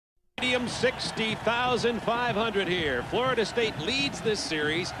Stadium, 60,500 here. Florida State leads this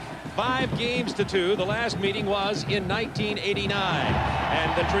series 5-2. The last meeting was in 1989.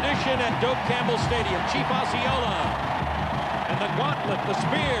 And the tradition at Doak Campbell Stadium, Chief Osceola, and the gauntlet, the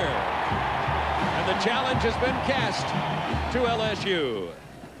spear, and the challenge has been cast to LSU.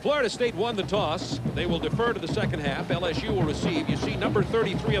 Florida State won the toss. They will defer to the second half. LSU will receive. You see number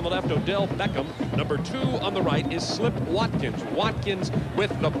 33 on the left, Odell Beckham. Number 2 on the right is Slip Watkins. Watkins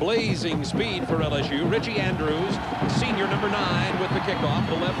with the blazing speed for LSU. Richie Andrews, senior, number 9, with the kickoff,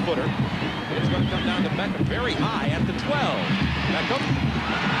 the left footer. It's going to come down to Beckham, very high at the 12. Beckham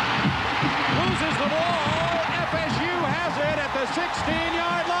loses the ball. FSU has it at the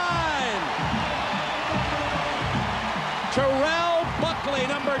 16-yard line. Terrell Buckley,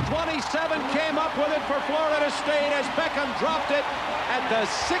 number 27, came up with it for Florida State as Beckham dropped it at the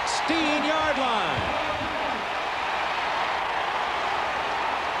 16-yard line.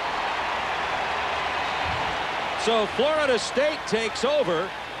 So Florida State takes over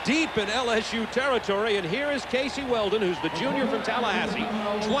deep in LSU territory, and here is Casey Weldon, who's the junior from Tallahassee.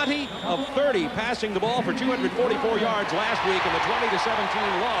 20 of 30 passing the ball for 244 yards last week in the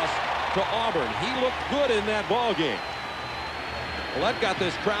 20-17 loss to Auburn. He looked good in that ball game. Well, that got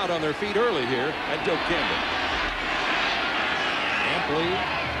this crowd on their feet early here at Doak Campbell. Ampli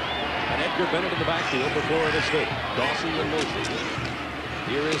and Edgar Bennett in the backfield for Florida State. Dawson in motion.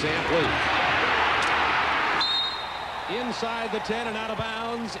 Here is Ampli. Inside the 10 and out of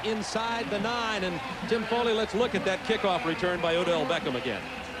bounds, inside the 9. And Tim Foley, let's look at that kickoff return by Odell Beckham again.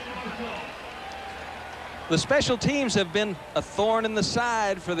 The special teams have been a thorn in the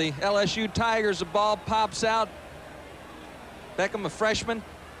side for the LSU Tigers. The ball pops out. Beckham, a freshman,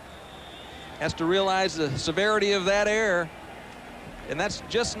 has to realize the severity of that error. And that's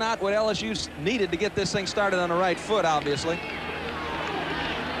just not what LSU needed to get this thing started on the right foot, obviously.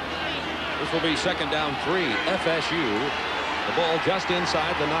 This will be second down 3. FSU. The ball just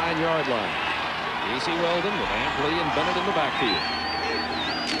inside the 9-yard line. Casey Weldon with Ampli and Bennett in the backfield.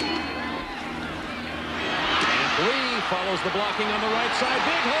 Ampli follows the blocking on the right side.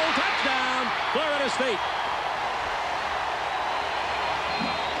 Big hole, touchdown, Florida State.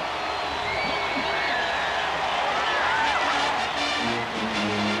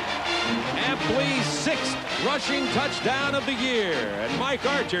 Ampli, 6th rushing touchdown of the year. And Mike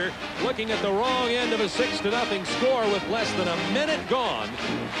Archer looking at the wrong end of a 6-0 score with less than a minute gone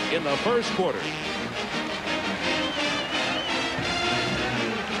in the first quarter.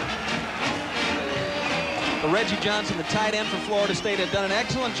 Reggie Johnson, the tight end for Florida State, had done an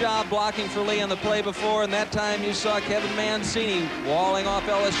excellent job blocking for Lee on the play before, and that time you saw Kevin Mancini walling off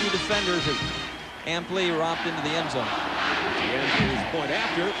LSU defenders as Ampli romped into the end zone. Andrews' point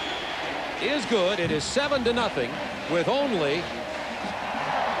after is good. It is 7-0 with only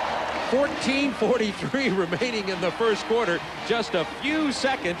 14:43 remaining in the first quarter. Just a few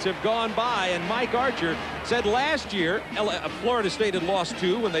seconds have gone by, and Mike Archer said last year Florida State had lost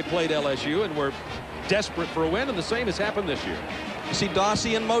 2 when they played LSU and were desperate for a win, and the same has happened this year. You see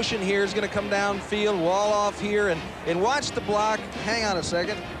Dawsey in motion here. Is going to come downfield, wall off here, and watch the block. Hang on a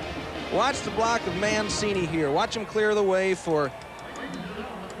second. Watch the block of Mancini here. Watch him clear the way for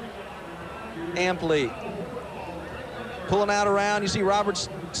Ampli. Pulling out around, you see Robert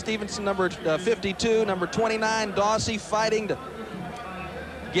Stevenson, number 52, number 29, Dawsey fighting to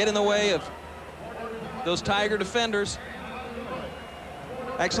get in the way of those Tiger defenders.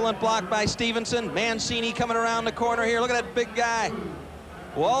 Excellent block by Stevenson. Mancini coming around the corner here. Look at that big guy.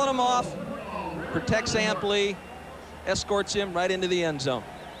 Walling him off. Protects Ampli. Escorts him right into the end zone.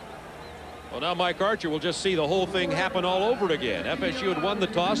 Well, now Mike Archer will just see the whole thing happen all over again. FSU had won the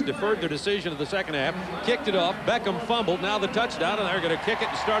toss, deferred their decision of the second half, kicked it off. Beckham fumbled. Now the touchdown, and they're going to kick it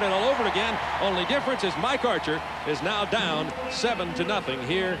and start it all over again. Only difference is Mike Archer is now down 7-0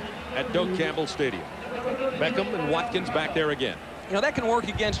 here at Doak Campbell Stadium. Beckham and Watkins back there again. You know, that can work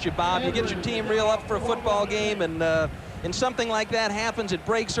against you, Bob. You get your team real up for a football game, and something like that happens, it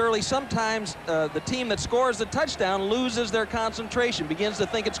breaks early. Sometimes the team that scores the touchdown loses their concentration, begins to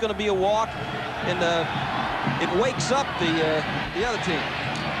think it's going to be a walk, and it wakes up the other team.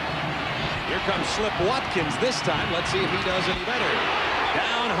 Here comes Slip Watkins this time. Let's see if he does any better.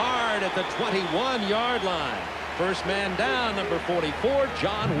 Down hard at the 21-yard line. First man down, number 44,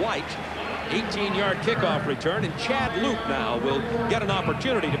 John White. 18-yard kickoff return, and Chad Loop now will get an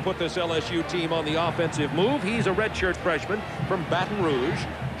opportunity to put this LSU team on the offensive move. He's a redshirt freshman from Baton Rouge.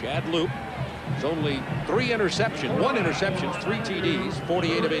 Chad Loop has only 1 interception, 3 TDs,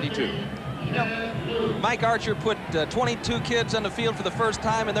 48 of 82. Mike Archer put 22 kids on the field for the first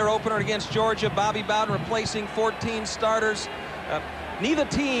time in their opener against Georgia. Bobby Bowden replacing 14 starters. neither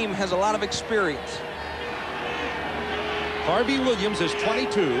team has a lot of experience. Harvey Williams is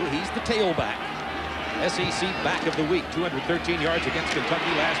 22. He's the tailback. SEC back of the week, 213 yards against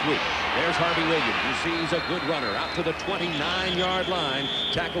Kentucky last week. There's Harvey Williams. You see he's a good runner out to the 29-yard line,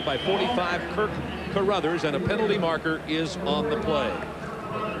 tackled by 45 Kirk Carruthers, and a penalty marker is on the play.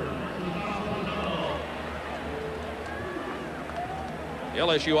 The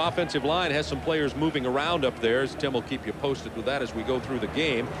LSU offensive line has some players moving around up there. Tim will keep you posted with that as we go through the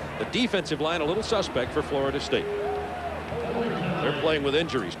game. The defensive line a little suspect for Florida State. They're playing with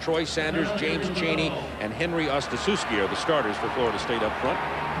injuries. Troy Sanders, James Chaney, and Henry Ostaszewski are the starters for Florida State up front.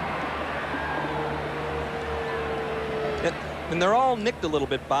 And they're all nicked a little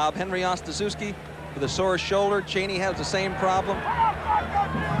bit, Bob. Henry Ostaszewski with a sore shoulder. Chaney has the same problem.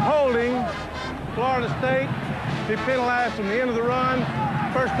 Holding, Florida State. Be penalized from the end of the run.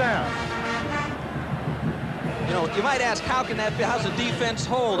 First down. You know, you might ask, how can that be? How's the defense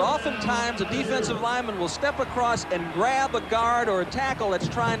hold? Oftentimes, a defensive lineman will step across and grab a guard or a tackle that's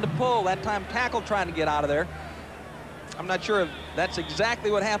trying to pull. That time, tackle trying to get out of there. I'm not sure if that's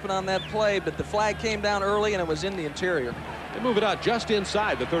exactly what happened on that play, but the flag came down early and it was in the interior. They move it out just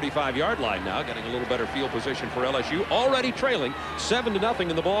inside the 35-yard line now, getting a little better field position for LSU. Already trailing 7-0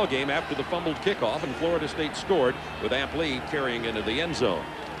 in the ball game after the fumbled kickoff, and Florida State scored with Amp Lee carrying into the end zone.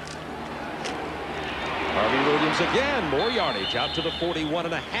 Harvey Williams again, more yardage out to the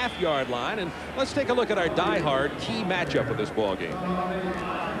 41.5-yard line, and let's take a look at our die-hard key matchup of this ball game.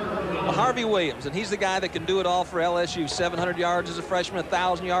 Well, Harvey Williams, and he's the guy that can do it all for LSU. 700 yards as a freshman,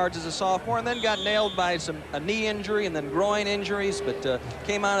 1,000 yards as a sophomore, and then got nailed by a knee injury and then groin injuries, but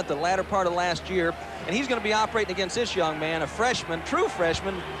came out at the latter part of last year. And he's going to be operating against this young man, a freshman, true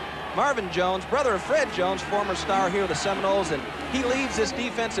freshman, Marvin Jones, brother of Fred Jones, former star here with the Seminoles, and he leads this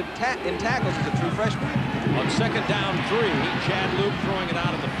defense in tackles as a true freshman. On second down 3, Chad Luke throwing it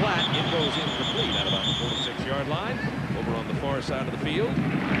out of the flat. It goes incomplete at about the 46-yard line. Over on the far side of the field.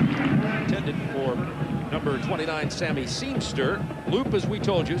 Intended for number 29, Sammy Seamster. Loop, as we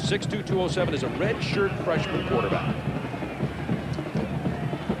told you, 6'2", 207, is a redshirt freshman quarterback.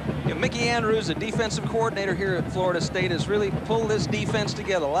 Yeah, Mickey Andrews, the defensive coordinator here at Florida State, has really pulled this defense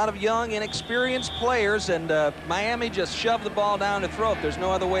together. A lot of young, inexperienced players, and Miami just shoved the ball down the throat. There's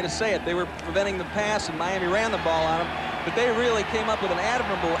no other way to say it. They were preventing the pass, and Miami ran the ball on them, but they really came up with an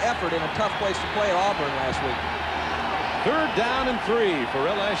admirable effort in a tough place to play at Auburn last week. Third down and 3 for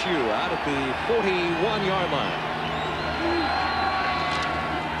LSU out at the 41-yard line.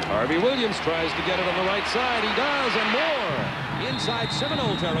 Harvey Williams tries to get it on the right side. He does, and more. Inside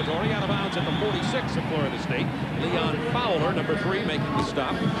Seminole territory, out of bounds at the 46 of Florida State. Leon Fowler, number 3, making the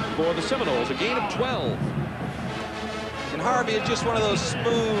stop for the Seminoles. A gain of 12. And Harvey is just one of those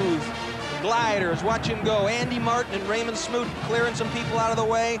smooth gliders. Watch him go. Andy Martin and Raymond Smoot clearing some people out of the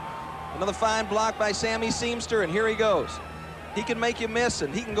way. Another fine block by Sammy Seamster, and here he goes. He can make you miss,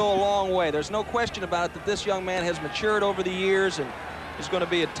 and he can go a long way. There's no question about it that this young man has matured over the years and is going to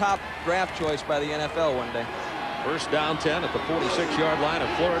be a top draft choice by the NFL one day. First down 10 at the 46-yard line of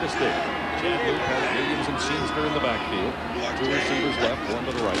Florida State. Chad Luke has Williams and Seamster in the backfield. 2 receivers left, 1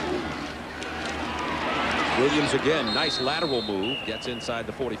 to the right. Williams again, nice lateral move, gets inside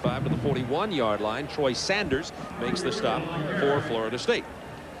the 45 to the 41-yard line. Troy Sanders makes the stop for Florida State.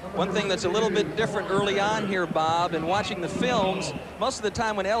 One thing that's a little bit different early on here, Bob, and watching the films, most of the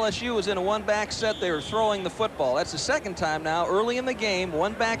time when LSU was in a one-back set, they were throwing the football. That's the second time now, early in the game,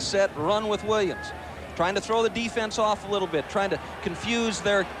 one-back set, run with Williams. Trying to throw the defense off a little bit, trying to confuse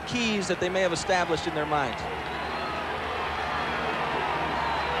their keys that they may have established in their minds.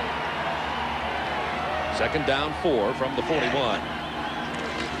 Second down 4 from the 41.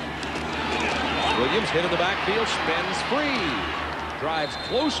 Williams hit in the backfield, spins free. Drives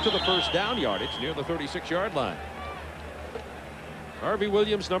close to the first down yardage near the 36-yard line. Harvey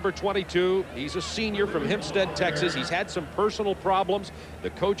Williams, number 22. He's a senior from Hempstead, Texas. He's had some personal problems.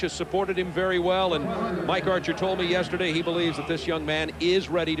 The coach has supported him very well, and Mike Archer told me yesterday he believes that this young man is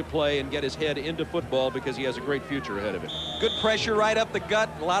ready to play and get his head into football because he has a great future ahead of him. Good pressure right up the gut.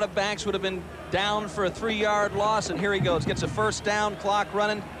 A lot of backs would have been down for a 3-yard loss, and here he goes. Gets a first down, clock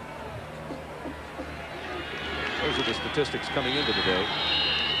running. Those are the statistics coming into the day.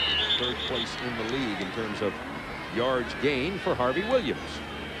 Third place in the league in terms of yards gained for Harvey Williams.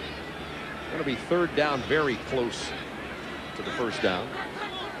 Going to be third down, very close to the first down.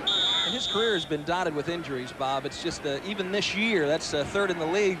 And his career has been dotted with injuries, Bob. It's just even this year, that's third in the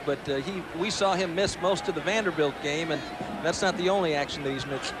league, but we saw him miss most of the Vanderbilt game, and that's not the only action that he's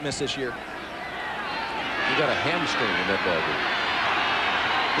missed this year. He got a hamstring in that ball game.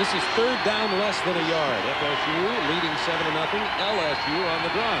 This is third down, less than a yard. FSU leading 7-0. LSU on the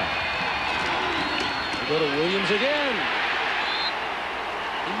drive. We go to Williams again.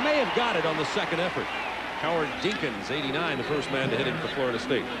 He may have got it on the second effort. Howard Dinkins, 89, the first man to hit him for Florida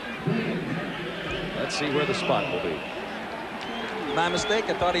State. Let's see where the spot will be. My mistake.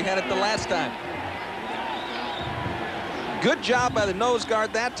 I thought he had it the last time. Good job by the nose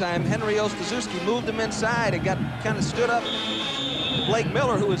guard that time. Henry Ostazuski moved him inside and got kind of stood up Blake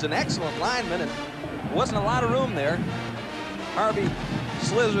Miller, who was an excellent lineman, and there wasn't a lot of room there. Harvey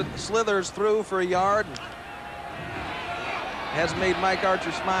slithers through for a yard. Hasn't made Mike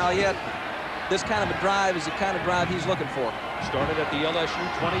Archer smile yet. This kind of a drive is the kind of drive he's looking for. Started at the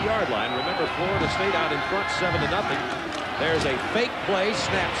LSU 20-yard line. Remember, Florida State out in front 7-0. There's a fake play,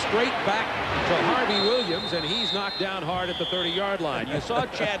 snapped straight back to Harvey Williams, and he's knocked down hard at the 30-yard line. You saw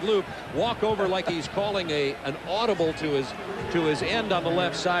Chad Loop walk over like he's calling an audible to his end on the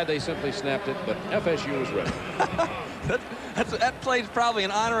left side. They simply snapped it, but FSU was ready. That play's probably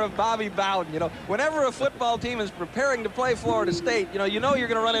in honor of Bobby Bowden. You know, whenever a football team is preparing to play Florida State, you know you're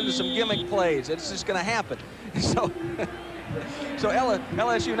going to run into some gimmick plays. It's just going to happen. So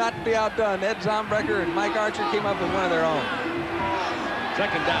LSU, not to be outdone, Ed Zombrecker and Mike Archer came up with one of their own.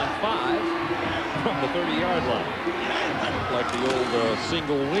 Second down 5 from the 30-yard line. Like the old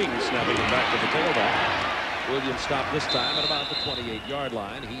single wing, snapping it back to the tailback. Williams stopped this time at about the 28-yard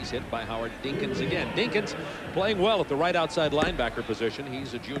line. He's hit by Howard Dinkins again. Dinkins playing well at the right outside linebacker position.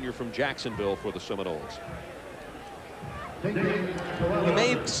 He's a junior from Jacksonville for the Seminoles. We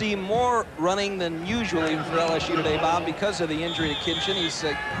may see more running than usual even for LSU today, Bob, because of the injury to Kinchin. He's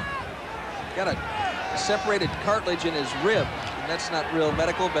got a separated cartilage in his rib, and that's not real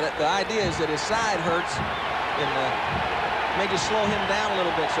medical, but the idea is that his side hurts and may just slow him down a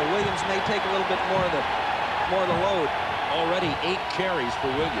little bit, so Williams may take a little bit more of the load. Already 8 carries for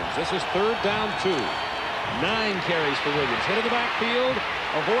Williams. This is third down 2. 9 carries for Williams. Hit in the backfield,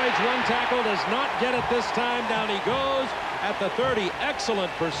 avoids one tackle, does not get it this time. Down he goes at the 30.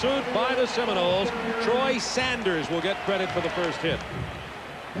 Excellent pursuit by the Seminoles. Troy Sanders will get credit for the first hit.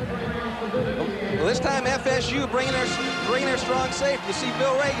 Well, this time FSU bringing their strong safety. You see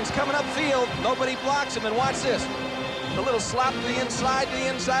Bill Reagan's coming upfield. Nobody blocks him, and watch this. A little slop to the inside,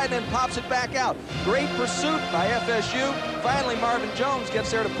 and then pops it back out. Great pursuit by FSU. Finally, Marvin Jones gets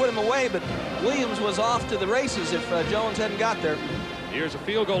there to put him away, but Williams was off to the races if Jones hadn't got there. Here's a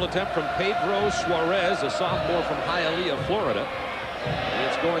field goal attempt from Pedro Suarez, a sophomore from Hialeah, Florida. And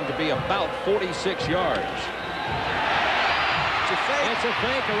it's going to be about 46 yards. It's a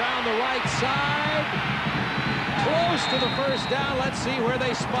fake around the right side. Close to the first down. Let's see where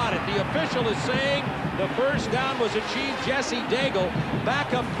they spot it. The official is saying the first down was achieved. Jesse Daigle,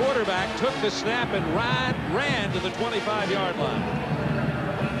 backup quarterback, took the snap and ran to the 25-yard line.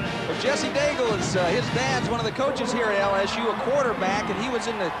 Well, Jesse Daigle is his dad's one of the coaches here at LSU, a quarterback, and he was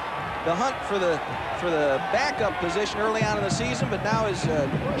in the hunt for the backup position early on in the season, but now his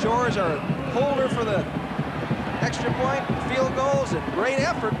chores are holder for the extra point, field goals, and great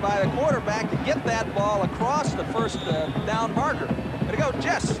effort by the quarterback to get that ball across the first down marker. Way to go,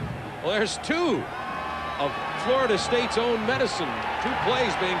 Jess. Well, there's 2 of Florida State's own medicine. 2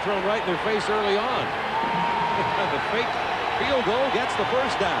 plays being thrown right in their face early on. The fake field goal gets the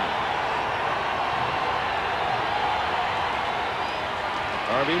first down.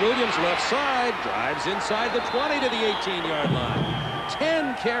 Harvey Williams, left side, drives inside the 20 to the 18-yard line.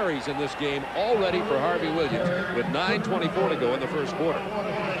 10 carries in this game already for Harvey Williams with 9:24 to go in the first quarter.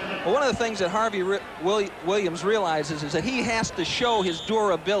 Well, one of the things that Harvey Williams realizes is that he has to show his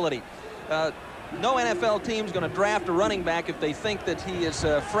durability. No NFL team's going to draft a running back if they think that he is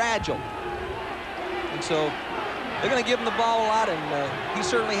fragile. And so they're going to give him the ball a lot, and he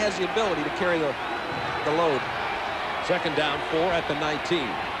certainly has the ability to carry the load. Second down 4 at the 19.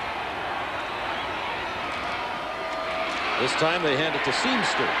 This time they hand it to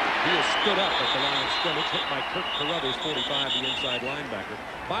Seamster. He has stood up at the line of scrimmage, hit by Kirk Carruthers, 45, the inside linebacker.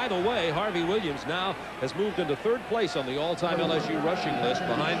 By the way, Harvey Williams now has moved into 3rd place on the all-time LSU rushing list,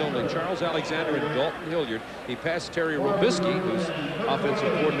 behind only Charles Alexander and Dalton Hilliard. He passed Terry Robisky, who's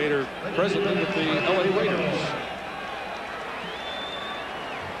offensive coordinator presently with the LA Raiders.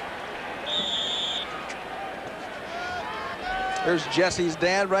 There's Jesse's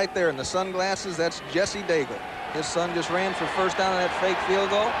dad right there in the sunglasses. That's Jesse Daigle. His son just ran for first down on that fake field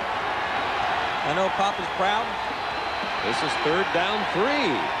goal. I know Papa's proud. This is third down 3.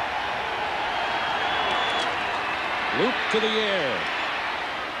 Loop to the air.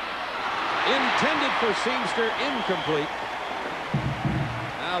 Intended for Seamster, incomplete.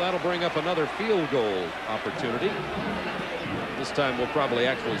 Now that'll bring up another field goal opportunity. This time we'll probably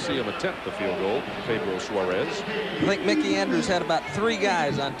actually see him attempt the field goal, Pedro Suarez. I think Mickey Andrews had about 3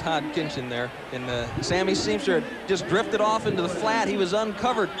 guys on Todd Kinchin there. And Sammy seems to have just drifted off into the flat. He was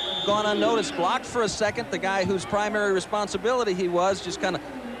uncovered, gone unnoticed, blocked for a second. The guy whose primary responsibility he was just kind of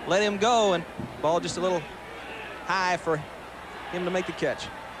let him go, and ball just a little high for him to make the catch.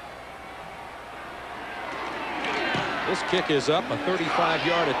 This kick is up, a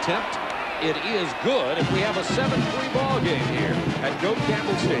 35-yard attempt. It is good, if we have a 7-3 ball game here at Doak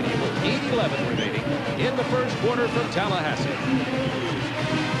Campbell Stadium with 8:11 remaining in the first quarter from Tallahassee.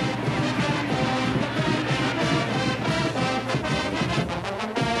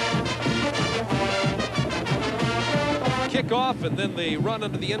 Kickoff, and then the run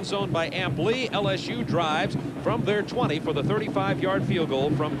into the end zone by Amp Lee. LSU drives from their 20 for the 35-yard field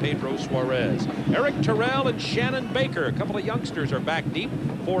goal from Pedro Suarez. Eric Terrell and Shannon Baker, a couple of youngsters, are back deep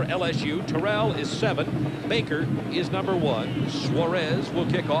for LSU. Terrell is 7. Baker is number 1. Suarez will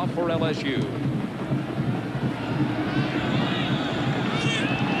kick off for LSU.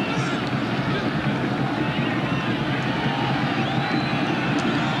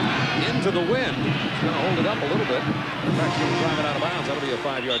 To the wind. It's going to hold it up a little bit. In fact, he'll drive it out of bounds. That'll be a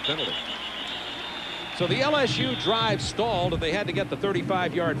 5-yard penalty. So the LSU drive stalled, and they had to get the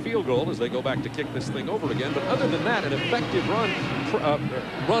 35-yard field goal as they go back to kick this thing over again. But other than that, an effective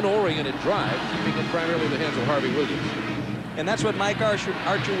run-oriented drive, keeping it primarily in the hands of Harvey Williams. And that's what Mike Archer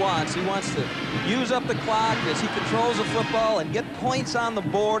wants. He wants to use up the clock as he controls the football and get points on the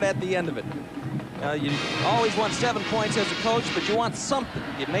board at the end of it. You always want 7 points as a coach, but you want something.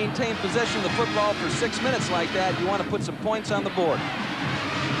 You maintain possession of the football for 6 minutes like that. You want to put some points on the board.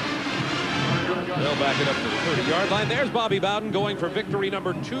 They'll back it up to the 30-yard line. There's Bobby Bowden going for victory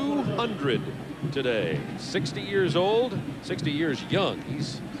number 200 today. 60 years old, 60 years young.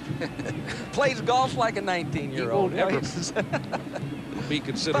 He's plays golf like a 19-year-old. He won't ever be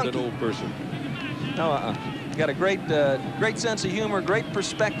considered an old person. No, got a great sense of humor, great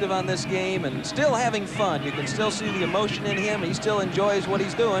perspective on this game, and still having fun. You can still see the emotion in him. He still enjoys what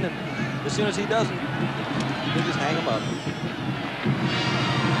he's doing, and as soon as he doesn't, they just hang him up.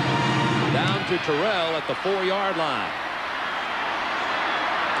 Down to Terrell at the 4-yard line.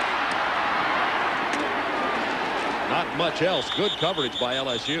 Not much else. Good coverage by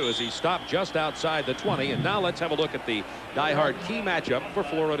LSU as he stopped just outside the 20. And now let's have a look at the die-hard key matchup for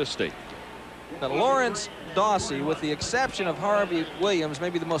Florida State. Now, Lawrence Dawsey, with the exception of Harvey Williams,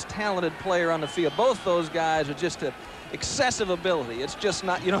 maybe the most talented player on the field. Both those guys are just an excessive ability. It's just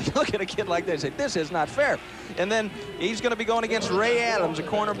not, you know, you look at a kid like that and say, this is not fair. And then he's going to be going against Ray Adams, a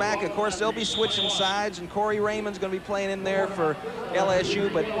cornerback. Of course, they'll be switching sides, and Corey Raymond's going to be playing in there for LSU.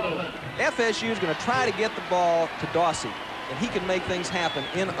 But FSU is going to try to get the ball to Dawsey, and he can make things happen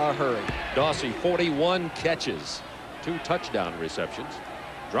in a hurry. Dawsey, 41 catches, 2 touchdown receptions.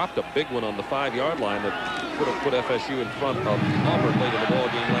 Dropped a big one on the 5-yard line that could have put FSU in front of Auburn late in the ball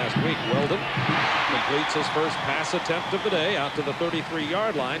game last week. Weldon completes his first pass attempt of the day out to the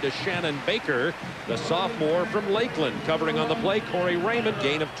 33-yard line to Shannon Baker, the sophomore from Lakeland. Covering on the play, Corey Raymond,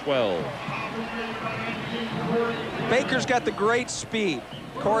 gain of 12. Baker's got the great speed.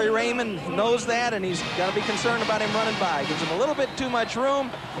 Corey Raymond knows that, and he's got to be concerned about him running by. Gives him a little bit too much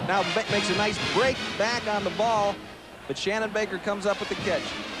room. Now makes a nice break back on the ball. But Shannon Baker comes up with the catch.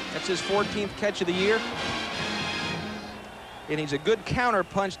 That's his 14th catch of the year. And he's a good counter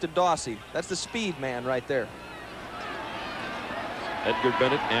punch to Dawsey. That's the speed man right there. Edgar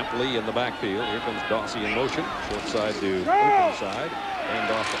Bennett, Amp Lee in the backfield. Here comes Dawsey in motion. Short side to open side.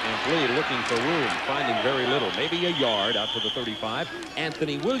 Hand off to Amp Lee, looking for room, finding very little. Maybe a yard out to the 35.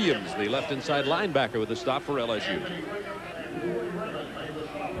 Anthony Williams, the left inside linebacker, with a stop for LSU.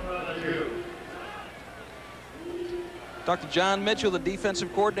 Talked to John Mitchell, the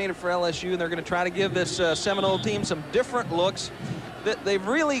defensive coordinator for LSU, and they're going to try to give this Seminole team some different looks. They've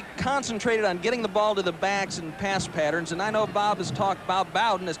really concentrated on getting the ball to the backs and pass patterns. And I know Bob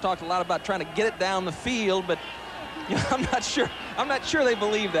Bowden has talked a lot about trying to get it down the field, but you know, I'm not sure they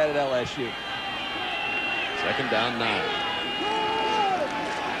believe that at LSU. 2nd down 9.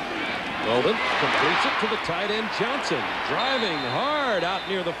 Weldon completes it to the tight end Johnson, driving hard out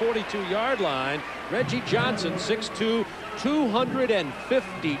near the 42-yard line. Reggie Johnson, 6'2",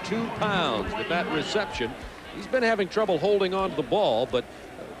 252 pounds with that reception. He's been having trouble holding on to the ball, but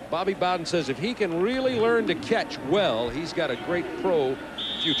Bobby Bowden says if he can really learn to catch well, he's got a great pro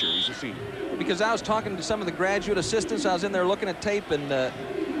future. He's a senior. Because I was talking to some of the graduate assistants, I was in there looking at tape, and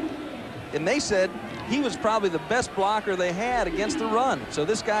they said he was probably the best blocker they had against the run. So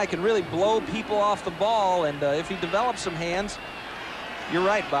this guy can really blow people off the ball, and if he develops some hands, you're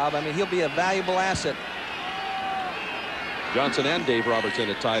right, Bob. I mean, he'll be a valuable asset. Johnson and Dave Robertson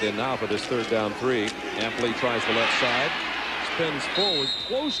at tight end now for this 3rd down 3. Ampley tries the left side. Spins forward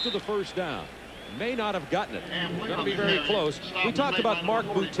close to the first down. May not have gotten it. Going to be very close. We talked about Mark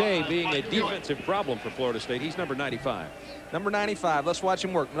Boutte being a defensive problem for Florida State. He's number 95. Number 95. Let's watch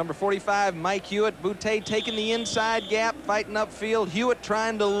him work. Number 45, Mike Hewitt. Boutte taking the inside gap, fighting upfield. Hewitt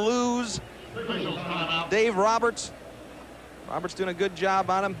trying to lose Dave Roberts. Roberts doing a good job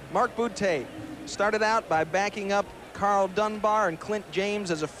on him. Mark Boutte started out by backing up Carl Dunbar and Clint James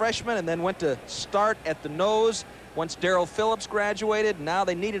as a freshman, and then went to start at the nose once Darrell Phillips graduated. Now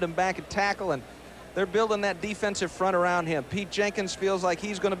they needed him back at tackle, and they're building that defensive front around him. Pete Jenkins feels like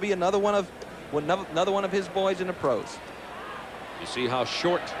he's going to be another one of his boys in the pros. You see how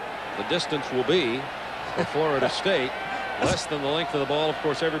short the distance will be for Florida State. Less than the length of the ball. Of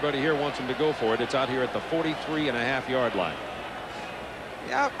course, everybody here wants him to go for it. It's out here at the 43.5-yard line.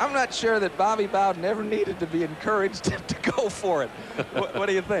 Yeah, I'm not sure that Bobby Bowden ever needed to be encouraged to go for it. What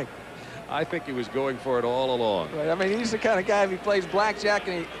do you think? I think he was going for it all along. Right. I mean, he's the kind of guy, if he plays blackjack,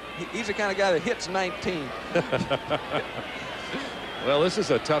 and he's the kind of guy that hits 19. Well, this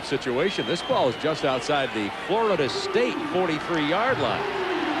is a tough situation. This ball is just outside the Florida State 43-yard line.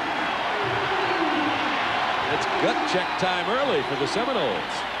 It's gut check time early for the Seminoles.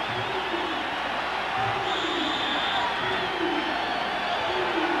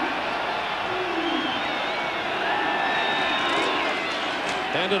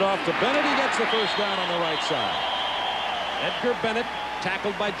 Handed off to Bennett. He gets the first down on the right side. Edgar Bennett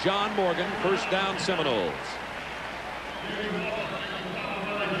tackled by John Morgan. First down, Seminoles.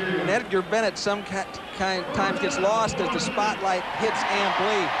 And Edgar Bennett sometimes gets lost as the spotlight hits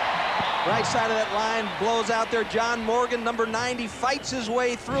Ampley. Right side of that line, blows out there. John Morgan, number 90, fights his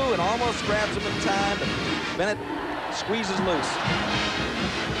way through and almost grabs him in time, but Bennett squeezes loose.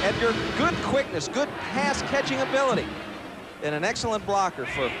 Edgar, good quickness, good pass catching ability, and an excellent blocker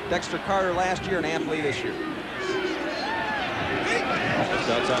for Dexter Carter last year and Ampley this year. Just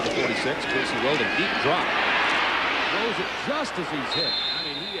outside the 46, Casey Weldon, deep drop. Throws it just as he's hit. I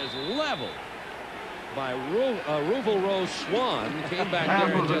mean, he is leveled by Ruvel Rose Swan. Came back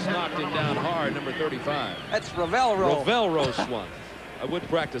there and just knocked him down hard, number 35. That's Ravel Rose. Ravel Rose Swan. I would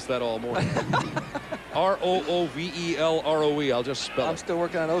practice that all morning. R-O-O-V-E-L-R-O-E. I'll just spell it. I'm still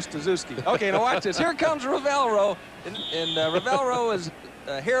working on Ostazuski. Okay, now watch this. Here comes Ravel Rose. And Ravel Rose is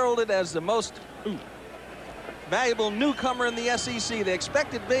heralded as the most valuable newcomer in the SEC. They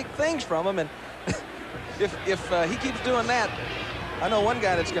expected big things from him, and if he keeps doing that, I know one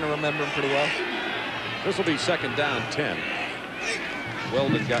guy that's going to remember him pretty well. This will be second down 10.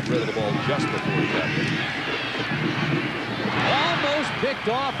 Weldon got rid of the ball just before he got hit. Almost picked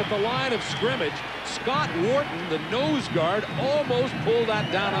off at the line of scrimmage. Scott Wharton, the nose guard, almost pulled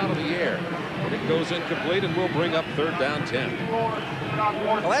that down out of the air. But it goes incomplete, and will bring up third down 10.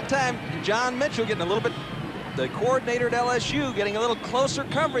 Well, that time, John Mitchell getting a little bit, the coordinator at LSU, getting a little closer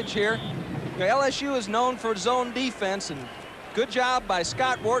coverage here. You know, LSU is known for zone defense, and good job by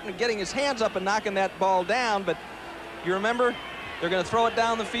Scott Wharton getting his hands up and knocking that ball down. But you remember, they're going to throw it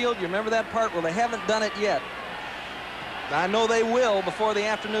down the field. You remember that part? Well, they haven't done it yet. I know they will before the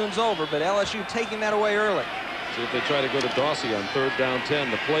afternoon's over, but LSU taking that away early. See if they try to go to Dawsey on third down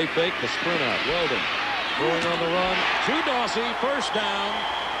 10. The play fake, the sprint out. Weldon throwing on the run to Dawsey. First down.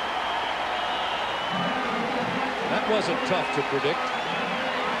 That wasn't tough to predict.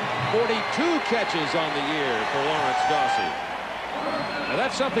 42 catches on the year for Lawrence Dawsey. Now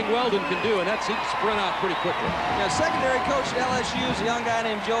that's something Weldon can do, and that's he can sprint out pretty quickly. Yeah, secondary coach at LSU is a young guy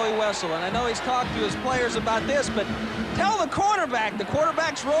named Joey Wessel, and I know he's talked to his players about this, but tell the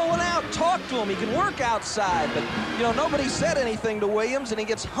quarterback's rolling out, talk to him. He can work outside, but you know, nobody said anything to Williams, and he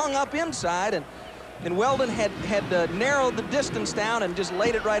gets hung up inside, and Weldon had narrowed the distance down and just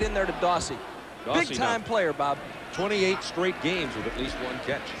laid it right in there to Dawsey. Big time player, Bob. 28 straight games with at least one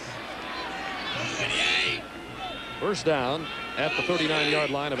catch. First down at the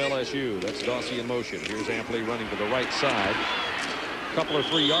 39-yard line of LSU. That's Dawsey in motion. Here's Ampley running to the right side. Couple or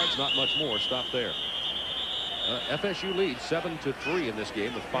 3 yards, not much more. Stop there. FSU leads 7-3 in this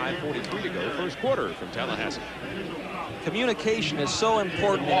game with 5:43 to go. First quarter from Tallahassee. Communication is so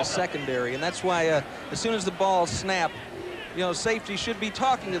important in a secondary, and that's why as soon as the ball snapped, you know, safety should be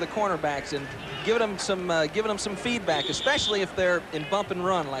talking to the cornerbacks and giving them some feedback, especially if they're in bump and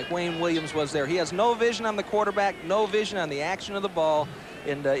run like Wayne Williams was there. He has no vision on the quarterback, no vision on the action of the ball,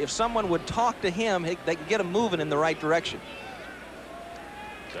 and if someone would talk to him, they could get him moving in the right direction.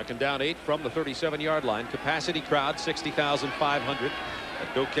 Second down 8 from the 37-yard line. Capacity crowd 60,500.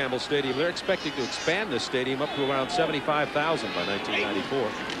 at Doak Campbell Stadium. They're expecting to expand this stadium up to around 75,000 by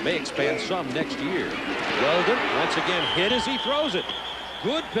 1994. May expand some next year. Weldon once again hit as he throws it.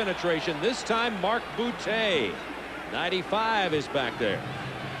 Good penetration. This time Mark Boutte. 95 is back there.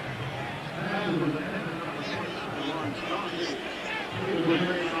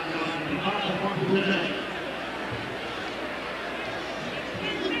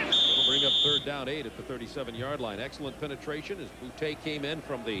 Bring up 3rd down 8 at the 37-yard line. Excellent penetration as Boutte came in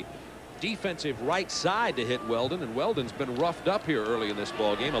from the defensive right side to hit Weldon, and Weldon's been roughed up here early in this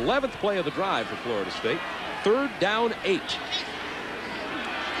ball game. 11th play of the drive for Florida State. 3rd down 8.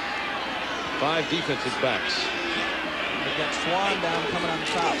 5 defensive backs. They've got Swan down coming on the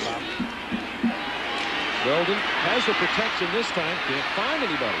top, Bob. Weldon has the protection this time. Can't find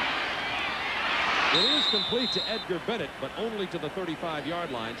anybody. It is complete to Edgar Bennett, but only to the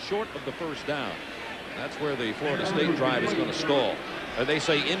 35-yard line, short of the 1st down. That's where the Florida State drive is going to stall. They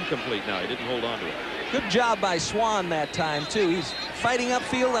say incomplete now. He didn't hold on to it. Good job by Swan that time, too. He's fighting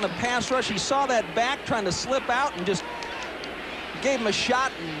upfield on a pass rush. He saw that back trying to slip out and just gave him a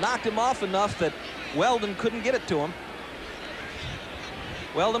shot and knocked him off enough that Weldon couldn't get it to him.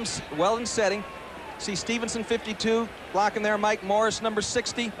 Weldon setting. See Stevenson 52 blocking there. Mike Morris number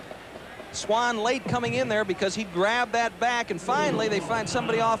 60. Swan late coming in there because he grabbed that back, and finally they find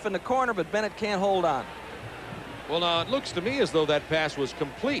somebody off in the corner, but Bennett can't hold on. Well, now it looks to me as though that pass was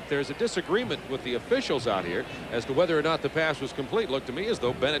complete. There's a disagreement with the officials out here as to whether or not the pass was complete. Looked to me as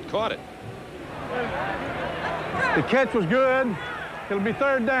though Bennett caught it. The catch was good. It'll be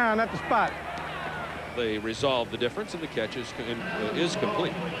 3rd down at the spot. They resolved the difference, and the catch is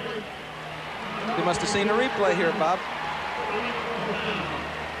complete. You must have seen the replay here, Bob.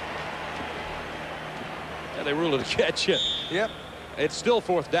 Yeah, they ruled it a catch. Yep. It's still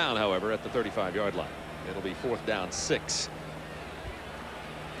 4th down, however, at the 35-yard line. It'll be 4th down 6.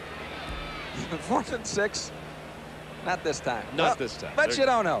 4th and 6. Not this time. Not this time. But you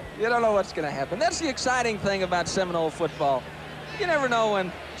don't know. You don't know what's going to happen. That's the exciting thing about Seminole football. You never know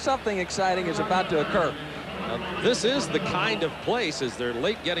when something exciting is about to occur. This is the kind of place, as they're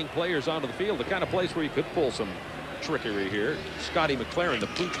late getting players onto the field, the kind of place where you could pull some trickery here. Scotty McLaren, the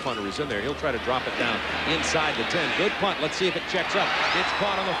pooch punter, is in there. He'll try to drop it down inside the 10. Good punt. Let's see if it checks up. It's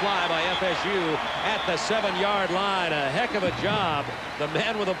caught on the fly by FSU at the 7-yard line. A heck of a job. The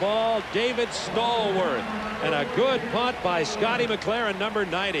man with the ball, David Stallworth. And a good punt by Scotty McLaren, number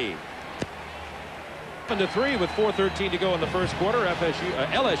 90. 7-3 with 4:13 to go in the 1st quarter.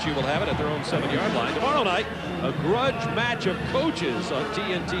 LSU will have it at their own 7-yard line. Tomorrow night, a grudge match of coaches on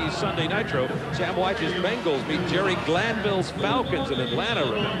TNT's Sunday Nitro. Sam Wyche's Bengals meet Jerry Glanville's Falcons in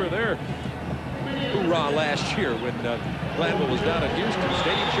Atlanta. Remember their hoorah last year when Glanville was down at Houston.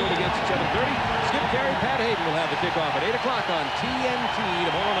 Stadium show against 7:30. Skip Carey, Pat Hayden will have the kickoff at 8 o'clock on TNT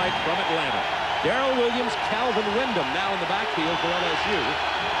tomorrow night from Atlanta. Darrell Williams, Calvin Wyndham now in the backfield for LSU.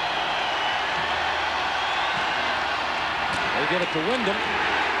 They give it to Wyndham.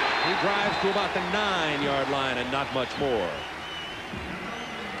 He drives to about the 9-yard line and not much more.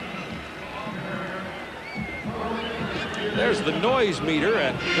 There's the noise meter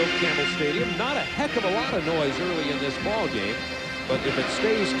at Doak Campbell Stadium. Not a heck of a lot of noise early in this ball game, but if it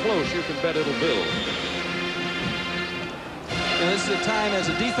stays close, you can bet it'll build. And this is a time as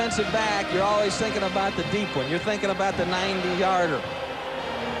a defensive back, you're always thinking about the deep one. You're thinking about the 90-yarder.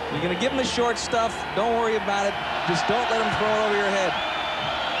 You're going to give him the short stuff. Don't worry about it. Just don't let him throw it over your head.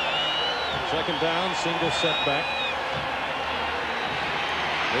 2nd down, single setback.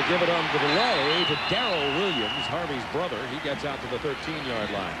 They give it on the delay to Darrell Williams, Harvey's brother. He gets out to the 13-yard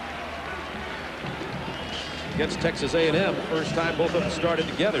line. Against Texas A&M, first time both of them started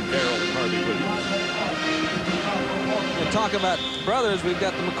together, Darrell and Harvey Williams. We'll talk about brothers. We've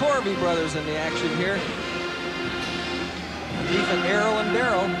got the McCorvey brothers in the action here. Errol and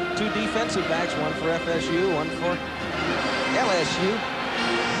Darrell, 2 defensive backs, one for FSU, one for LSU.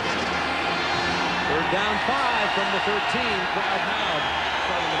 3rd down 5 from the 13. Crowd now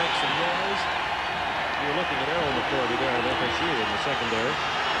starting to make some noise. You're looking at Errol McCorvey there at FSU in the secondary.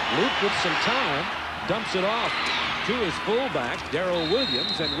 Luke with some time dumps it off to his fullback, Darrell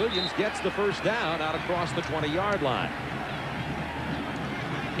Williams, and Williams gets the 1st down out across the 20-yard line.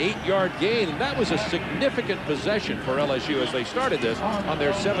 8-yard gain, and that was a significant possession for LSU as they started this on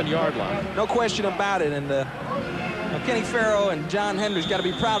their 7-yard line. No question about it, and Kenny Farrow and John Henry's got to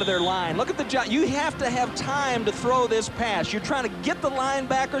be proud of their line. Look at the job. You have to have time to throw this pass. You're trying to get the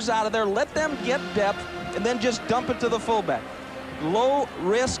linebackers out of there, let them get depth, and then just dump it to the fullback. Low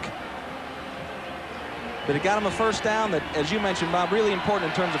risk, but it got him a 1st down that, as you mentioned, Bob, really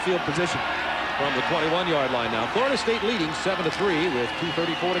important in terms of field position. from the 21-yard line now. Florida State leading 7-3 with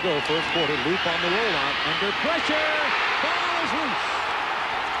 2:34 to go. First quarter. Loop on the rollout. Under pressure. Ball is loose.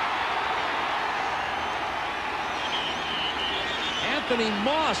 Anthony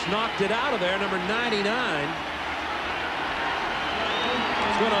Moss knocked it out of there, number 99.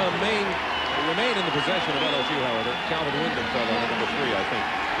 It's going to remain in the possession of LSU, however. Calvin Wyndham fell on number 3, I think.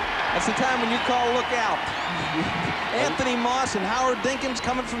 That's the time when you call look out. Anthony Moss and Howard Dinkins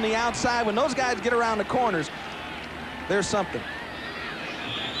coming from the outside. When those guys get around the corners, there's something.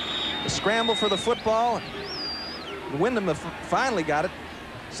 The scramble for the football. Wyndham finally got it.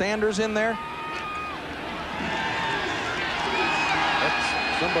 Sanders in there. That's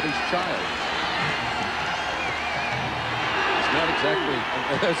somebody's child. It's not exactly.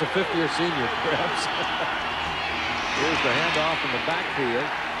 There's a fifth-year senior, perhaps. Here's the handoff in the backfield.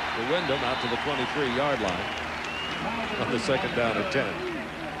 The Wyndham out to the 23-yard line on the second down and 10.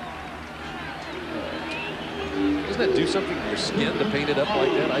 Doesn't that do something to your skin to paint it up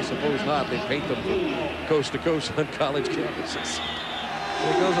like that? I suppose not. They paint them from coast to coast on college campuses.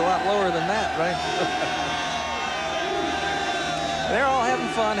 It goes a lot lower than that, right? They're all having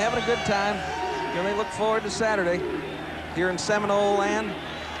fun, having a good time. You know, they look forward to Saturday here in Seminole land,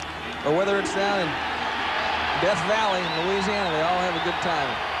 or whether it's down in Death Valley in Louisiana. They all have a good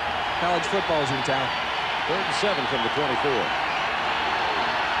time. College football's in town. 3rd and 7 from the 24.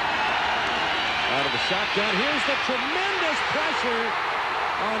 Out of the shotgun. Here's the tremendous pressure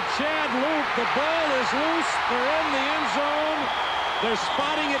on Chad Luke. The ball is loose. They're in the end zone. They're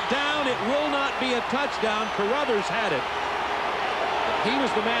spotting it down. It will not be a touchdown. Carruthers had it. He was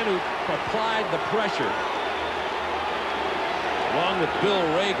the man who applied the pressure, along with Bill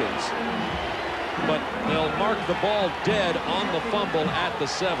Reagan's. But they'll mark the ball dead on the fumble at the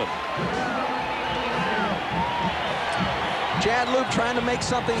 7. Chad Luke trying to make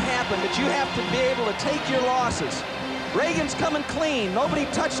something happen, but you have to be able to take your losses. Reagan's coming clean. Nobody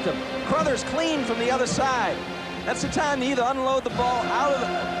touched him. Carruthers clean from the other side. That's the time to either unload the ball out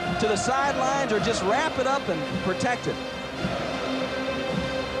of to the sidelines or just wrap it up and protect it.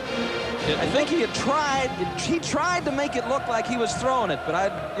 I think he tried to make it look like he was throwing it,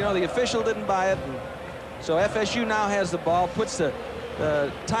 but the official didn't buy it. And so FSU now has the ball, puts the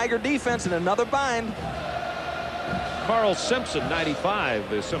Tiger defense in another bind. Carl Simpson, 95,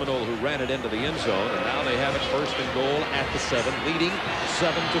 the Seminole who ran it into the end zone, and now they have it first and goal at the 7, leading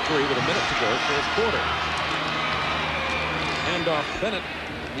 7-3 with a minute to go, first quarter. Handoff Bennett.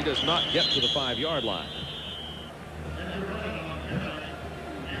 He does not get to the 5-yard line.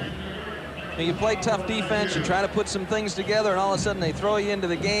 You play tough defense, you try to put some things together, and all of a sudden they throw you into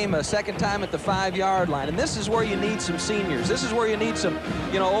the game a second time at the 5-yard line. And this is where you need some seniors. This is where you need some,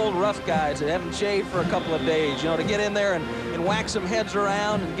 old rough guys that haven't shaved for a couple of days, to get in there and whack some heads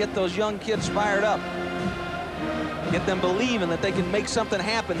around and get those young kids fired up. Get them believing that they can make something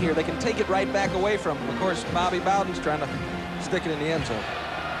happen here. They can take it right back away from them. Of course, Bobby Bowden's trying to stick it in the end zone.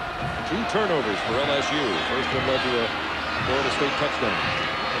 2 turnovers for LSU. First one led to a Florida State touchdown.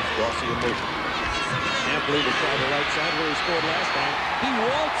 Rossi in motion. Ampley to try the right side where he scored last time. He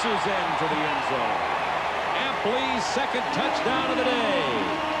waltzes into the end zone. Ampley's second touchdown of the day.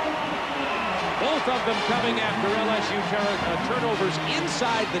 Both of them coming after LSU turnovers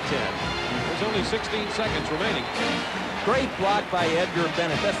inside the 10. There's only 16 seconds remaining. Great block by Edgar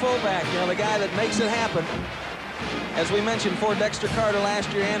Bennett. That fullback, the guy that makes it happen. As we mentioned, for Dexter Carter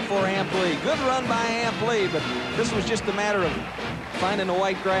last year and for Ampley. Good run by Ampley, but this was just a matter of finding the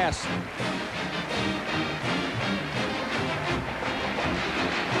white grass.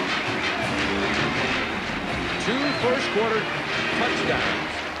 Two first-quarter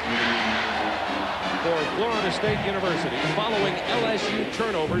touchdowns for Florida State University following LSU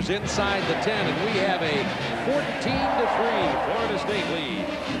turnovers inside the 10, and we have a 14-3 Florida State lead.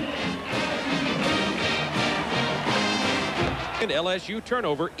 And LSU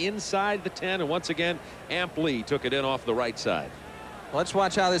turnover inside the 10, and once again, Ampley took it in off the right side. Let's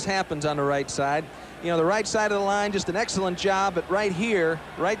watch how this happens on the right side. The right side of the line, just an excellent job, but right here,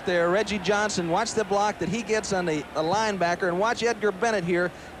 right there, Reggie Johnson, watch the block that he gets on the linebacker, and watch Edgar Bennett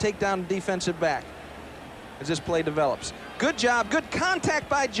here take down the defensive back as this play develops. Good job, good contact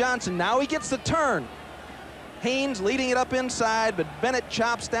by Johnson. Now he gets the turn. Haynes leading it up inside, but Bennett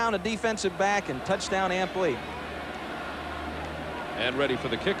chops down a defensive back, and touchdown Ampley. And ready for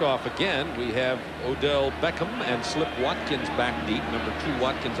the kickoff again, we have Odell Beckham and Slip Watkins back deep. Number 2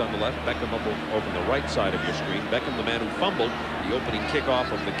 Watkins on the left, Beckham over the right side of your screen. Beckham, the man who fumbled the opening kickoff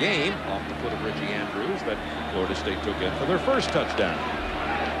of the game off the foot of Reggie Andrews that Florida State took in for their first touchdown.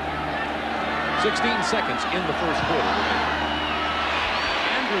 16 seconds in the first quarter.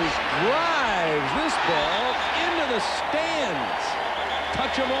 And Andrews drives this ball into the stands.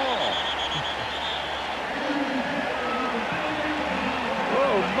 Touch 'em all.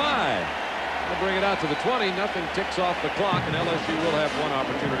 Oh, my. They'll bring it out to the 20. Nothing ticks off the clock, and LSU will have one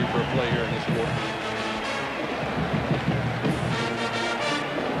opportunity for a play here in this quarter.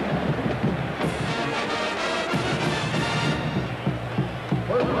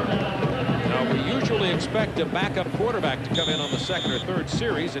 Now, we usually expect a backup quarterback to come in on the second or third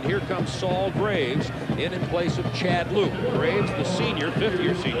series, and here comes Saul Graves in place of Chad Luke. Graves, the senior,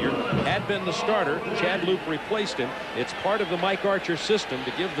 fifth-year senior, had been the starter. Chad Luke replaced him. It's part of the Mike Archer system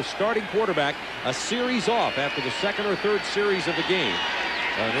to give the starting quarterback a series off after the second or third series of the game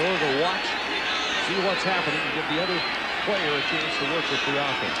in order to watch, see what's happening, and give the other player a chance to work with the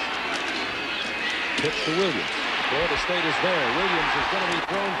offense. Pitch to Williams. Florida State is there. Williams is going to be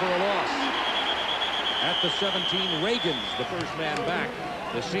thrown for a loss. At the 17, Reagan's the first man back.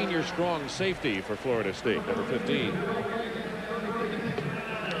 The senior strong safety for Florida State, number 15.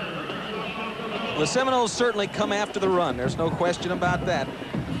 The Seminoles certainly come after the run. There's no question about that.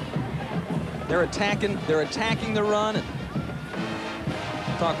 They're attacking the run. And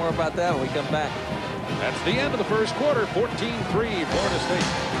we'll talk more about that when we come back. That's the end of the first quarter. 14-3 Florida State.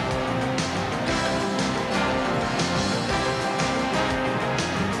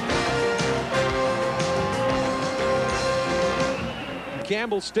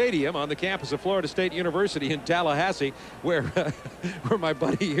 Campbell Stadium on the campus of Florida State University in Tallahassee, where my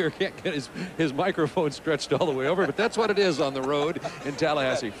buddy here can't get his microphone stretched all the way over, but that's what it is on the road in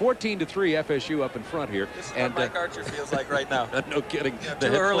Tallahassee. 14-3 FSU up in front here. This is what Mike Archer feels like right now. No kidding. Yeah, too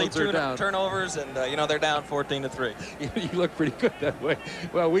early turnovers, and you know, they're down 14-3. You look pretty good that way.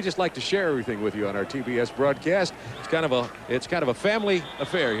 Well, we just like to share everything with you on our TBS broadcast. It's kind of a family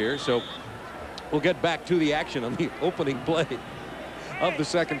affair here, so we'll get back to the action on the opening play of the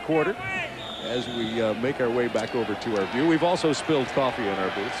second quarter as we make our way back over to our view. We've also spilled coffee in our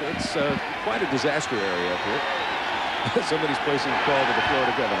booth, so it's quite a disaster area up here. Somebody's placing a call to the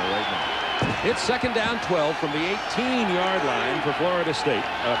Florida governor right now. It's second down 12 from the 18-yard line for Florida State,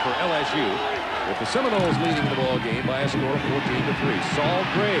 for LSU, with the Seminoles leading the ball game by a score of 14-3. Saul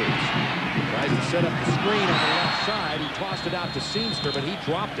Graves tries to set up the screen on the left side. He tossed it out to Seamster, but he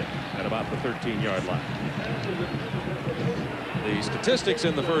dropped it at about the 13-yard line. The statistics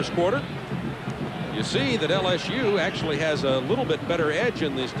in the first quarter, you see that LSU actually has a little bit better edge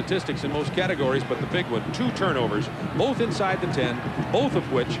in the statistics in most categories, but the big one, 2 turnovers, both inside the 10, both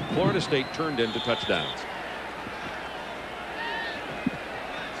of which Florida State turned into touchdowns.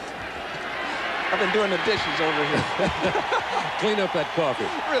 I've been doing the dishes over here. Clean up that coffee.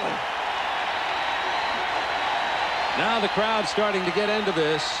 Really? Now the crowd's starting to get into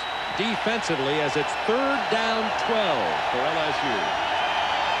this defensively as it's third down 12 for LSU.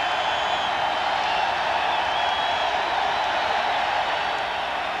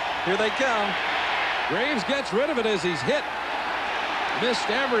 Here they come. Graves gets rid of it as he's hit. Missed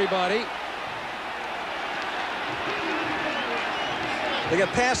everybody. They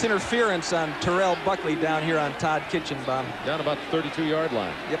got pass interference on Terrell Buckley down here on Todd Kitchenbaum. Down about the 32-yard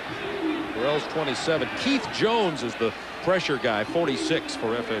line. Yep. Terrell's 27. Keith Jones is the pressure guy, 46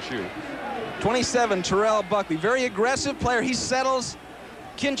 for FSU. 27, Terrell Buckley, very aggressive player. He settles.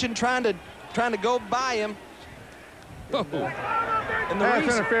 Kinchin trying to go by him. Oh. And the Pass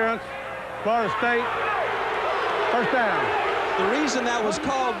reason, interference, Florida State, first down. the reason that was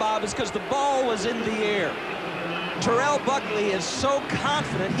called, Bob, is because the ball was in the air. Terrell Buckley is so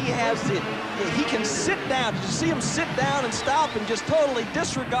confident he can sit down. Did you see him sit down and stop and just totally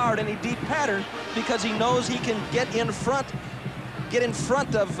disregard any deep pattern because he knows he can get in front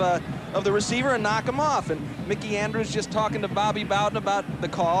of the receiver and knock him off. And Mickey Andrews just talking to Bobby Bowden about the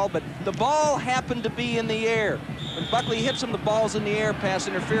call, but the ball happened to be in the air. When Buckley hits him, the ball's in the air, pass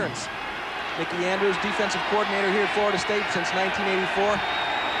interference. Mickey Andrews, defensive coordinator here at Florida State since 1984.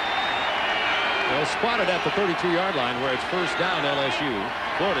 Well, spotted at the 32-yard line where it's first down LSU.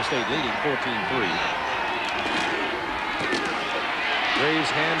 Florida State leading 14-3. Graves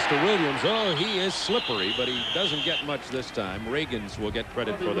hands to Williams. Oh, he is slippery, but he doesn't get much this time. Reagan's will get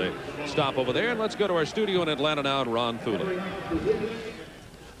credit for the stop over there. And let's go to our studio in Atlanta now and Ron Thula.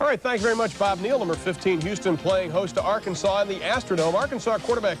 All right, thank you very much, Bob Neal. Number 15, Houston playing host to Arkansas in the Astrodome. Arkansas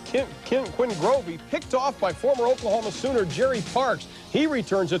quarterback Quinn Grovey picked off by former Oklahoma Sooner Jerry Parks. He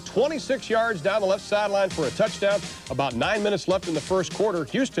returns it 26 yards down the left sideline for a touchdown. About 9 minutes left in the first quarter.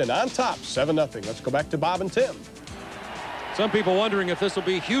 Houston on top, 7-0. Let's go back to Bob and Tim. Some people wondering if this will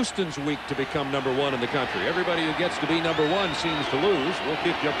be Houston's week to become number 1 in the country. Everybody who gets to be number 1 seems to lose. We'll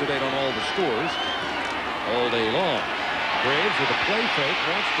keep you up to date on all the scores all day long. Graves with a play fake,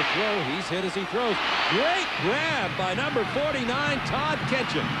 wants to throw. He's hit as he throws. Great grab by number 49, Todd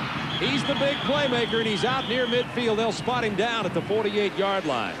Kitchen. He's the big playmaker, and he's out near midfield. They'll spot him down at the 48-yard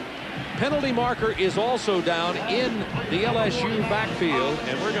line. Penalty marker is also down in the LSU backfield,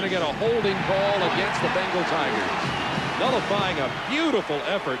 and we're going to get a holding call against the Bengal Tigers, nullifying a beautiful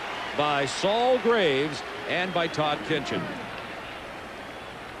effort by Saul Graves and by Todd Kitchen.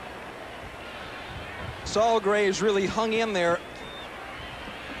 Saul Graves really hung in there.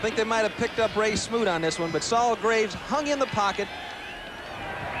 I think they might have picked up Ray Smoot on this one, but Saul Graves hung in the pocket.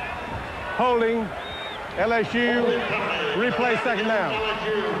 Holding. LSU. Replay, second down.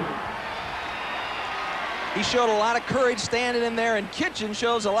 He showed a lot of courage standing in there, and Kitchen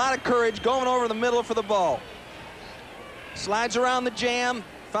shows a lot of courage going over the middle for the ball. Slides around the jam,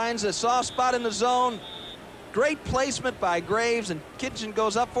 finds a soft spot in the zone. Great placement by Graves, and Kitchen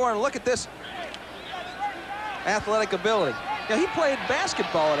goes up for it. And look at this athletic ability. Now, he played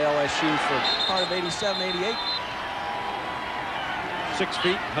basketball at LSU for part of 87, 88. 6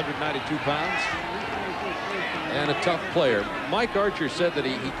 feet, 192 pounds, and a tough player. Mike Archer said that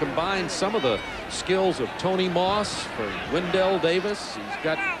he combined some of the skills of Tony Moss for Wendell Davis. He's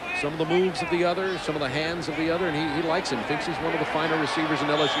got some of the moves of the other, some of the hands of the other, and he likes him. Thinks he's one of the finer receivers in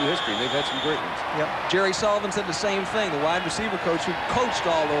LSU history. They've had some great ones. Yep. Jerry Sullivan said the same thing. The wide receiver coach who coached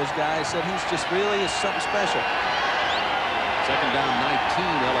all those guys said he's just really is something special. Second down,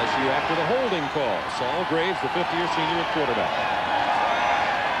 19, LSU after the holding call. Saul Graves, the fifth-year senior at quarterback.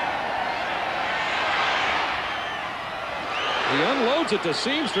 He unloads it to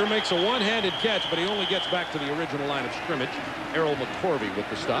Seamster, makes a one-handed catch, but he only gets back to the original line of scrimmage. Errol McCorvey with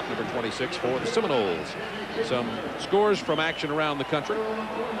the stop, number 26 for the Seminoles. Some scores from action around the country.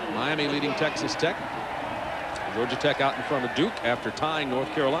 Miami leading Texas Tech. Georgia Tech out in front of Duke after tying North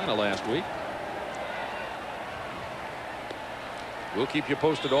Carolina last week. We'll keep you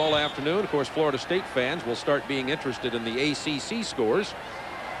posted all afternoon. Of course, Florida State fans will start being interested in the ACC scores.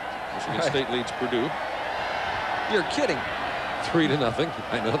 Michigan State leads Purdue. You're kidding. 3-0.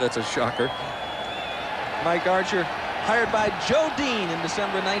 I know that's a shocker. Mike Archer, hired by Joe Dean in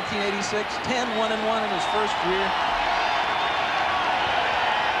December 1986, 10-1-1 in his first year.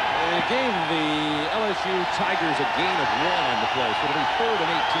 They gave the LSU Tigers a gain of 1 on the play, so it'll be 3rd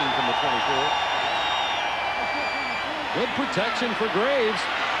and 18 from the 24. Good protection for Graves.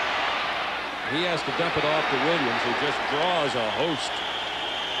 He has to dump it off to Williams, who just draws a host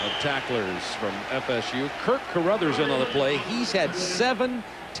of tacklers from FSU. Kirk Carruthers in on the play. He's had 7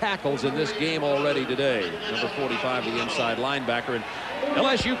 tackles in this game already today. Number 45, the inside linebacker. And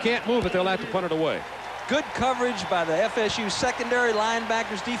LSU can't move it. They'll have to punt it away. Good coverage by the FSU secondary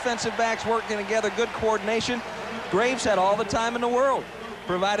linebackers, defensive backs working together. Good coordination. Graves had all the time in the world.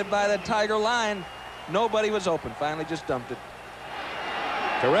 Provided by that Tiger line. Nobody was open. Finally just dumped it.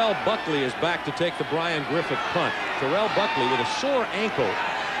 Terrell Buckley is back to take the Brian Griffith punt. Terrell Buckley with a sore ankle,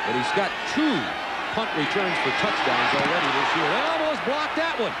 but he's got 2 punt returns for touchdowns already this year. They almost blocked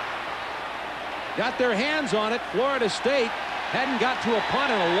that one. Got their hands on it. Florida State hadn't got to a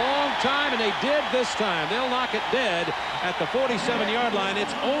punt in a long time, and they did this time. They'll knock it dead at the 47-yard line.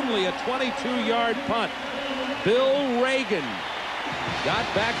 It's only a 22-yard punt. Bill Reagan got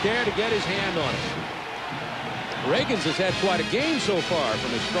back there to get his hand on it. Reagan's has had quite a game so far from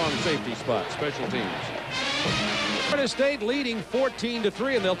his strong safety spot. Special teams. Florida State leading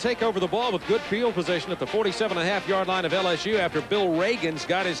 14-3, and they'll take over the ball with good field position at the 47.5-yard line of LSU after Bill Reagan's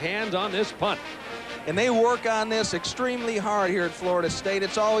got his hands on this punt. And they work on this extremely hard here at Florida State.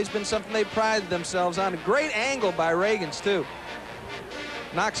 It's always been something they prided themselves on. A great angle by Reagan's, too.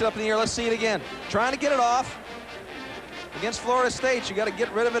 Knocks it up in the air. Let's see it again. Trying to get it off. Against Florida State, you got to get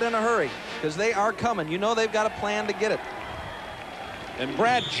rid of it in a hurry because they are coming. You know they've got a plan to get it. And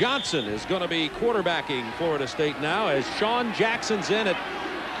Brad Johnson is going to be quarterbacking Florida State now as Sean Jackson's in at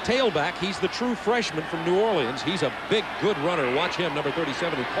tailback. He's the true freshman from New Orleans. He's a big, good runner. Watch him, number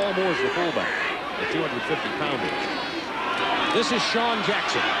 37, and Paul Moore's the fullback, the 250-pounder. This is Sean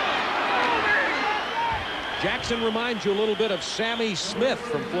Jackson. Jackson reminds you a little bit of Sammy Smith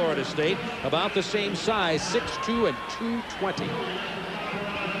from Florida State, about the same size, 6'2" and 220.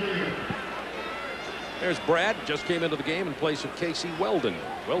 There's Brad, just came into the game in place of Casey Weldon.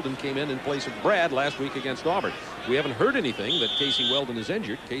 Weldon came in place of Brad last week against Auburn. We haven't heard anything that Casey Weldon is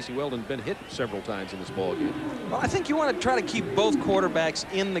injured. Casey Weldon's been hit several times in this ball game. Well, I think you want to try to keep both quarterbacks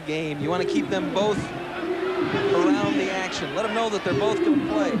in the game. You want to keep them both around the action. Let them know that they're both going to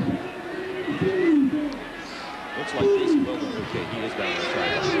play. Looks like Casey Weldon's okay. He is down the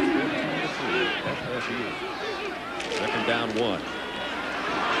side. 14-3 FSU. Second down 1.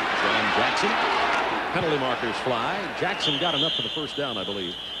 John Jackson Penalty markers fly. Jackson got enough for the first down, I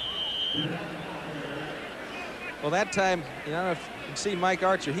believe. Well, that time, you know, if you can see Mike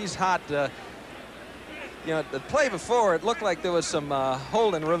Archer, he's hot. You know, the play before, it looked like there was some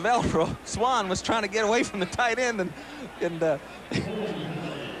holding. Ravel Swan was trying to get away from the tight end, and there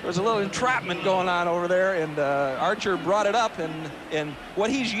was a little entrapment going on over there, and Archer brought it up, and what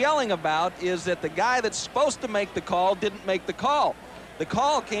he's yelling about is that the guy that's supposed to make the call didn't make the call. The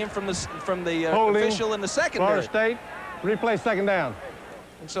call came from the official in the secondary. Florida State, replay second down.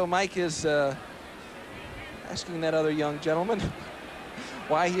 And so Mike is asking that other young gentleman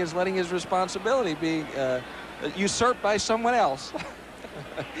why he is letting his responsibility be usurped by someone else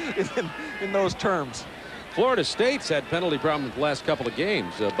in those terms. Florida State's had penalty problems the last couple of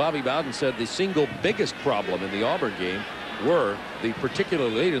games. Bobby Bowden said the single biggest problem in the Auburn game were the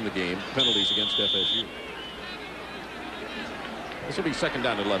particularly late in the game penalties against FSU. This will be second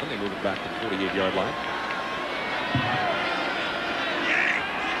down 11. They move it back to the 48-yard line.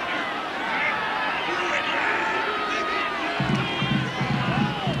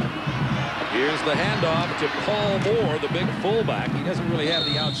 Here's the handoff to Paul Moore, the big fullback. He doesn't really have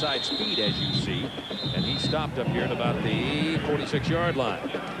the outside speed, as you see, and he stopped up here at about the 46-yard line.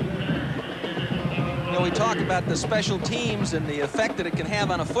 You know, we talk about the special teams and the effect that it can have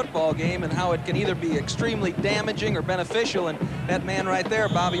on a football game and how it can either be extremely damaging or beneficial, and that man right there,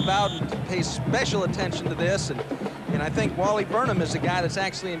 Bobby Bowden, pays special attention to this, and I think Wally Burnham is the guy that's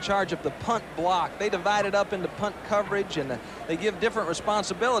actually in charge of the punt block. They divide it up into punt coverage, and they give different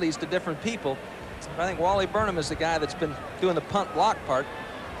responsibilities to different people. I think Wally Burnham is the guy that's been doing the punt block part.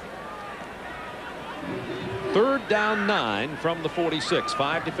 Third down 9 from the 46.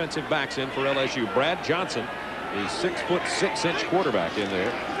 5 defensive backs in for LSU. Brad Johnson, the 6'6" quarterback in there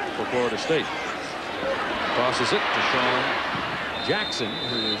for Florida State. Tosses it to Sean Jackson,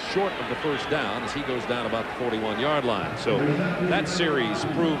 who is short of the first down as he goes down about the 41-yard line. So that series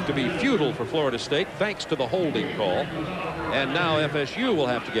proved to be futile for Florida State thanks to the holding call. And now FSU will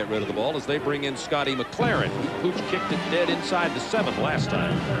have to get rid of the ball as they bring in Scotty McLaren. Pooch kicked it dead inside the 7 last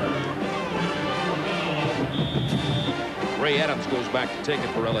time. Ray Adams goes back to take it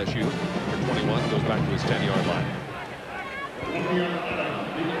for LSU. For 21, goes back to his 10-yard line.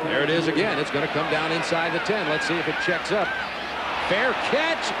 There it is again. It's going to come down inside the 10. Let's see if it checks up. Fair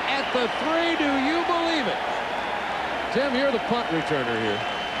catch at the 3. Do you believe it? Tim, you're the punt returner here.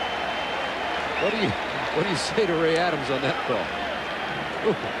 What do you say to Ray Adams on that call?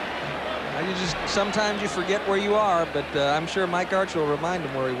 Sometimes you forget where you are, but I'm sure Mike Archer will remind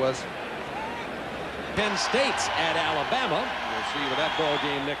him where he was. Penn State's at Alabama. We'll see you with that ball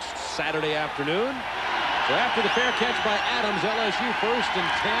game next Saturday afternoon. So after the fair catch by Adams, LSU 1st and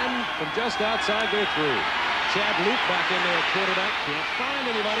 10 from just outside their 3. Chad Luke back in there at quarterback. Can't find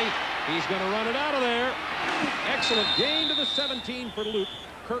anybody. He's going to run it out of there. Excellent gain to the 17 for Luke.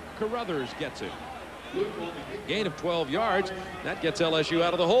 Kirk Carruthers gets it. Gain of 12 yards. That gets LSU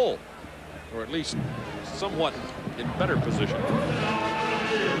out of the hole, or at least somewhat in better position.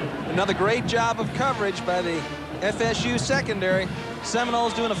 Another great job of coverage by the FSU secondary.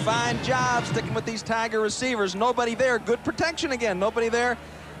 Seminoles doing a fine job sticking with these Tiger receivers. Nobody there. Good protection again. Nobody there.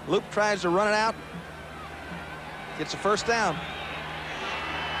 Luke tries to run it out. Gets a first down.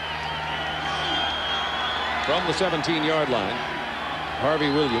 From the 17-yard line, Harvey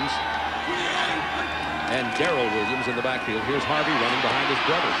Williams and Darrell Williams in the backfield. Here's Harvey running behind his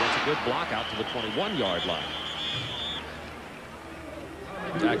brother. That's a good block out to the 21-yard line.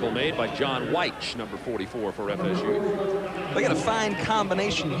 Tackle made by John White, number 44 for FSU. They got a fine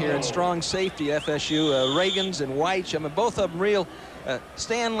combination here in strong safety, FSU. Reagans and White. I mean, both of them real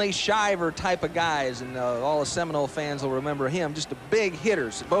Stanley Shiver type of guys, and all the Seminole fans will remember him. Just big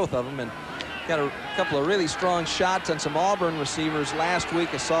hitters, both of them, and got a couple of really strong shots on some Auburn receivers last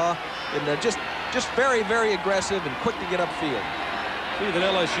week I saw, and just very, very aggressive and quick to get upfield. See that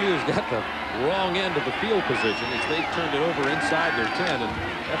LSU's got the wrong end of the field position as they've turned it over inside their 10, and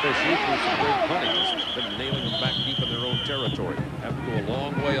FSU through some great punting has been nailing them back deep in their own territory. Have to go a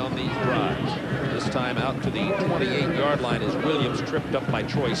long way on these drives. This time out to the 28-yard line as Williams tripped up by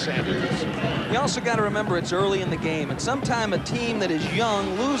Troy Sanders. You also got to remember it's early in the game, and sometime a team that is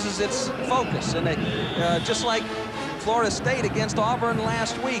young loses its focus, and just like Florida State against Auburn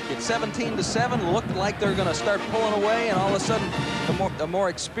last week at 17-7, looked like they're going to start pulling away, and all of a sudden a more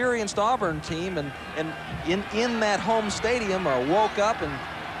experienced Auburn team and in that home stadium woke up and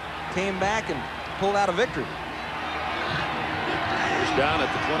came back and pulled out a victory. First down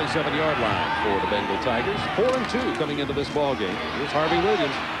at the 27-yard line for the Bengal Tigers. 4-2 coming into this ball game. Here's Harvey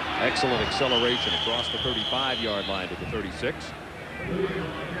Williams. Excellent acceleration across the 35-yard line to the 36.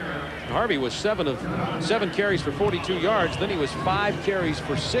 Harvey was 7 carries for 42 yards. Then he was 5 carries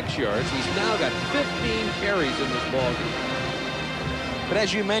for 6 yards. He's now got 15 carries in this ballgame. But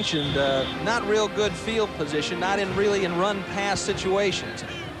as you mentioned, not real good field position, not really in run-pass situations.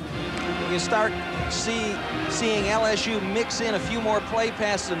 You start seeing LSU mix in a few more play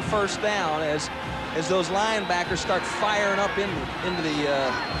passes and first down as those linebackers start firing up into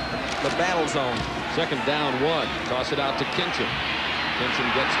the battle zone. 2nd down 1. Toss it out to Kinchin.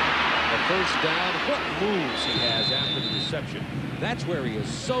 Kinchin gets a first down. What moves he has after the reception. That's where he is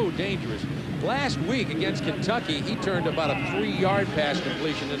so dangerous. Last week against Kentucky, he turned about a 3-yard pass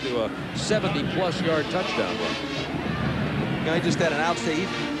completion into a 70-plus yard touchdown run. You know, he just had an outstanding.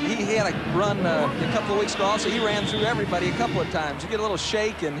 He had a run a couple of weeks ago. Also, he ran through everybody a couple of times. You get a little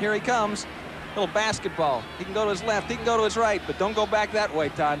shake, and here he comes. Little basketball. He can go to his left. He can go to his right, but don't go back that way,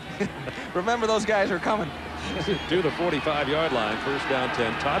 Todd. Remember, those guys are coming. To the 45-yard line. 1st down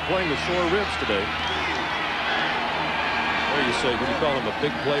 10. Todd playing with sore ribs today. What do you say? Would you call him a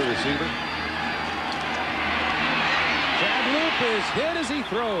big play receiver? Chad Loop is hit as he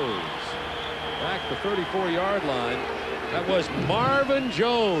throws. Back the 34-yard line. That was Marvin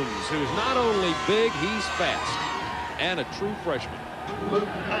Jones, who's not only big, he's fast. And a true freshman.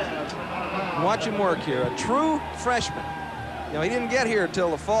 Watch him work here. A true freshman. You know, he didn't get here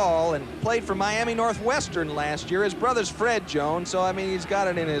till the fall and played for Miami Northwestern last year. His brother's Fred Jones, so, I mean, he's got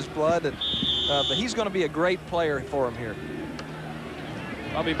it in his blood. But he's going to be a great player for him here.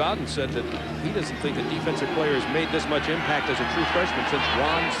 Bobby Bowden said that he doesn't think a defensive player has made this much impact as a true freshman since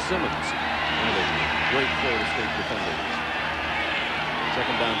Ron Simmons, one of the great Florida State defenders.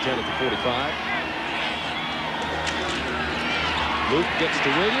 2nd down 10 at the 45. Luke gets to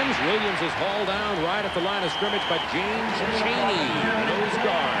Williams. Williams is hauled down right at the line of scrimmage by James Chaney, nose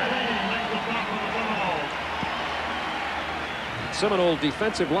guard. Seminole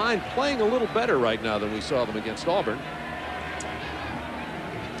defensive line playing a little better right now than we saw them against Auburn.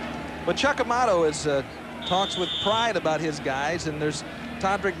 But Chuck Amato talks with pride about his guys, and there's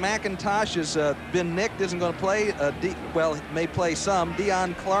Todrick McIntosh has been nicked, isn't going to play. Well, may play some.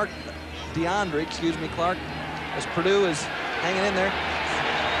 DeAndre Clark, as Purdue is hanging in there.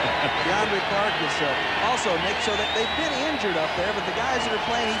 DeAndre Clark is also nicked, so that they've been injured up there, but the guys that are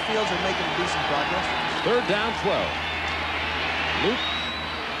playing, he feels, are making decent progress. 3rd down 12. Luke.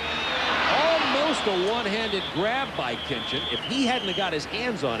 Almost a one-handed grab by Kinchin. If he hadn't have got his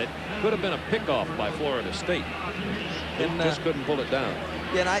hands on it, could have been a pickoff by Florida State. And just couldn't pull it down.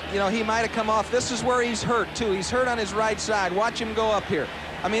 Yeah, and you know, he might have come off. This is where he's hurt too. He's hurt on his right side. Watch him go up here.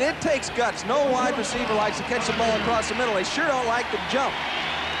 I mean, it takes guts. No wide receiver likes to catch the ball across the middle. They sure don't like to jump.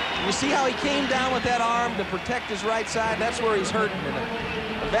 You see how he came down with that arm to protect his right side? That's where he's hurting. In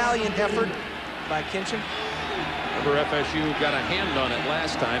a valiant effort by Kinchin. Remember, FSU got a hand on it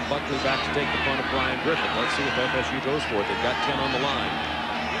last time. Buckley back to take the punt of Brian Griffin. Let's see if FSU goes for it. They've got 10 on the line.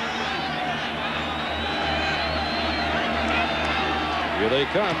 Here they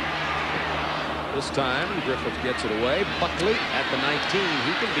come. This time, Griffith gets it away. Buckley at the 19.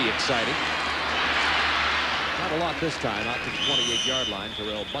 He can be exciting. Not a lot this time. Out to the 28-yard line,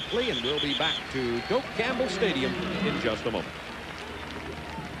 Terrell Buckley, and we'll be back to Doak Campbell Stadium in just a moment.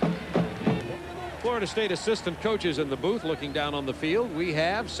 Florida State assistant coaches in the booth looking down on the field. We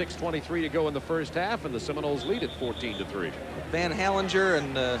have 6:23 to go in the first half, and the Seminoles lead at 14-3. Van Hallinger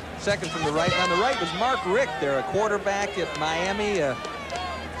and second from the right. On the right was Mark Richt there, a quarterback at Miami.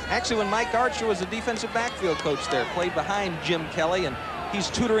 Actually, when Mike Archer was a defensive backfield coach there, played behind Jim Kelly, and he's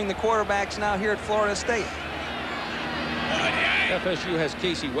tutoring the quarterbacks now here at Florida State. FSU has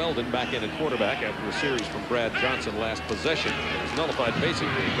Casey Weldon back in at quarterback after a series from Brad Johnson last possession. It was nullified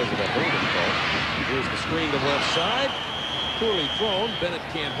basically because of that holding call. Here's the screen to the left side. Poorly thrown. Bennett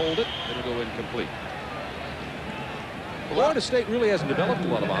can't hold it. It'll go incomplete. Florida State really hasn't developed a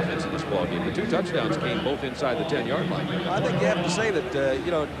lot of offense in this ballgame. The 2 touchdowns came both inside the 10-yard line. I think you have to say that,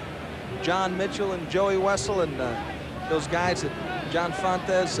 you know, John Mitchell and Joey Wessel and those guys that John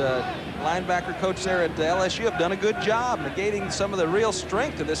Fontes, linebacker coach there at LSU, have done a good job negating some of the real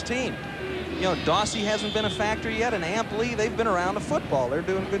strength of this team. You know, Dawsey hasn't been a factor yet, and Amp Lee, they've been around the football. They're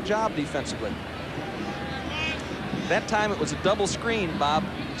doing a good job defensively. That time it was a double screen, Bob.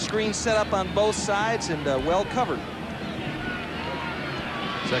 Screen set up on both sides and well covered.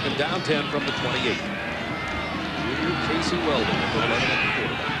 2nd down 10 from the 28. Junior Casey Weldon at the quarterback.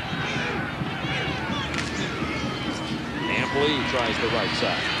 Amp Lee tries the right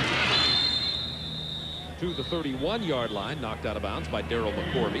side. To the 31-yard line, knocked out of bounds by Darryl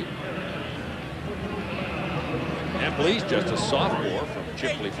McCorvey. Amp Lee's just a sophomore from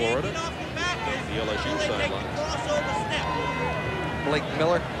Chipley, Florida. The LSU sideline. Blake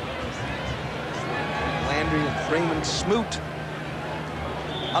Miller. Landry and Raymond Smoot.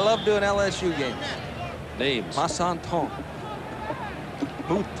 I love doing LSU games. Names. Massanton,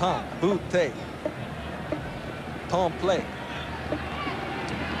 Boutin, Boutte, Temple.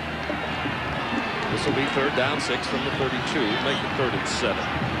 This will be 3rd down 6 from the 32. Make it 3rd and 7.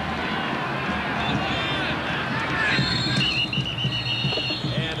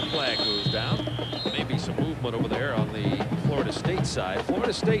 And a flag goes down. Maybe some movement over there on the Florida State side.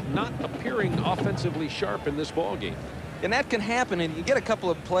 Florida State not appearing offensively sharp in this ball game. And that can happen, and you get a couple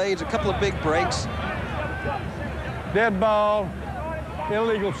of plays, a couple of big breaks. Dead ball,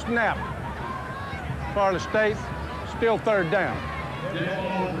 illegal snap. Florida State, still 3rd down.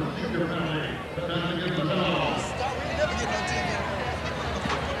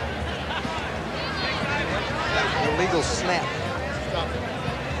 Illegal snap.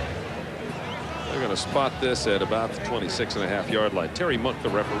 They're going to spot this at about the 26.5-yard line. Terry Monk, the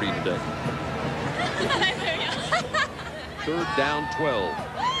referee today. 3rd down 12.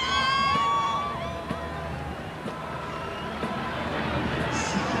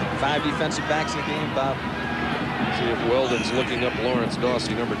 Five defensive backs in the game, Bob. See if Weldon's looking up Lawrence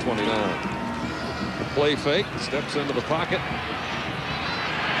Dawsey, number 29. Play fake, steps into the pocket.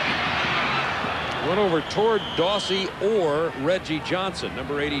 Went over toward Dawsey or Reggie Johnson.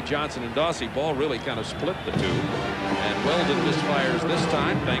 Number 80 Johnson and Dawsey. Ball really kind of split the two. And Weldon misfires this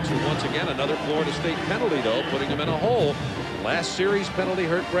time, thanks to once again another Florida State penalty, though, putting him in a hole. Last series penalty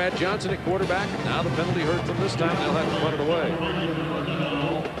hurt Brad Johnson at quarterback. Now the penalty hurts him this time. They'll have to punt it away.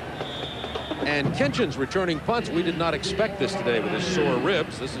 And Kinchin's returning punts. We did not expect this today with his sore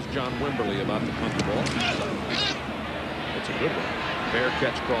ribs. This is John Wimberly about to punt the ball. It's a good one. Fair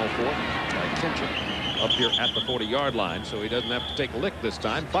catch call for by Kinchin up here at the 40-yard line, so he doesn't have to take a lick this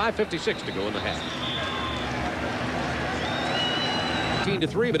time. 5:56 to go in the half.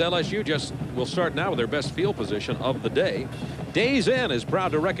 15-3, but LSU just will start now with their best field position of the day. Days Inn is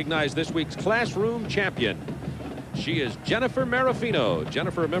proud to recognize this week's classroom champion. She is Jennifer Marafino.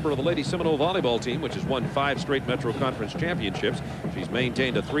 Jennifer, a member of the Lady Seminole volleyball team, which has won 5 straight Metro Conference championships. She's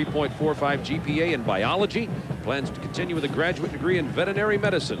maintained a 3.45 GPA in biology. Plans to continue with a graduate degree in veterinary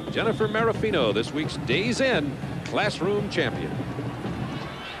medicine. Jennifer Marafino, this week's Days Inn classroom champion.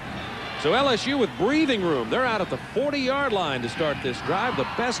 So LSU with breathing room. They're out at the 40-yard line to start this drive. The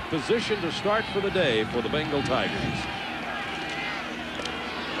best position to start for the day for the Bengal Tigers.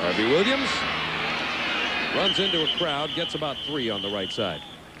 Harvey Williams runs into a crowd, gets about 3 on the right side.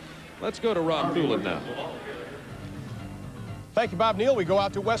 Let's go to Rob Poulin now. Thank you, Bob Neal. We go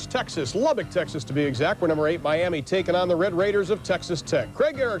out to West Texas, Lubbock, Texas to be exact, where number 8 Miami taking on the Red Raiders of Texas Tech.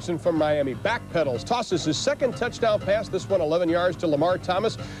 Craig Erickson from Miami backpedals, tosses his 2nd touchdown pass, this one 11 yards to Lamar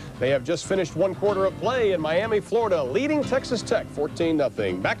Thomas. They have just finished 1 quarter of play in Miami, Florida, leading Texas Tech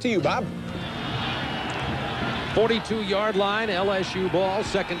 14-0. Back to you, Bob. 42-yard line, LSU ball,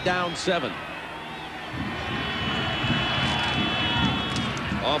 2nd down 7.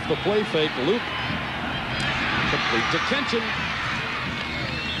 Off the play fake, loop. Complete to Kinchin.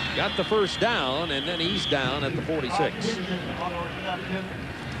 Got the 1st down, and then he's down at the 46.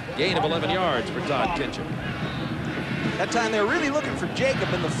 Gain of 11 yards for Todd Kinchin. That time they were really looking for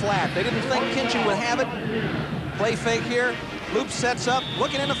Jacob in the flat. They didn't think Kinchin would have it. Play fake here. Loop sets up,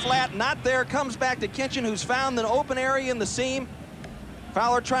 looking in the flat, not there. Comes back to Kinchin, who's found an open area in the seam.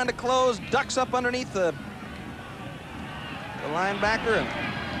 Fowler trying to close, ducks up underneath the linebacker, and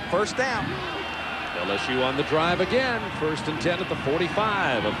 1st down. LSU on the drive again. 1st and 10 at the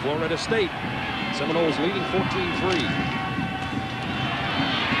 45 of Florida State. Seminoles leading 14-3.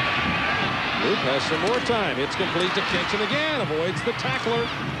 Luke has some more time. It's complete to Kinchin again. Avoids the tackler.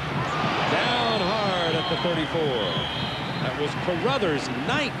 Down hard at the 34. That was Carruthers'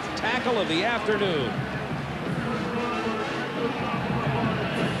 9th tackle of the afternoon.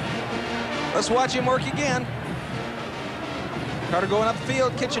 Let's watch him work again. Carter going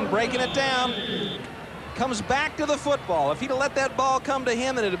upfield, Kinchin breaking it down. Comes back to the football. If he'd have let that ball come to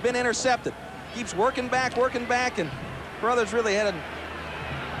him, it would have been intercepted. Keeps working back, and Carruthers really had a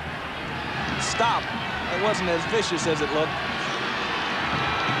stop. It wasn't as vicious as it looked.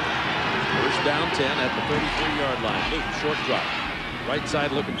 1st down 10 at the 33-yard line. Luke, short drop. Right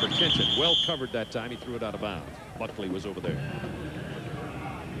side looking for Kinchin. Well covered that time. He threw it out of bounds. Buckley was over there.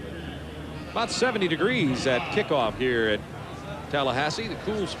 About 70 degrees at kickoff here at Tallahassee. The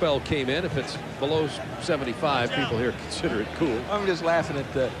cool spell came in. If it's below 75, people here consider it cool. I'm just laughing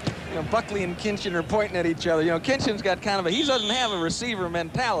at Buckley and Kinchin are pointing at each other. Kinchin's got kind of he doesn't have a receiver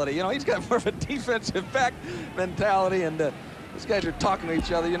mentality. He's got more of a defensive back mentality, and these guys are talking to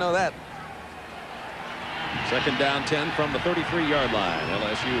each other. You know that. 2nd down 10 from the 33-yard line.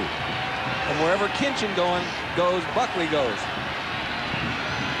 LSU And wherever Kinchin goes, Buckley goes.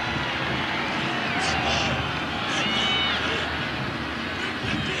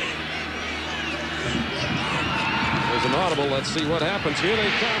 There's an audible. Let's see what happens. Here they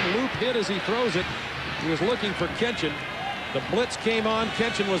come. Loop hit as he throws it. He was looking for Kinchin. The blitz came on.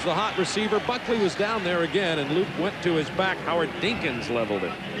 Kinchin was the hot receiver. Buckley was down there again, and Loop went to his back. Howard Dinkins leveled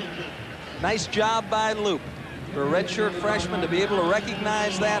it. Nice job by Loop. For a redshirt freshman to be able to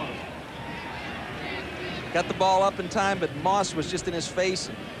recognize that. Got the ball up in time, but Moss was just in his face.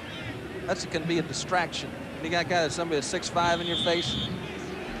 That can be a distraction. You got somebody at 6'5" in your face.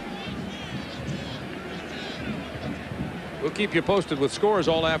 We'll keep you posted with scores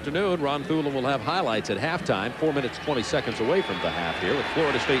all afternoon. Ron Thulin will have highlights at halftime. 4 minutes, 20 seconds away from the half here with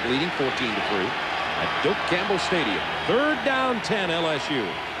Florida State leading 14-3 at Doak Campbell Stadium. 3rd down 10 LSU.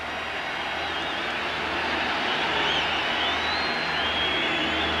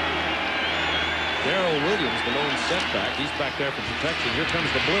 Darrell Williams, the lone setback. He's back there for protection. Here comes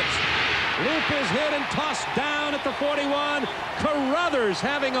the blitz. Loop is hit and tossed down at the 41. Carruthers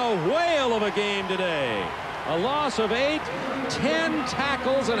having a whale of a game today. A loss of 8, 10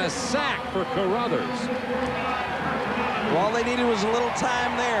 tackles, and a sack for Carruthers. Well, all they needed was a little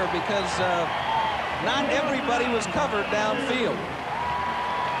time there because not everybody was covered downfield.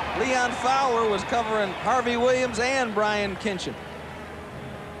 Leon Fowler was covering Harvey Williams and Brian Kinchin.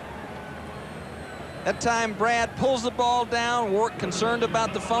 That time, Brad pulls the ball down, concerned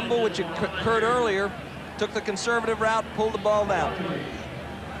about the fumble, which occurred earlier, took the conservative route, pulled the ball down.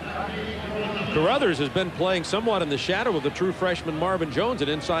 Carruthers has been playing somewhat in the shadow of the true freshman Marvin Jones at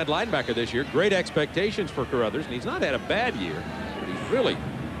inside linebacker this year. Great expectations for Carruthers, and he's not had a bad year, but he's really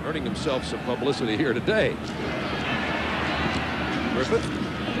earning himself some publicity here today. Griffith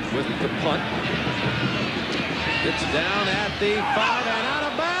with the punt. It's down at the 5 and out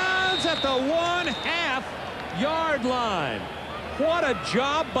of bounds at the 1/2-yard line. What a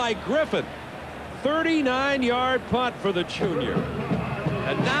job by Griffith. 39-yard punt for the junior.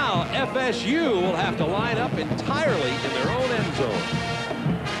 And now FSU will have to line up entirely in their own end zone.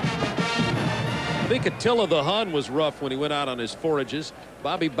 I think Attila the Hun was rough when he went out on his forages.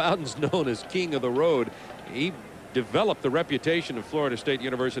 Bobby Bowden's known as king of the road. He developed the reputation of Florida State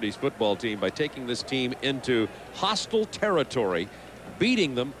University's football team by taking this team into hostile territory,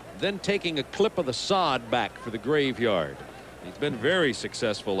 beating them, then taking a clip of the sod back for the graveyard. He's been very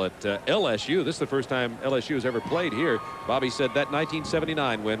successful at LSU. This is the first time LSU has ever played here. Bobby said that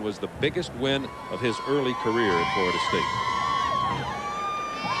 1979 win was the biggest win of his early career at Florida State.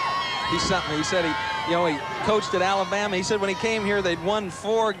 He's something. He said he coached at Alabama. He said when he came here, they'd won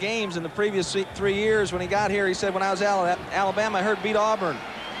 4 games in the previous 3 years. When he got here, he said, when I was at Alabama, I heard beat Auburn.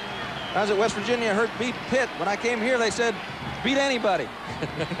 When I was at West Virginia, I heard beat Pitt. When I came here, they said beat anybody.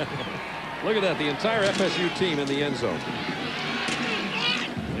 Look at that, the entire FSU team in the end zone.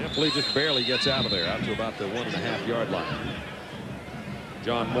 Lee just barely gets out of there, out to about the 1.5-yard line.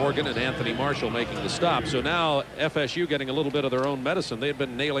 John Morgan and Anthony Marshall making the stop. So now FSU getting a little bit of their own medicine. They had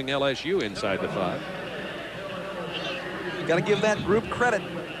been nailing LSU inside the 5. You got to give that group credit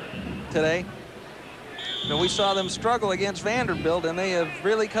today. We saw them struggle against Vanderbilt, and they have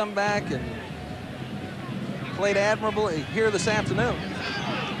really come back and played admirably here this afternoon.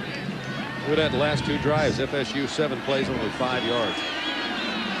 Look at that last 2 drives. FSU 7 plays, only 5 yards.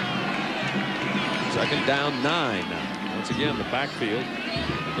 2nd down 9 now. Once again, the backfield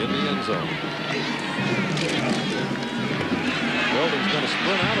in the end zone. Weldon's going to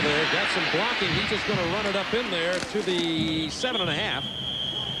sprint out of there. Got some blocking. He's just going to run it up in there to the 7.5.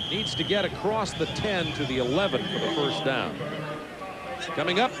 Needs to get across the 10 to the 11 for the first down.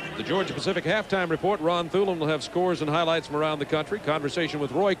 Coming up, the Georgia Pacific halftime report. Ron Thulin will have scores and highlights from around the country. Conversation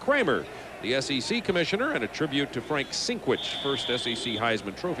with Roy Kramer, the SEC commissioner, and a tribute to Frank Sinkwich, first SEC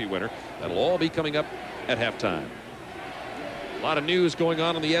Heisman Trophy winner. That'll all be coming up at halftime. A lot of news going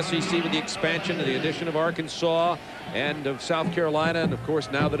on in the SEC with the expansion and the addition of Arkansas and of South Carolina, and of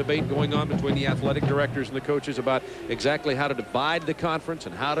course now the debate going on between the athletic directors and the coaches about exactly how to divide the conference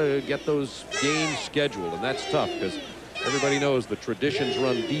and how to get those games scheduled. And that's tough because everybody knows the traditions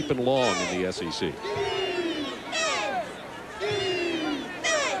run deep and long in the SEC.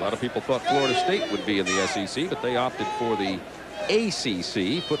 A lot of people thought Florida State would be in the SEC, but they opted for the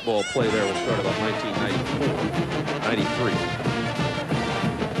ACC. Football play there will start about 1994, 93.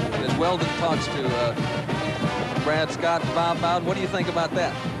 And as Weldon talks to Brad Scott and Bob Bowden, what do you think about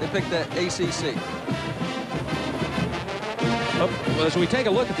that? They picked the ACC. Well, as we take a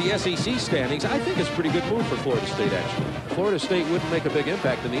look at the SEC standings, I think it's a pretty good move for Florida State, actually. Florida State wouldn't make a big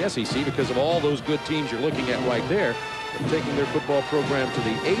impact in the SEC because of all those good teams you're looking at right there. But taking their football program to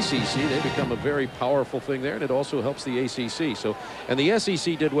the ACC, they become a very powerful thing there, and it also helps the ACC. So, and the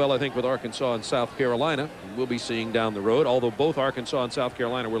SEC did well, I think, with Arkansas and South Carolina. We'll be seeing down the road, although both Arkansas and South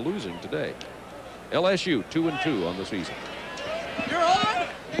Carolina were losing today. LSU 2-2 on the season.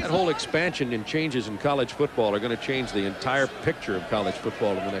 That whole expansion and changes in college football are going to change the entire picture of college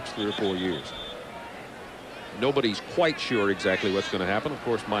football in the next 3 or 4 years. Nobody's quite sure exactly what's going to happen. Of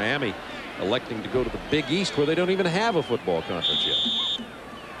course, Miami electing to go to the Big East, where they don't even have a football conference yet.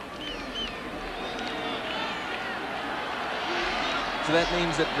 So that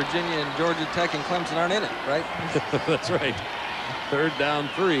means that Virginia and Georgia Tech and Clemson aren't in it, right? That's right. 3rd down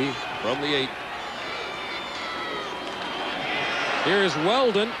 3 from the 8. Here's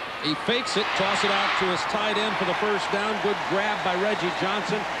Weldon. He fakes it, toss it out to his tight end for the first down. Good grab by Reggie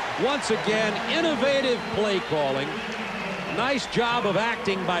Johnson. Once again, innovative play calling. Nice job of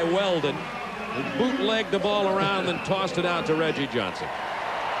acting by Weldon. He bootlegged the ball around and tossed it out to Reggie Johnson.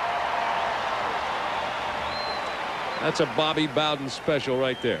 That's a Bobby Bowden special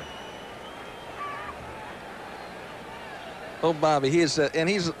right there. Oh, Bobby, he is, and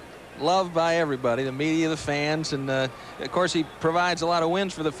he's loved by everybody, the media, the fans, and of course he provides a lot of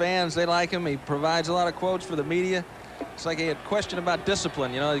wins for the fans. They like him. He provides a lot of quotes for the media. It's like he had a question about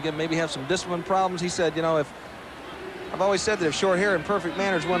discipline. You know, you maybe have some discipline problems. He said, you know, I've always said that if short hair and perfect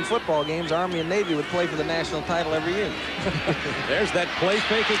manners won football games, Army and Navy would play for the national title every year. There's that play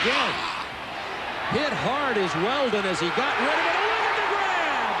fake again. Hit hard is Weldon as he got rid of it. Look at the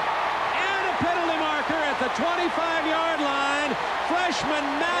grab! And a penalty marker at the 25-yard line. Freshman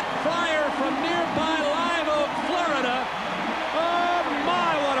Matt Fryer from nearby Live Oak, Florida. Oh,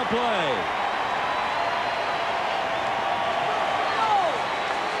 my, what a play.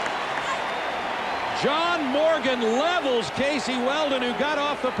 John Morgan levels Casey Weldon, who got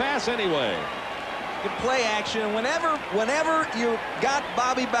off the pass anyway. Good play action. Whenever you got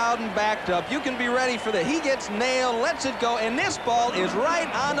Bobby Bowden backed up, you can be ready for that. He gets nailed, lets it go, and this ball is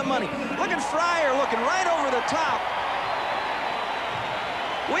right on the money. Look at Fryer looking right over the top.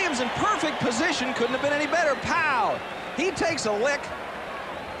 Williams in perfect position, couldn't have been any better. Pow! He takes a lick.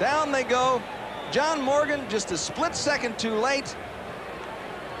 Down they go. John Morgan just a split second too late.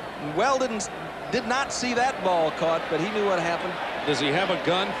 Weldon did not see that ball caught, but he knew what happened. Does he have a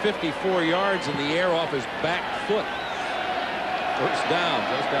gun? 54 yards in the air off his back foot. First down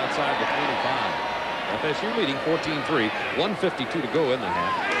just outside the 25. FSU leading 14-3. 1:52 to go in the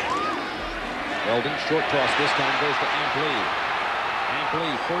half. Weldon, short toss this time, goes to Ampli.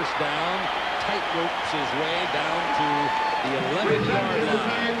 Ampli, first down, tight ropes his way down to the 11-yard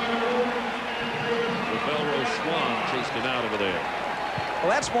line. Belrose Swan chased him out over there. Well,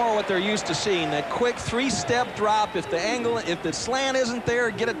 that's more what they're used to seeing, that quick 3-step drop. If the slant isn't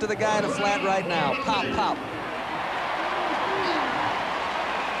there, get it to the guy in the flat right now. Pop, pop.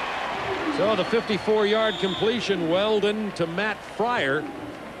 So the 54-yard completion, Weldon to Matt Fryer,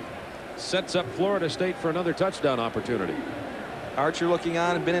 sets up Florida State for another touchdown opportunity. Archer looking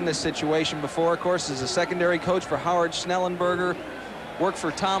on and been in this situation before, of course, as a secondary coach for Howard Schnellenberger. Worked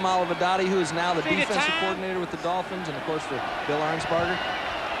for Tom Olivadotti, who is now the defensive coordinator with the Dolphins, and of course for Bill Arnsparger.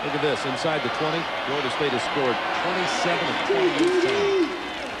 Look at this, inside the 20. Florida State has scored 27 of 28 times.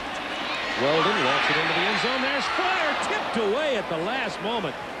 Weldon walks it into the end zone. There's Fryer, tipped away at the last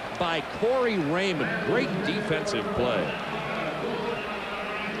moment by Corey Raymond. Great defensive play.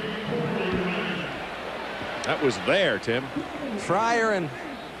 That was there, Tim. Fryer and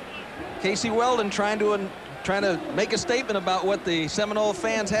Casey Weldon trying to make a statement about what the Seminole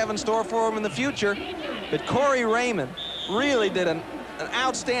fans have in store for them in the future. But Corey Raymond really did an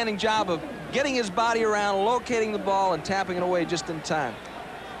outstanding job of getting his body around, locating the ball, and tapping it away just in time.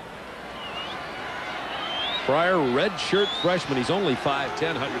 Fryer, redshirt freshman. He's only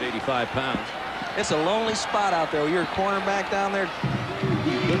 5'10", 185 pounds. It's a lonely spot out there. You're a cornerback down there.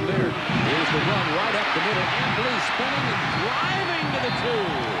 Good there. Here's the run right up the middle. Ampli spinning and driving to the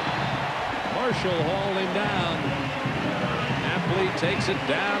 2. Marshall hauled him down. Ampli takes it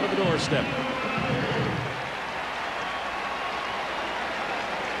down to the doorstep.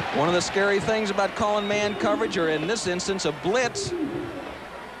 One of the scary things about calling man coverage, or in this instance a blitz,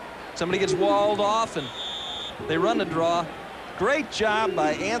 somebody gets walled off and they run the draw. Great job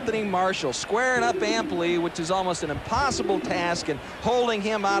by Anthony Marshall squaring up Ampli, which is almost an impossible task, and holding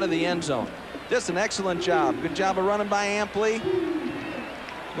him out of the end zone. Just an excellent job. Good job of running by Ampli.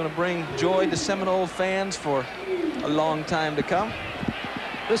 Going to bring joy to Seminole fans for a long time to come.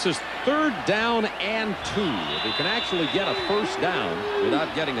 This is 3rd down and 2. If they can actually get a first down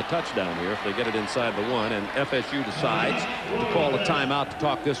without getting a touchdown here, if they get it inside the 1, and FSU decides to call a timeout to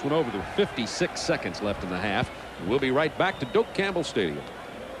talk this one over. There are 56 seconds left in the half. We'll be right back to Doak Campbell Stadium.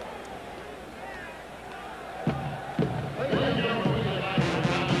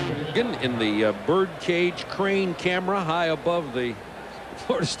 Again, in the birdcage crane camera high above the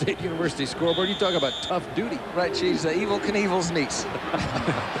Florida State University scoreboard. You talk about tough duty. Right, she's Evel Knievel's niece.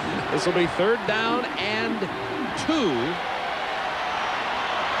 This will be 3rd down and 2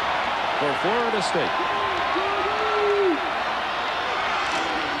 for Florida State.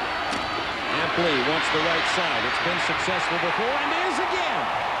 Ampley wants the right side. It's been successful before and is again.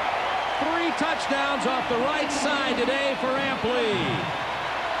 3 touchdowns off the right side today for Ampley.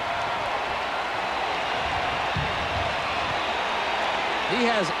 He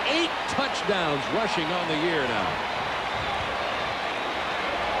has 8 touchdowns rushing on the year now.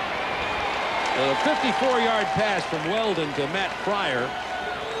 The 54-yard pass from Weldon to Matt Fryer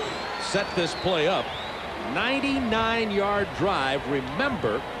set this play up. 99-yard drive.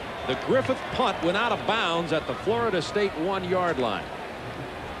 Remember, the Griffith punt went out of bounds at the Florida State 1-yard line.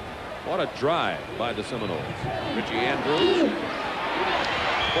 What a drive by the Seminoles. Richie Andrews.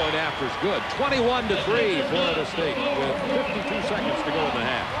 Point after is good. 21-3 Florida State with 52 seconds to go in the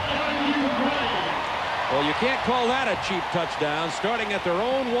half. Well, you can't call that a cheap touchdown. Starting at their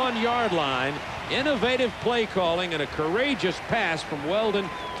own 1-yard line. Innovative play calling and a courageous pass from Weldon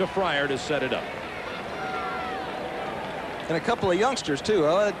to Fryer to set it up. And a couple of youngsters too.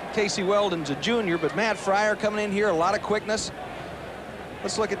 Casey Weldon's a junior, but Matt Fryer coming in here, a lot of quickness.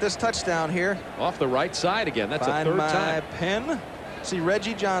 Let's look at this touchdown here. Off the right side again. That's a 3rd time. Pen. See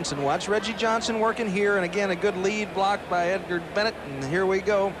Reggie Johnson. Watch Reggie Johnson working here, and again a good lead block by Edgar Bennett, and here we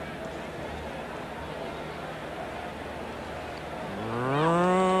go.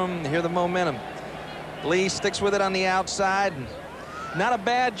 Hear the momentum. Lee sticks with it on the outside. Not a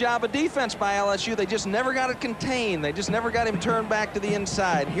bad job of defense by LSU. They just never got it contained. They just never got him turned back to the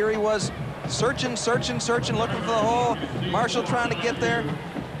inside. Here he was searching, looking for the hole. Marshall trying to get there.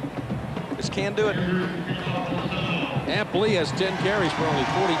 Just can't do it. Ampley has 10 carries for only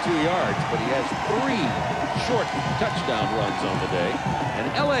 42 yards, but he has 3 short touchdown runs on the day.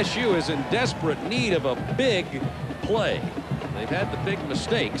 And LSU is in desperate need of a big play. They've had the big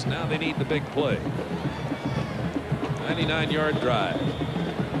mistakes. Now they need the big play. 99-yard drive.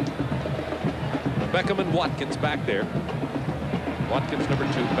 Beckham and Watkins back there. Watkins number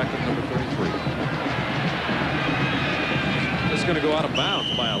 2, Beckham number 33. This is going to go out of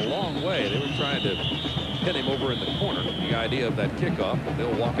bounds by a long way. They were trying to hit him over in the corner. The idea of that kickoff, but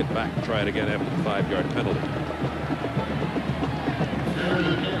they'll walk it back and try it again after the 5-yard penalty.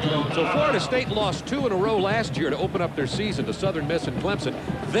 So Florida State lost 2 in a row last year to open up their season to Southern Miss and Clemson,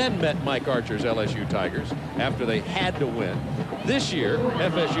 then met Mike Archer's LSU Tigers after they had to win. This year,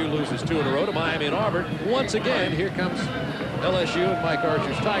 FSU loses 2 in a row to Miami and Auburn. Once again, here comes LSU and Mike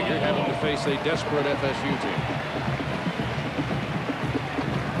Archer's Tigers having to face a desperate FSU team.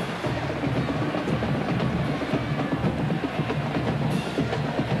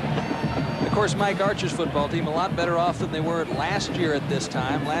 Of course, Mike Archer's football team a lot better off than they were last year at this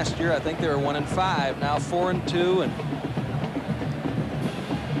time. Last year, I think they were 1-5. Now 4-2, and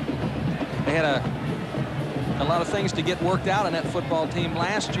they had a lot of things to get worked out on that football team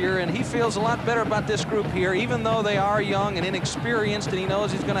last year, and he feels a lot better about this group here, even though they are young and inexperienced, and he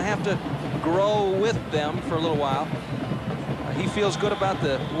knows he's going to have to grow with them for a little while. He feels good about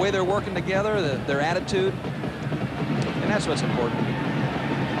the way they're working together, their attitude, and that's what's important.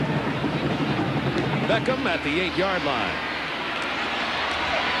 Beckham at the 8-yard line.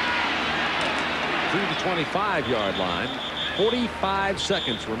 To the 25-yard line. 45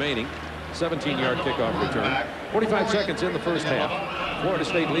 seconds remaining. 17-yard kickoff return. 45 seconds in the first half. Florida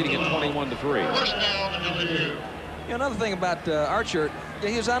State leading at 21-3. Another thing about Archer,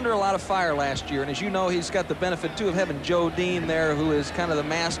 he was under a lot of fire last year, and as you know, he's got the benefit too of having Joe Dean there, who is kind of the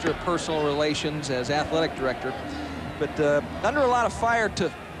master of personal relations as athletic director. But under a lot of fire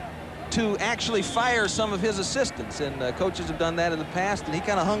to actually fire some of his assistants, and coaches have done that in the past, and he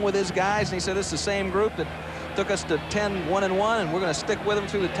kind of hung with his guys, and he said, this is the same group that took us to 10-1-1, and we're going to stick with them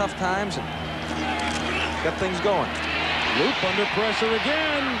through the tough times and got things going. Loop under pressure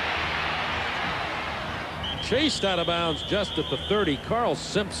again. Chased out of bounds just at the 30. Carl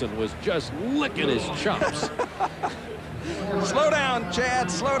Simpson was just licking his chops. Slow down, Chad,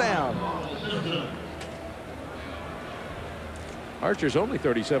 slow down. Archer's only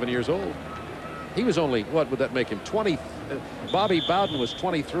 37 years old. He was only, what would that make him, 20? Bobby Bowden was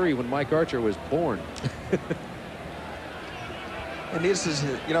 23 when Mike Archer was born. And this is,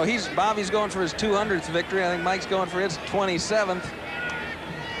 you know, Bobby's going for his 200th victory. I think Mike's going for his 27th.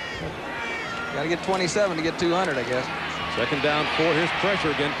 Got to get 27 to get 200, I guess. Second down, 4. Here's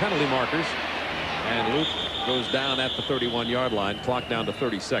pressure again, penalty markers. And Luke goes down at the 31-yard line. Clock down to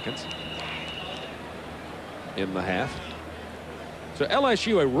 30 seconds in the half. So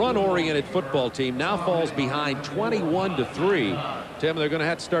LSU, a run-oriented football team, now falls behind 21-3. Tim, they're going to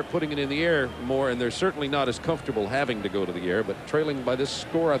have to start putting it in the air more, and they're certainly not as comfortable having to go to the air. But trailing by this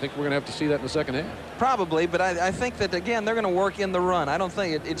score, I think we're going to have to see that in the second half. Probably, but I think that, again, they're going to work in the run. I don't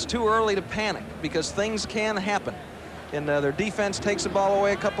think it's too early to panic because things can happen. And their defense takes the ball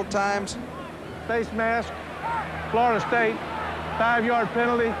away a couple times. Face mask, Florida State, 5-yard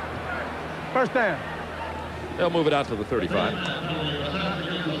penalty, first down. They'll move it out to the 35.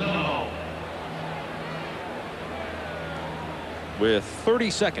 With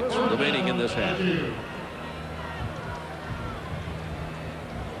 30 seconds remaining in this half.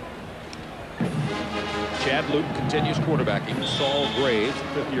 Chad Luke continues quarterbacking. Saul Graves,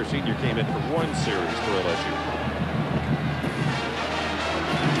 fifth-year senior, came in for 1 series for LSU.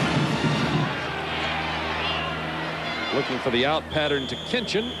 Looking for the out pattern to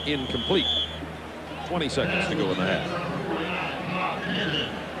Kinchin, incomplete. 20 seconds to go in the half.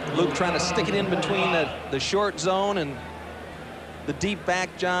 Luke trying to stick it in between the short zone and the deep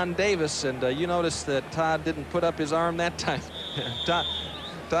back John Davis, and you notice that Todd didn't put up his arm that time.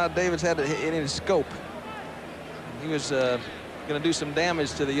 Todd Davis had it in his scope. He was going to do some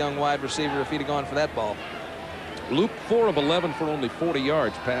damage to the young wide receiver if he'd have gone for that ball. Luke 4 of 11 for only 40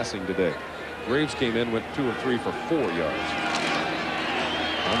 yards passing today. Graves came in, went 2 of 3 for 4 yards.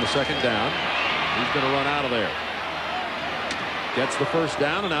 On the second down, he's going to run out of there. Gets the first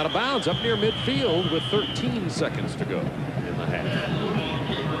down and out of bounds up near midfield with 13 seconds to go in the half.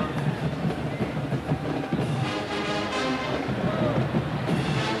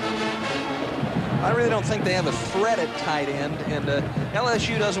 I really don't think they have a threat at tight end, and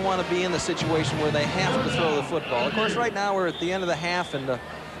LSU doesn't want to be in the situation where they have to throw the football. Of course, right now we're at the end of the half, and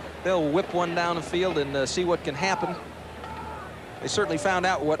they'll whip one down the field and see what can happen. They certainly found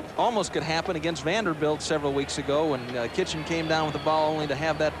out what almost could happen against Vanderbilt several weeks ago when Kitchen came down with the ball only to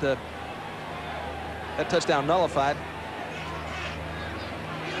have that touchdown nullified.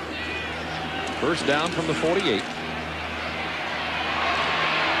 First down from the 48.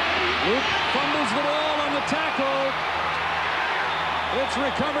 Luke fumbles the ball on the tackle. It's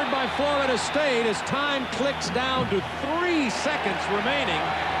recovered by Florida State as time clicks down to 3 seconds remaining.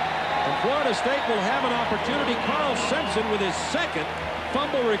 And Florida State will have an opportunity. Carl Simpson with his second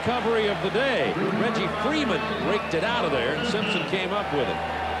fumble recovery of the day. Reggie Freeman raked it out of there, and Simpson came up with it.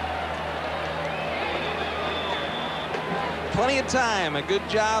 Plenty of time. A good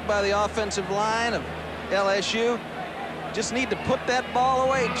job by the offensive line of LSU. Just need to put that ball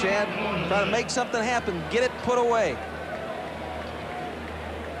away, Chad. Try to make something happen. Get it put away.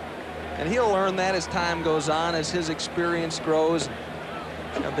 And he'll learn that as time goes on, as his experience grows.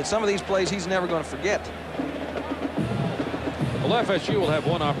 But some of these plays he's never going to forget. Well, FSU will have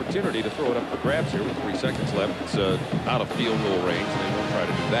one opportunity to throw it up for grabs here with 3 seconds left. It's out of field goal range. They won't try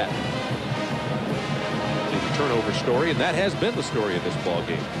to do that. The turnover story, and that has been the story of this ball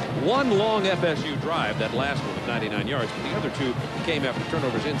game. One long FSU drive, that last one of 99 yards, but the other 2 came after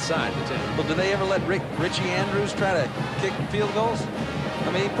turnovers inside the 10. Well, do they ever let Richie Andrews try to kick field goals?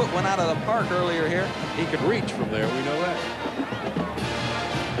 I mean, he put one out of the park earlier here. He could reach from there, we know that.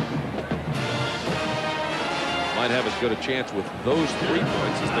 Might have as good a chance with those 3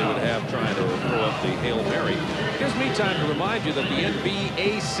 points as they would have trying to throw up the Hail Mary. Gives me time to remind you that the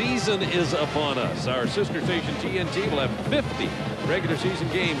NBA season is upon us. Our sister station TNT will have 50 regular season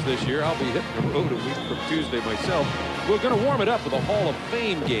games this year. I'll be hitting the road a week from Tuesday myself. We're going to warm it up with a Hall of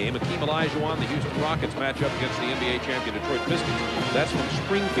Fame game. Akeem Olajuwon, the Houston Rockets, match up against the NBA champion Detroit Pistons. That's from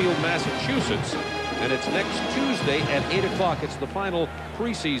Springfield, Massachusetts. And it's next Tuesday at 8 o'clock. It's the final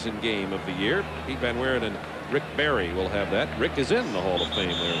preseason game of the year. Pete Van Wieren and Rick Barry will have that. Rick is in the Hall of Fame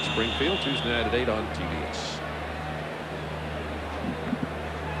there in Springfield, Tuesday night at 8 on TBS.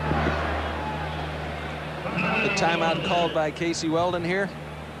 The timeout called by Casey Weldon here.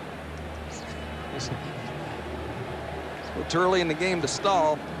 It's early in the game to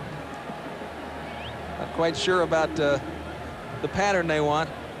stall. Not quite sure about the pattern they want.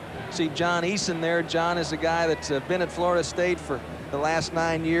 See John Eason there. John is a guy that's been at Florida State for the last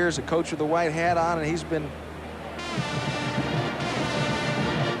 9 years, a coach with a white hat on, and he's been.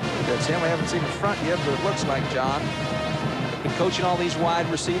 That's him. I haven't seen the front yet, but it looks like John. Been coaching all these wide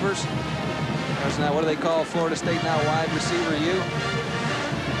receivers. Now, what do they call Florida State now? Wide receiver U.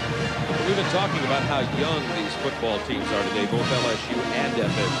 We've been talking about how young these football teams are today, both LSU and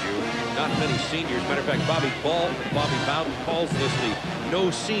FSU. Not many seniors. Matter of fact, Bobby Bowden calls this the no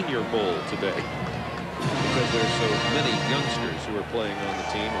senior bowl today because there's so many youngsters who are playing on the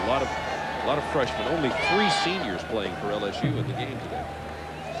team. A lot of freshmen. Only 3 seniors playing for LSU in the game today.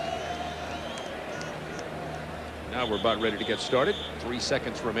 Now we're about ready to get started. 3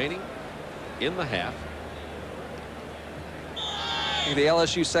 seconds remaining in the half. The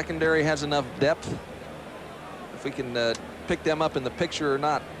LSU secondary has enough depth. If we can pick them up in the picture or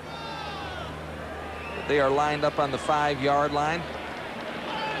not. But they are lined up on the 5-yard line.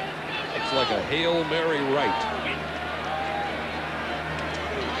 Looks like a Hail Mary right.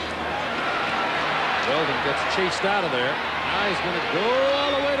 Weldon gets chased out of there. Now he's going to go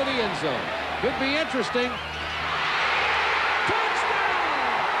all the way to the end zone. Could be interesting.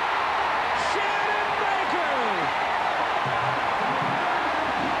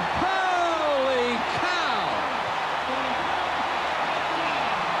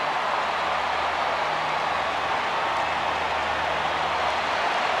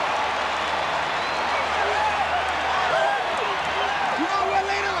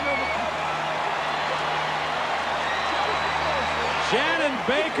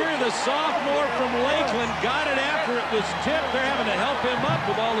 Baker, the sophomore from Lakeland, got it after it was tipped. They're having to help him up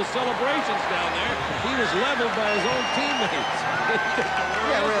with all the celebrations down there. He was leveled by his own teammates.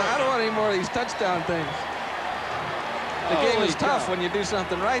 Yeah, really, I don't want any more of these touchdown things. The game is tough. When you do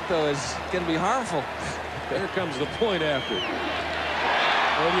something right, though, it's going to be harmful. There comes the point after.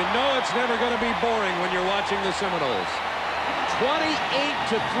 Well, you know it's never going to be boring when you're watching the Seminoles. 28-3.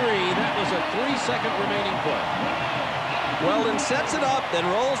 That was a 3-second remaining play. Weldon sets it up, then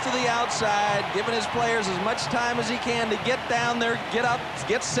rolls to the outside, giving his players as much time as he can to get down there, get up,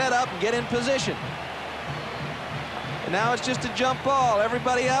 get set up, and get in position. And now it's just a jump ball.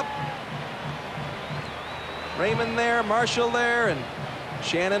 Everybody up. Raymond there, Marshall there, and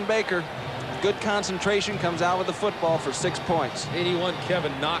Shannon Baker. Good concentration, comes out with the football for 6 points. 81,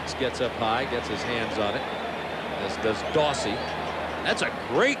 Kevin Knox gets up high, gets his hands on it, as does Dawsey. That's a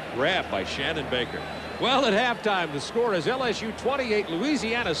great grab by Shannon Baker. Well, at halftime, the score is LSU 28,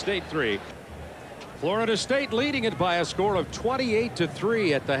 Louisiana State 3. Florida State leading it by a score of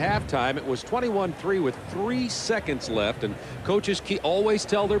 28-3 at the halftime. It was 21-3 with 3 seconds left, and coaches always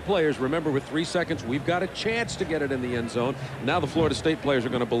tell their players, remember, with 3 seconds, we've got a chance to get it in the end zone. Now the Florida State players are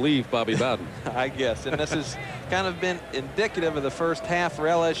going to believe Bobby Bowden. I guess, and this has kind of been indicative of the first half for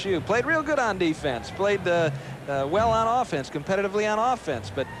LSU. Played real good on defense, played well on offense, competitively on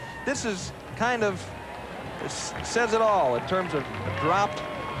offense, but this is kind of, it says it all in terms of a dropped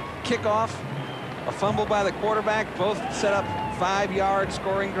kickoff, a fumble by the quarterback, both set up 5-yard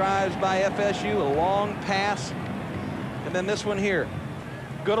scoring drives by FSU, a long pass, and then this one here.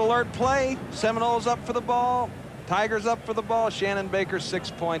 Good alert play, Seminoles up for the ball, Tigers up for the ball, Shannon Baker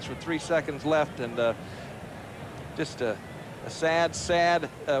 6 points with 3 seconds left, and just a sad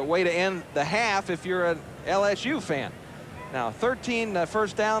way to end the half if you're an LSU fan. Now 13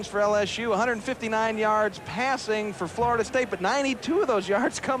 first downs for LSU, 159 yards passing for Florida State, but 92 of those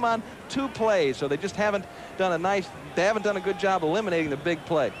yards come on 2 plays, so they just haven't done a good job eliminating the big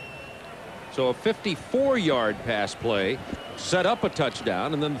play. So a 54-yard pass play set up a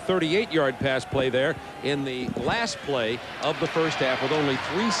touchdown, and then the 38-yard pass play there in the last play of the first half with only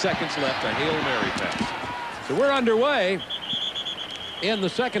 3 seconds left, a Hail Mary pass. So we're underway in the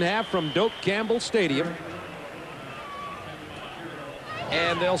second half from Doak Campbell Stadium.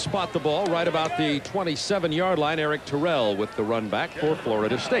 And they'll spot the ball right about the 27-yard line. Eric Terrell with the run back for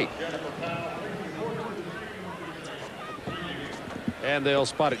Florida State. And they'll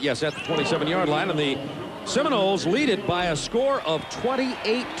spot it, yes, at the 27-yard line. And the Seminoles lead it by a score of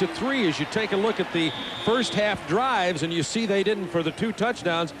 28-3 as you take a look at the first half drives, and you see they didn't, for the 2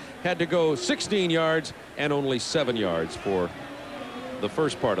 touchdowns, had to go 16 yards and only 7 yards for the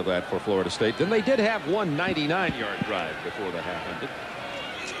first part of that for Florida State. Then they did have one 99-yard drive before the half ended.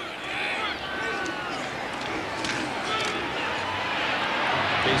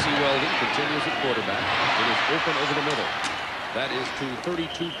 Casey Weldon continues at quarterback. It is open over the middle. That is to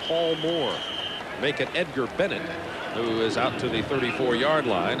 32 Paul Moore. Make it Edgar Bennett, who is out to the 34-yard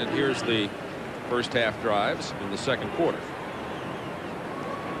line. And here's the first half drives in the second quarter.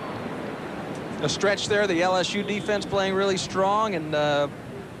 A stretch there, the LSU defense playing really strong, and then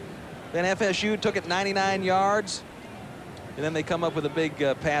FSU took it 99 yards. And then they come up with a big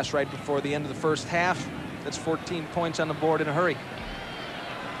pass right before the end of the first half. That's 14 points on the board in a hurry.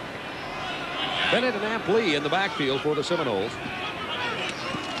 Bennett and Amp Lee in the backfield for the Seminoles.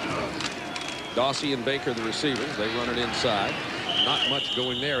 Dawsey and Baker the receivers. They run it inside. Not much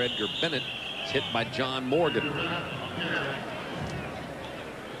going there. Edgar Bennett hit by John Morgan.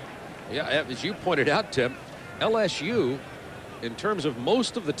 Yeah, as you pointed out, Tim, LSU, in terms of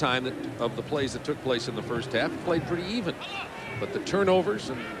most of the time of the plays that took place in the first half, played pretty even. But the turnovers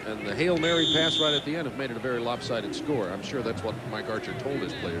and the Hail Mary pass right at the end have made it a very lopsided score. I'm sure that's what Mike Archer told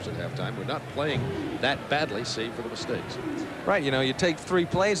his players at halftime. We're not playing that badly, save for the mistakes. Right, you know, you take 3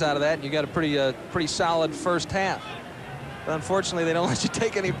 plays out of that, and you got a pretty solid first half. But unfortunately, they don't let you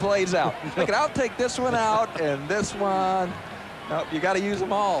take any plays out. Like, I'll take this one out and this one. Nope, you got to use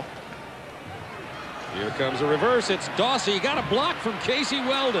them all. Here comes a reverse. It's Dawsey. Got a block from Casey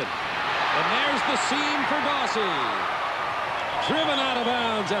Weldon. And there's the seam for Dawsey. Driven out of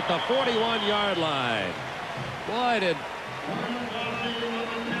bounds at the 41-yard line. Boy,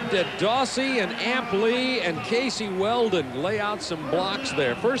 did Dawsey and Amp Lee and Casey Weldon lay out some blocks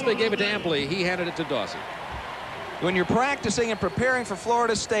there. First they gave it to Amp Lee. He handed it to Dawsey. When you're practicing and preparing for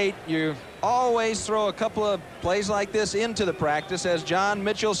Florida State, you always throw a couple of plays like this into the practice, as John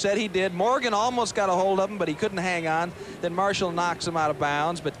Mitchell said he did. Morgan almost got a hold of him, but he couldn't hang on. Then Marshall knocks him out of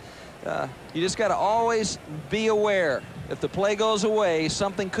bounds. But you just got to always be aware. If the play goes away,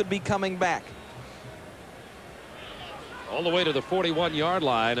 something could be coming back. All the way to the 41-yard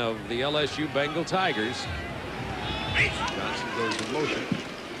line of the LSU Bengal Tigers. Johnson goes in motion.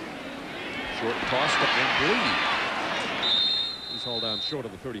 Short toss to Amp Lee. He's hauled down short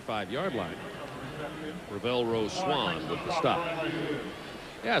of the 35-yard line. Ravel Rose Swan with the stop.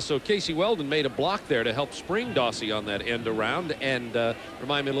 Yeah, so Casey Weldon made a block there to help spring Dawsey on that end around, and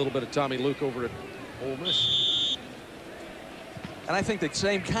remind me a little bit of Tommy Luke over at Ole Miss. And I think the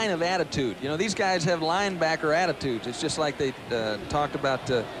same kind of attitude. You know, these guys have linebacker attitudes. It's just like they talked about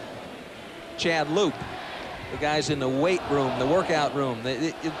Chad Loop, the guys in the weight room, the workout room.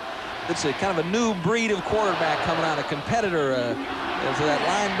 It's a kind of a new breed of quarterback coming out, a competitor for that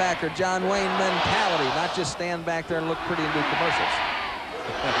linebacker John Wayne mentality, not just stand back there and look pretty and do commercials.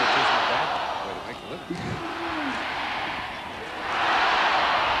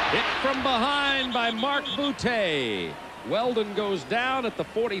 Hit from behind by Mark Boutte. Weldon goes down at the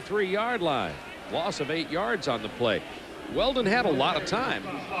 43-yard line. Loss of 8 yards on the play. Weldon had a lot of time.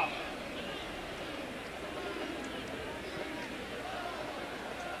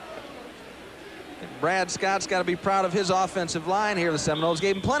 Brad Scott's got to be proud of his offensive line here. The Seminoles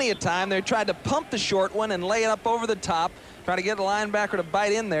gave him plenty of time. They tried to pump the short one and lay it up over the top, try to get the linebacker to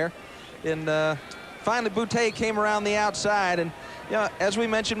bite in there. And finally, Boutte came around the outside. And, you know, as we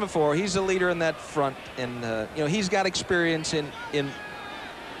mentioned before, he's a leader in that front. And, you know, he's got experience in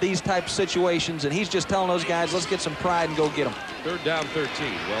these type of situations. And he's just telling those guys, let's get some pride and go get them. 3rd down, 13.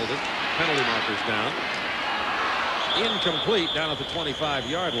 Weldon. Penalty markers down. Incomplete down at the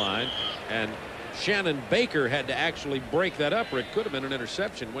 25-yard line. And Shannon Baker had to actually break that up, or it could have been an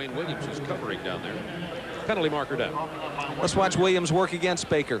interception. Wayne Williams was covering down there. Penalty marker down. Let's watch Williams work against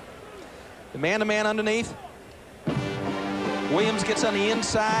Baker. The man-to-man underneath. Williams gets on the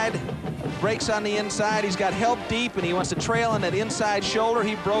inside, breaks on the inside. He's got help deep, and he wants to trail on that inside shoulder.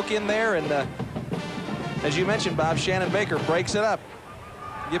 He broke in there, and as you mentioned, Bob, Shannon Baker breaks it up.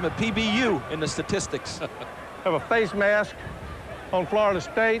 Give him a PBU in the statistics. Have a face mask on Florida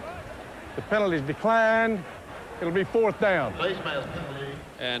State. The penalties declined. It'll be 4th down.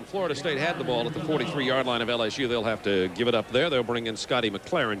 And Florida State had the ball at the 43-yard line of LSU. They'll have to give it up there. They'll bring in Scotty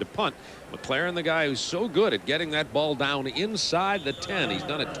McLaren to punt. McLaren, the guy who's so good at getting that ball down inside the 10. He's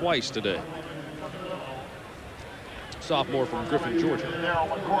done it twice today. Sophomore from Griffin, Georgia.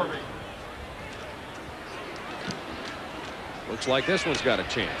 Looks like this one's got a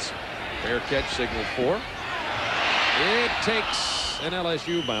chance. Fair catch signaled for. It takes an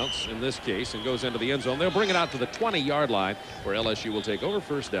LSU bounce in this case and goes into the end zone. They'll bring it out to the 20-yard line where LSU will take over.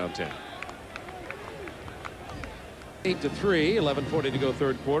 1st down 10. 8-3, 11:40 to go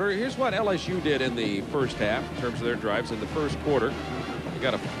 3rd quarter. Here's what LSU did in the first half in terms of their drives in the first quarter. They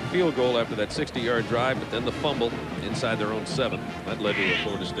got a field goal after that 60-yard drive, but then the fumble inside their own 7. That led to a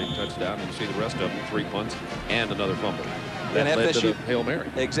Florida State touchdown. And you see the rest of them, 3 punts and another fumble. That led to the Hail Mary.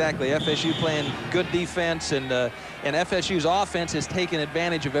 Exactly. FSU playing good defense, and FSU's offense has taken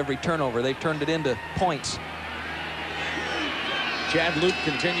advantage of every turnover. They've turned it into points. Chad Luke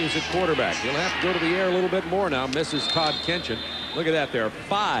continues at quarterback. He'll have to go to the air a little bit more now. Misses Todd Kenchin. Look at that. There are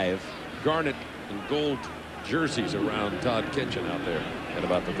 5 garnet and gold jerseys around Todd Kenchin out there at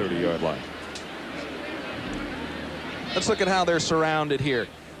about the 30-yard line. Let's look at how they're surrounded here.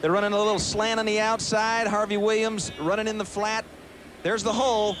 They're running a little slant on the outside. Harvey Williams running in the flat. There's the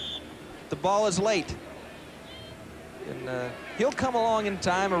hole. The ball is late. And he'll come along in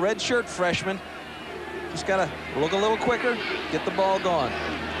time, a redshirt freshman. Just got to look a little quicker, get the ball going.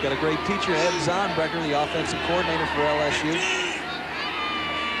 Got a great teacher, Ed Zonbrecker, the offensive coordinator for LSU.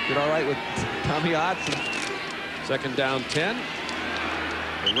 Did all right with Tommy Otson. Second down 10.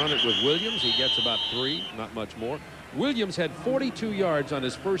 They run it with Williams. He gets about 3, not much more. Williams had 42 yards on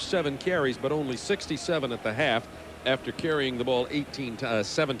his first 7 carries, but only 67 at the half after carrying the ball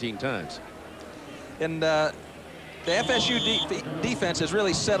 17 times. And the FSU defense has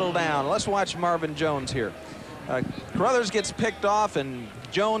really settled down. Let's watch Marvin Jones here. Carruthers gets picked off and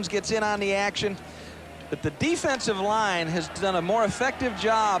Jones gets in on the action. But the defensive line has done a more effective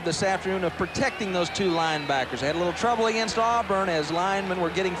job this afternoon of protecting those 2 linebackers. They had a little trouble against Auburn as linemen were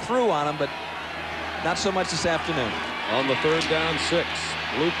getting through on them, but not so much this afternoon. On the third down 6,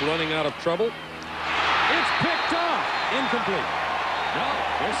 Luke running out of trouble. It's picked off. Incomplete. No,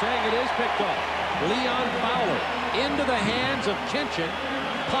 they're saying it is picked off. Leon Fowler into the hands of Kinchin.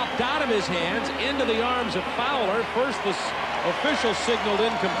 Popped out of his hands into the arms of Fowler. First the official signaled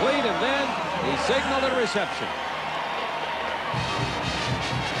incomplete, and then he signaled a reception.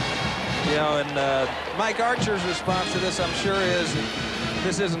 You know, and Mike Archer's response to this, I'm sure, is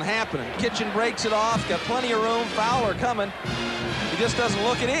this isn't happening. Kitchen breaks it off, got plenty of room. Fowler coming. He just doesn't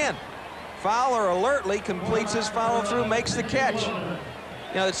look it in. Fowler alertly completes his follow through, makes the catch.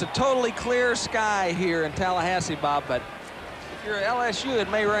 You know, it's a totally clear sky here in Tallahassee, Bob, but if you're LSU, it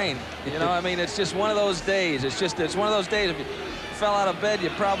may rain. You know, I mean, it's just one of those days. It's one of those days. If you fell out of bed, you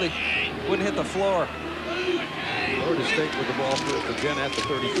probably wouldn't hit the floor. Florida State with the ball first again at the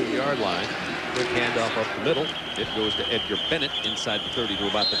 32-yard line. Quick handoff up the middle. It goes to Edgar Bennett inside the 30 to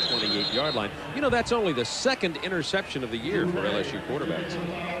about the 28-yard line. You know, that's only the 2nd interception of the year for LSU quarterbacks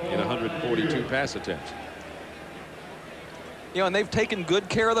in 142 pass attempts. You know, and they've taken good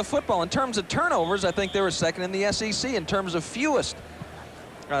care of the football. In terms of turnovers, I think they were 2nd in the SEC in terms of fewest,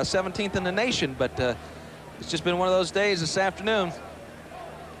 17th in the nation. But it's just been one of those days this afternoon.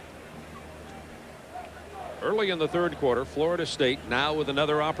 Early in the third quarter, Florida State now with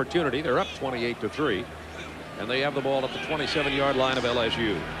another opportunity. They're up 28-3, and they have the ball at the 27-yard line of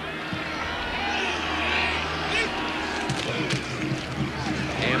LSU.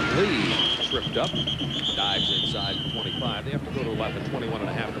 And Lee tripped up, dives inside the 25. They have to go to about the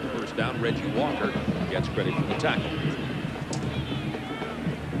 21.5 for the first down. Reggie Walker gets credit for the tackle.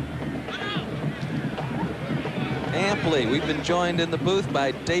 Amply, we've been joined in the booth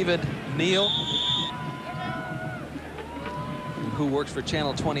by David Neal, who works for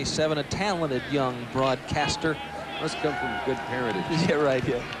Channel 27, a talented young broadcaster. Must come from good parentage. Yeah, right,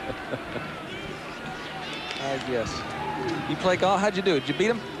 yeah. I guess. You play golf? How'd you do? Did you beat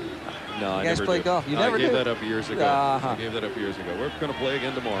him? No, I you guys never play did. golf? You no, never did? I gave that up years ago. I gave that up years ago. We're going to play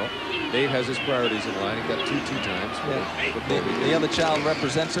again tomorrow. Dave has his priorities in line. He got 2 tee times. Yeah. The other child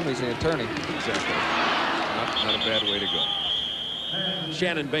represents him. He's an attorney. Exactly. Not a bad way to go.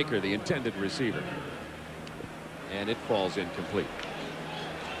 Shannon Baker, the intended receiver. And it falls incomplete.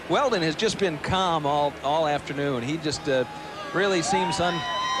 Weldon has just been calm all afternoon. He just really seems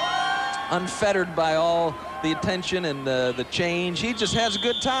unfettered by all the attention and the change. He just has a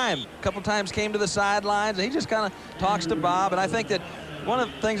good time. A couple times came to the sidelines, and he just kind of talks to Bob. And I think that one of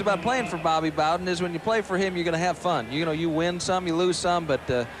the things about playing for Bobby Bowden is when you play for him, you're going to have fun. You know, you win some, you lose some, but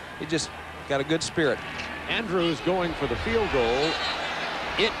he just got a good spirit. Andrews going for the field goal.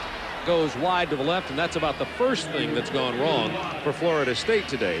 It goes wide to the left, and that's about the first thing that's gone wrong for Florida State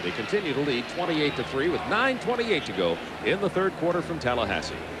today. They continue to lead 28-3 with 9:28 to go in the third quarter from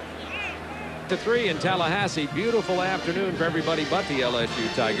Tallahassee. 3 in Tallahassee. Beautiful afternoon for everybody but the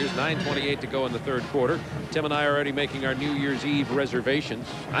LSU Tigers. 9:28 to go in the third quarter. Tim and I are already making our New Year's Eve reservations.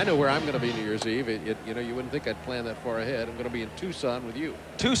 I know where I'm going to be New Year's Eve. You know, you wouldn't think I'd plan that far ahead. I'm going to be in Tucson with you.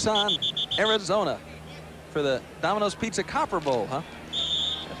 Tucson, Arizona, for the Domino's Pizza Copper Bowl, huh?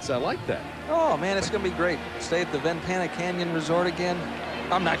 I like that. Oh, man, it's going to be great. Stay at the Ventana Canyon Resort again.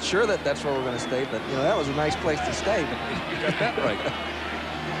 I'm not sure that that's where we're going to stay, but, you know, that was a nice place to stay. You got that right.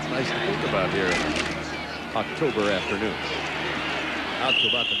 It's nice to think about here in October afternoon. Out to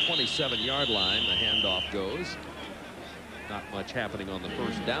about the 27-yard line, the handoff goes. Not much happening on the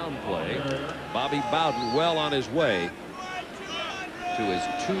first down play. Bobby Bowden well on his way to his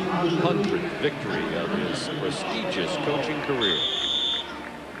 200th victory of his prestigious coaching career.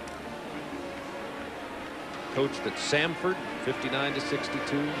 Coached at Samford,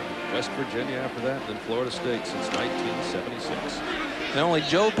 59-62, West Virginia after that, and then Florida State since 1976. And only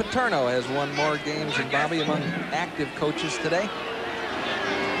Joe Paterno has won more games than Bobby among active coaches today.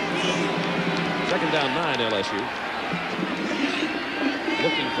 Second down 9, LSU.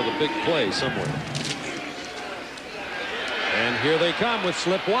 Looking for the big play somewhere. And here they come with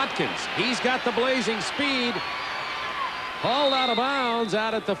Slip Watkins. He's got the blazing speed. Hauled out of bounds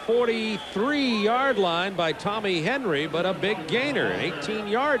out at the 43-yard line by Tommy Henry, but a big gainer, an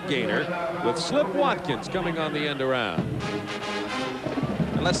 18-yard gainer, with Slip Watkins coming on the end around.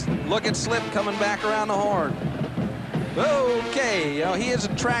 And let's look at Slip coming back around the horn. Okay, you know, he is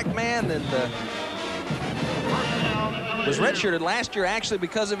a track man and was redshirted last year actually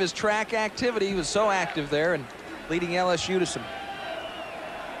because of his track activity. He was so active there and leading LSU to some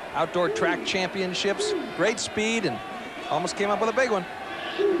outdoor track championships. Great speed and almost came up with a big one.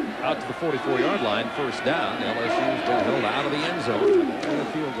 Out to the 44-yard line, first down. LSU's been held out of the end zone and a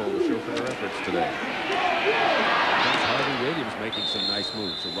field goal to show for their efforts today. Harvey Williams making some nice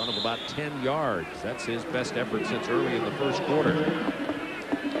moves. A run of about 10 yards. That's his best effort since early in the first quarter.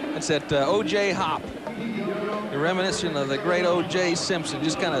 That's that O.J. hop. The reminiscent of the great O.J. Simpson.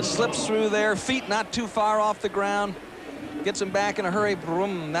 Just kind of slips through there, feet not too far off the ground. Gets him back in a hurry.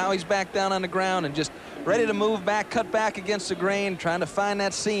 Boom, now he's back down on the ground and just ready to move back, cut back against the grain, trying to find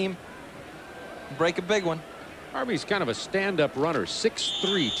that seam, break a big one. Harvey's kind of a stand-up runner,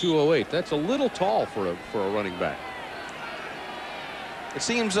 6'3", 208. That's a little tall for a running back. It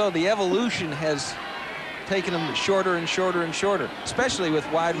seems though the evolution has taken him shorter and shorter and shorter, especially with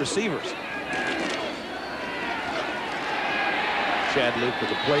wide receivers. Chad Luke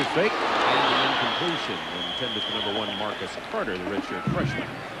with a play fake and an incompletion intended to number 1 Marcus Carter, the redshirt freshman.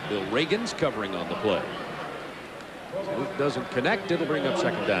 Bill Reagan's covering on the play. Luke doesn't connect. It'll bring up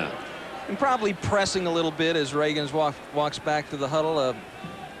second down. And probably pressing a little bit as Reagan's walks back to the huddle.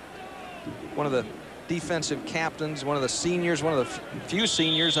 One of the defensive captains, one of the seniors, one of the few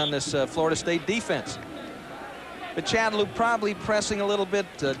seniors on this Florida State defense. But Chad Luke probably pressing a little bit,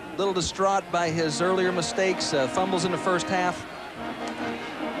 a little distraught by his earlier mistakes, fumbles in the first half.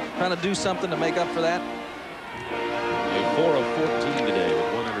 Trying to do something to make up for that. 4 of 14 today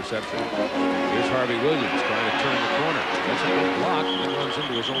with 1 interception. Here's Harvey Williams trying to turn the corner. That's a good block and then runs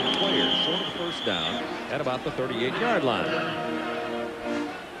into his own player. Short of first down at about the 38-yard line.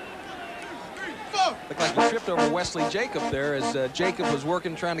 Looked like he tripped over Wesley Jacob there as Jacob was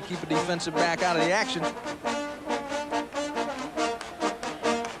working, trying to keep a defensive back out of the action.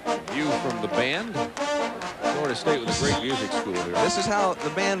 View from the band. Florida State with a great music school here. This is how the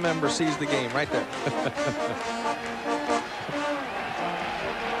band member sees the game right there.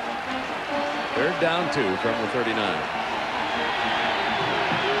 Third down 2 from the 39.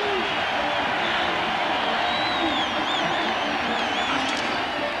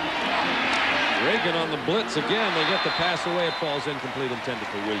 Reagan on the blitz again. They get the pass away. It falls incomplete, intended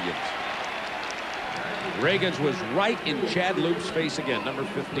for Williams. Reagan's was right in Chad Luke's face again, number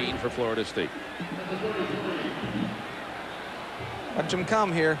 15 for Florida State. Watch him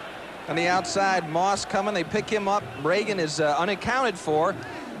come here on the outside. Moss coming. They pick him up. Reagan is unaccounted for.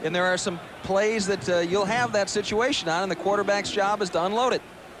 And there are some plays that you'll have that situation on, and the quarterback's job is to unload it.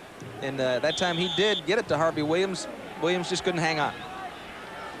 And that time he did get it to Harvey Williams. Williams just couldn't hang on.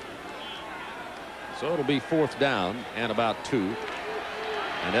 So it'll be fourth down and about 2.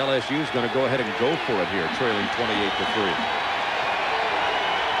 And LSU is going to go ahead and go for it here, trailing 28-3.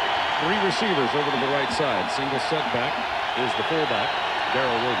 3 receivers over to the right side. Single setback is the fullback,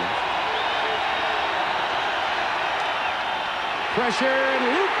 Darrell Williams. Pressure, and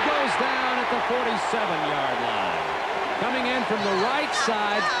Luke goes down at the 47-yard line. Coming in from the right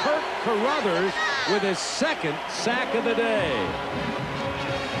side, Kirk Carruthers with his 2nd sack of the day.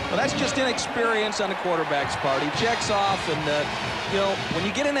 Well, that's just inexperience on the quarterback's part. He checks off, and you know, when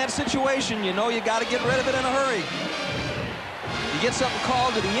you get in that situation, you know you got to get rid of it in a hurry. You get something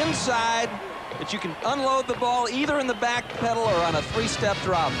called to the inside that you can unload the ball either in the back pedal or on a 3-step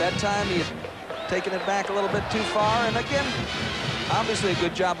drop. That time he's taking it back a little bit too far, and again, obviously a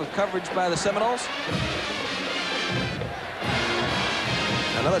good job of coverage by the Seminoles.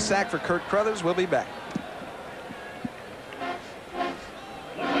 Another sack for Kirk Carruthers. We'll be back.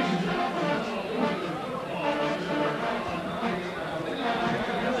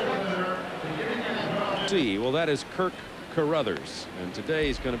 Well, that is Kirk Carruthers, and today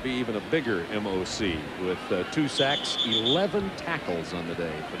he's going to be even a bigger MOC with 2 sacks, 11 tackles on the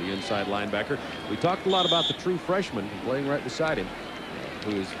day for the inside linebacker. We talked a lot about the true freshman playing right beside him,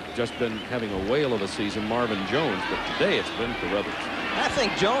 who's just been having a whale of a season, Marvin Jones, but today it's been Carruthers. I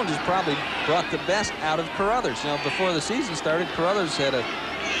think Jones has probably brought the best out of Carruthers. You know, before the season started, Carruthers had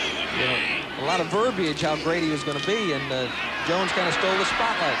a lot of verbiage how great he was going to be, and Jones kind of stole the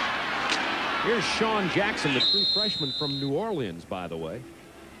spotlight. Here's Sean Jackson, the true freshman from New Orleans, by the way.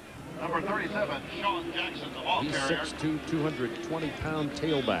 Number 37, Sean Jackson, the ball He's carrier. 6'2", 220-pound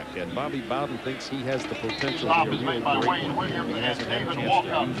tailback, and Bobby Bowden thinks he has the potential Stop to be is a made real by great Wayne one. Williams He and hasn't had a David chance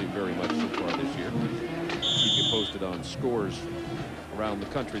to Walkup. use him very much so far this year. Keep you posted on scores around the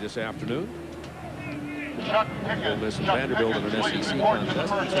country this afternoon. Chuck Ole Pickens. Miss and Chuck Vanderbilt in an Pickens, SEC report to the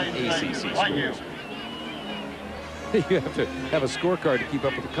contest and first some aid ACC station. Thank you. scores. You have to have a scorecard to keep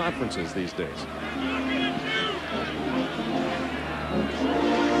up with the conferences these days.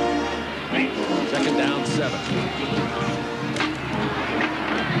 Second down, 7.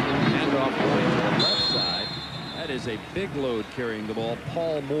 Handoff going to the left side. That is a big load carrying the ball.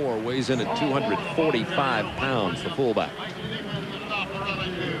 Paul Moore weighs in at 245 pounds, the fullback.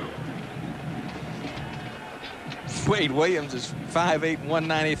 Wade Williams is 5'8",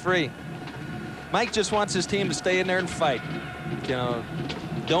 193. Mike just wants his team to stay in there and fight. You know,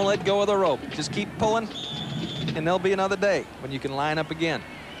 don't let go of the rope. Just keep pulling, and there'll be another day when you can line up again.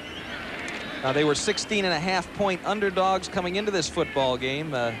 Now, they were 16.5-point underdogs coming into this football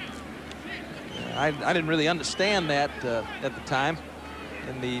game. I didn't really understand that at the time.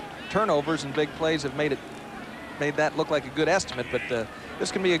 And the turnovers and big plays have made that look like a good estimate. But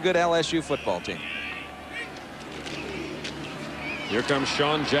this can be a good LSU football team. Here comes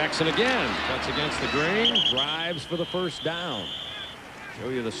Sean Jackson again. Cuts against the grain, drives for the first down. Show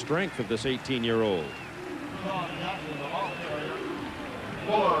you the strength of this 18-year-old.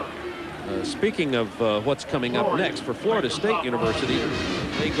 Speaking of what's coming up next for Florida State University,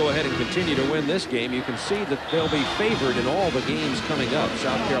 they go ahead and continue to win this game. You can see that they'll be favored in all the games coming up.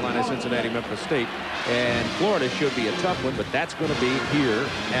 South Carolina, Cincinnati, Memphis State, and Florida should be a tough one, but that's going to be here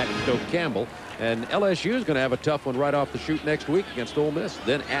at Doak Campbell. And LSU is going to have a tough one right off the chute next week against Ole Miss,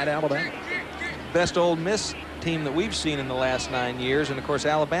 then at Alabama. Best Ole Miss team that we've seen in the last 9 years, and of course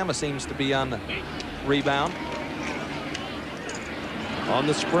Alabama seems to be on the rebound. On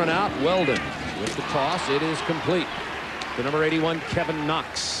the sprint out, Weldon with the toss. It is complete to number 81, Kevin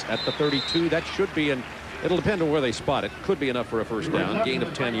Knox at the 32. That should be an, it'll depend on where they spot it. Could be enough for a first down, gain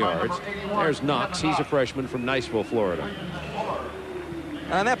of 10 yards. There's Knox. He's a freshman from Niceville, Florida.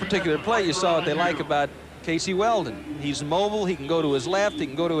 On that particular play, you saw what they like about Casey Weldon. He's mobile. He can go to his left. He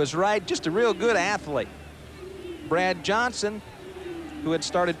can go to his right. Just a real good athlete. Brad Johnson, who had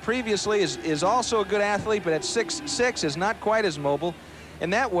started previously, is also a good athlete, but at 6'6" is not quite as mobile.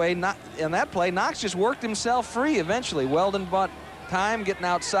 And that way, in that play, Knox just worked himself free eventually. Weldon bought time getting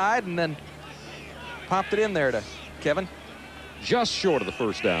outside and then popped it in there to Kevin. Just short of the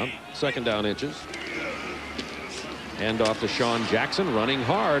first down. Second down inches. Hand off to Sean Jackson, running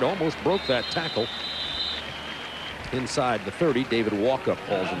hard, almost broke that tackle. Inside the 30, David Walkup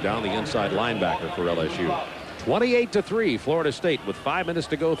hauls him down, the inside linebacker for LSU. 28-3, Florida State with 5 minutes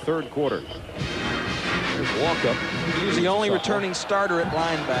to go, third quarter. There's Walkup. He was the only returning starter at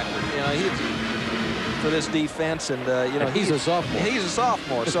linebacker. You know, he's for this defense, and you know, he's a sophomore. He's a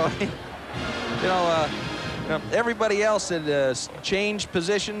sophomore, so you know, everybody else had changed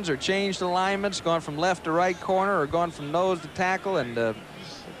positions or changed alignments, gone from left to right corner or gone from nose to tackle, and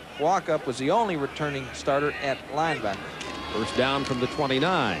Walkup was the only returning starter at linebacker. First down from the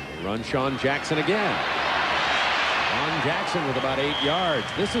 29. Run Sean Jackson again. Sean Jackson with about 8 yards.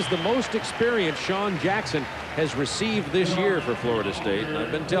 This is the most experienced Sean Jackson has received this year for Florida State. And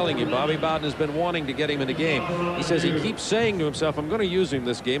I've been telling you, Bobby Bowden has been wanting to get him in the game. He says he keeps saying to himself, I'm going to use him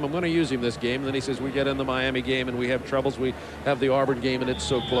this game. I'm going to use him this game. And then he says, we get in the Miami game and we have troubles. We have the Auburn game and it's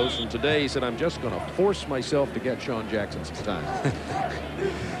so close. And today he said, I'm just going to force myself to get Sean Jackson some time.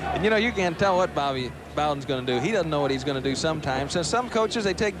 And you know, you can't tell what Bobby Bowden's going to do. He doesn't know what he's going to do sometimes. So some coaches,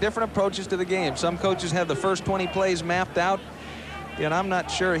 they take different approaches to the game. Some coaches have the first 20 plays mapped out. And I'm not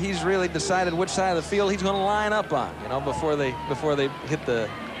sure he's really decided which side of the field he's going to line up on, you know, before they hit the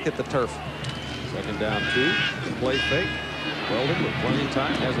turf. Second down 2. Play fake. Weldon with plenty of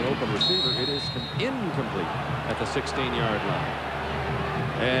time has an open receiver. It is incomplete at the 16-yard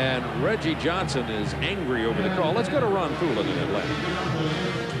line. And Reggie Johnson is angry over the call. Let's go to Ron Poulin in Atlanta.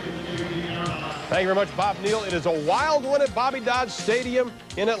 Thank you very much, Bob Neal. It is a wild one at Bobby Dodd Stadium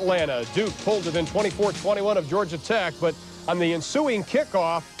in Atlanta. Duke pulled it in 24-21 of Georgia Tech, but on the ensuing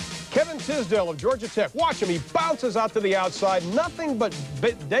kickoff, Kevin Tisdale of Georgia Tech, watch him, he bounces out to the outside, nothing but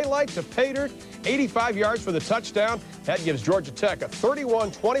daylight to pay dirt, 85 yards for the touchdown. That gives Georgia Tech a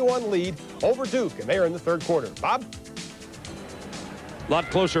 31-21 lead over Duke, and they are in the third quarter. Bob? A lot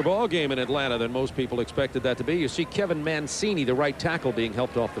closer ball game in Atlanta than most people expected that to be. You see Kevin Mancini, the right tackle, being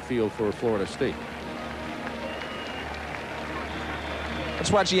helped off the field for Florida State.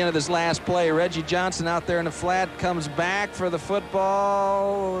 Let's watch the end of this last play. Reggie Johnson out there in the flat, comes back for the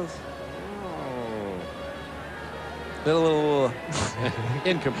football. Little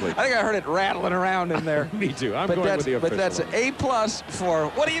incomplete. I think I heard it rattling around in there. Me too. I'm going with the official. But that's an A+ for,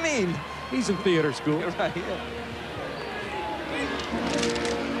 what do you mean? He's in theater school. Right, yeah.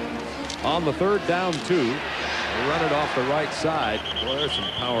 On the 3rd down 2, they run it off the right side. Well, there's some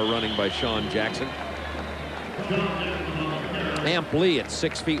power running by Sean Jackson. Amp Lee at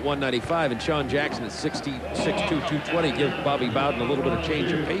 6 feet 195 and Sean Jackson at 6'2", 220 give Bobby Bowden a little bit of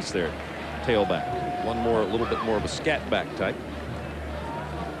change of pace there. Tailback. A little bit more of a scat back type.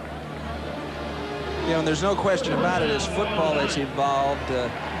 You know, and there's no question about it, as football has evolved,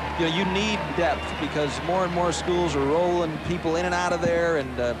 you know, you need depth because more and more schools are rolling people in and out of there,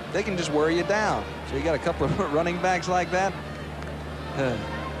 and they can just wear you down. So you got a couple of running backs like that.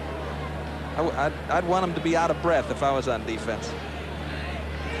 I'd want them to be out of breath if I was on defense.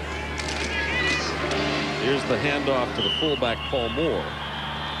 Here's the handoff to the fullback, Paul Moore.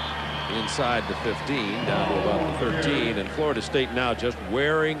 Inside the 15, down to about the 13, and Florida State now just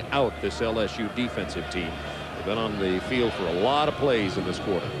wearing out this LSU defensive team. They've been on the field for a lot of plays in this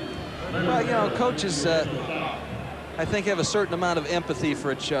quarter. Well, you know, coaches, I think, have a certain amount of empathy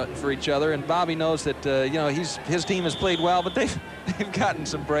for each other, and Bobby knows that you know, his team has played well, but they've gotten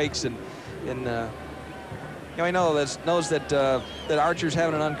some breaks, and you know, he knows that Archer's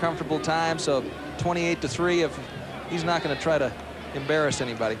having an uncomfortable time, so 28-3, if he's not going to try to embarrass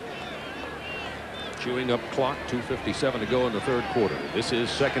anybody. Chewing up clock, 2:57 to go in the 3rd quarter. This is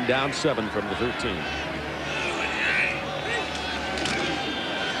 2nd down 7 from the 13.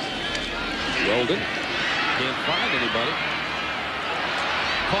 Weldon can't find anybody.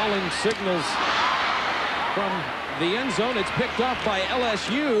 Calling signals from the end zone. It's picked off by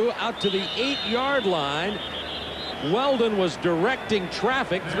LSU out to the 8-yard line. Weldon was directing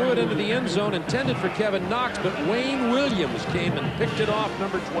traffic, threw it into the end zone, intended for Kevin Knox, but Wayne Williams came and picked it off,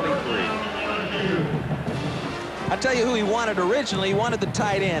 number 23. I'll tell you who he wanted originally. He wanted the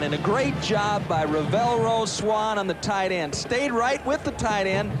tight end, and a great job by Ravel Rose Swan on the tight end. Stayed right with the tight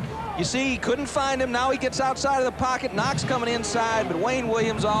end. You see, he couldn't find him. Now he gets outside of the pocket. Knox coming inside, but Wayne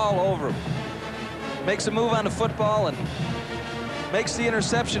Williams all over him. Makes a move on the football and makes the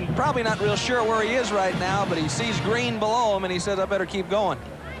interception. Probably not real sure where he is right now, but he sees green below him, and he says, I better keep going.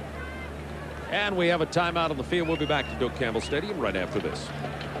 And we have a timeout on the field. We'll be back to Doak Campbell Stadium right after this.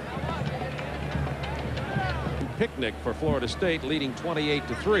 Picnic for Florida State, leading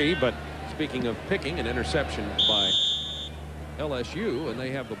 28-3, but speaking of picking, an interception by LSU, and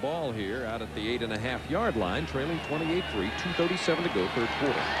they have the ball here out at the 8.5-yard line, trailing 28-3, 2:37 to go, 3rd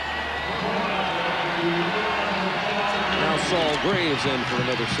quarter. Now Saul Graves in for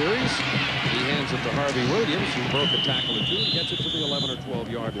another series. He hands it to Harvey Williams, who broke a tackle or 2 and gets it to the 11 or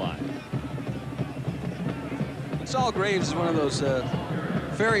 12-yard line. Saul Graves is one of those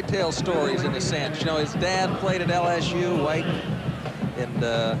fairy tale stories in a sense. You know, his dad played at LSU, White, and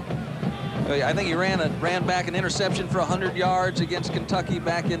I think he ran back an interception for 100 yards against Kentucky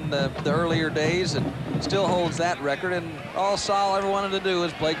back in the earlier days, and still holds that record. And all Saul ever wanted to do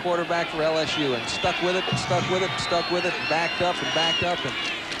was play quarterback for LSU, and stuck with it, and stuck with it, and stuck with it, and backed up, and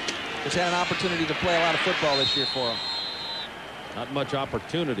just had an opportunity to play a lot of football this year for him. Not much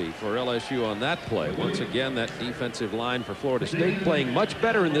opportunity for LSU on that play. Once again, that defensive line for Florida State playing much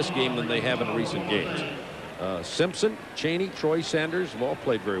better in this game than they have in recent games. Simpson, Cheney, Troy Sanders have all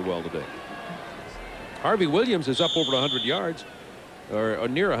played very well today. Harvey Williams is up over 100 yards, or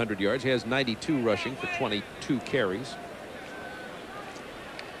near 100 yards. He has 92 rushing for 22 carries.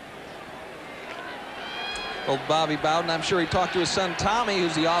 Old Bobby Bowden, I'm sure he talked to his son Tommy,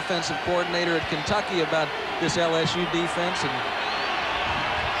 who's the offensive coordinator at Kentucky, about this LSU defense and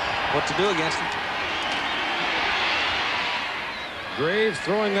what to do against them. Graves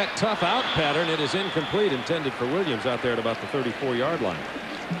throwing that tough out pattern. It is incomplete, intended for Williams out there at about the 34-yard line.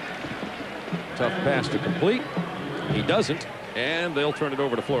 Tough pass to complete. He doesn't, and they'll turn it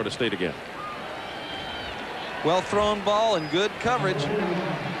over to Florida State again. Well thrown ball and good coverage.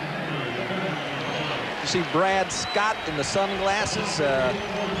 You see Brad Scott in the sunglasses,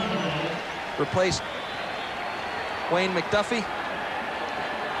 replaced Wayne McDuffie.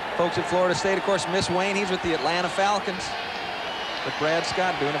 Folks at Florida State, of course, miss Wayne. He's with the Atlanta Falcons. But Brad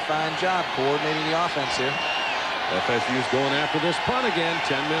Scott doing a fine job coordinating the offense here. FSU's going after this punt again.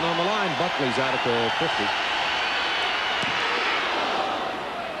 10 men on the line. Buckley's out at the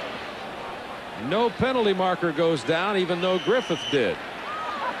 50. No penalty marker goes down, even though Griffith did.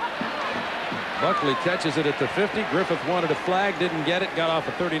 Buckley catches it at the 50. Griffith wanted a flag, didn't get it, got off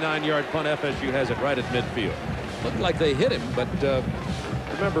a 39-yard punt. FSU has it right at midfield. Looked like they hit him, but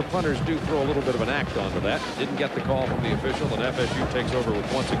remember, punters do throw a little bit of an act onto that. Didn't get the call from the official, and FSU takes over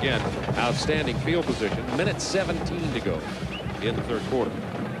with, once again, outstanding field position. Minute 17 to go in the third quarter.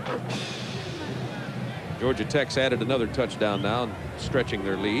 Georgia Tech's added another touchdown now, stretching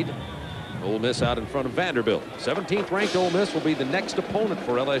their lead. Ole Miss out in front of Vanderbilt. 17th ranked Ole Miss will be the next opponent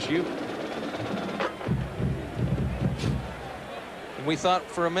for LSU. And we thought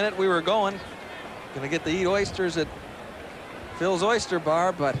for a minute we were going to get to eat oysters at Phil's Oyster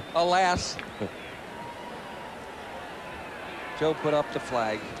Bar, but alas, Joe put up the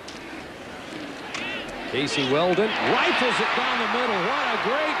flag. Casey Weldon rifles it down the middle. What a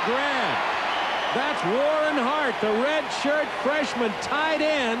great grab. That's Warren Hart, the red shirt freshman tight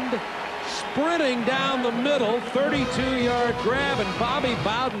end, sprinting down the middle. 32-yard grab, and Bobby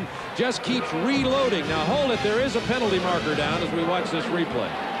Bowden just keeps reloading. Now hold it, there is a penalty marker down as we watch this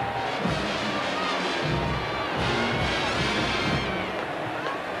replay.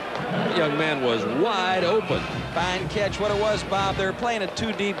 That young man was wide open. Fine catch. What it was, Bob, they were playing a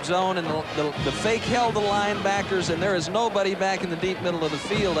two-deep zone, and the fake held the linebackers, and there is nobody back in the deep middle of the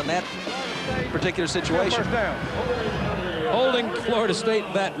field in that particular situation. First down. Holding Florida State,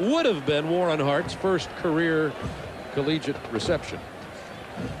 that would have been Warren Hart's first career collegiate reception.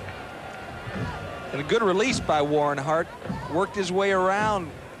 And a good release by Warren Hart. Worked his way around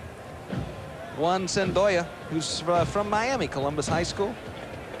Juan Sendoya, who's from Miami, Columbus High School.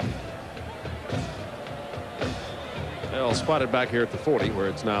 Well, spotted back here at the 40, where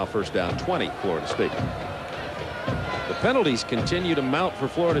it's now first down 20, Florida State. The penalties continue to mount for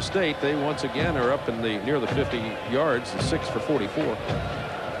Florida State. They once again are up in the near the 50 yards, 6 for 44.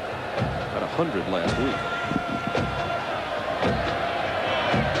 About 100 last week.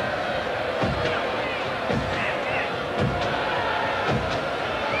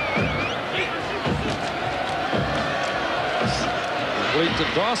 Complete to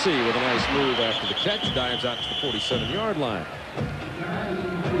Dawsey with a nice move after the catch. Dives out to the 47-yard line.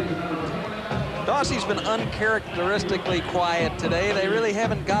 Dawsey's been uncharacteristically quiet today. They really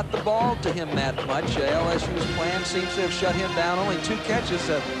haven't got the ball to him that much. LSU's plan seems to have shut him down. Only 2 catches,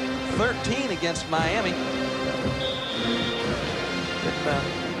 13 against Miami.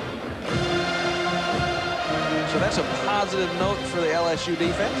 So that's a positive note for the LSU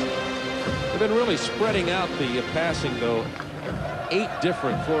defense. They've been really spreading out the passing, though. 8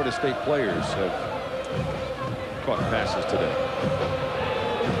 different Florida State players have caught passes today.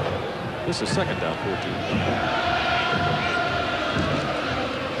 This is second down 14.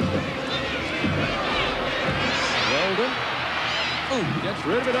 Weldon gets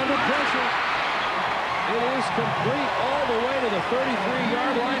rid of it under pressure. It is complete all the way to the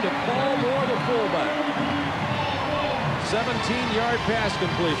 33-yard line to Paul Moore, the fullback. 17-yard pass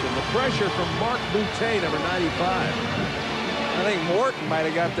completion. The pressure from Mark Boutte, number 95. I think Morton might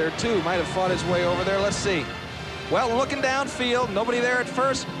have got there too. Might have fought his way over there. Let's see. Well, looking downfield, nobody there at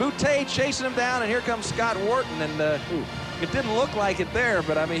first. Boutte chasing him down, and here comes Scott Wharton. And it didn't look like it there,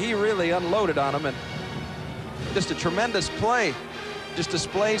 but I mean, he really unloaded on him. And just a tremendous play. Just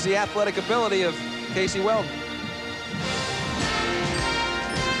displays the athletic ability of Casey Weldon.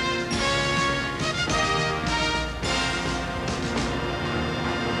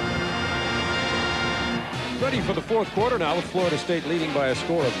 Ready for the fourth quarter now with Florida State leading by a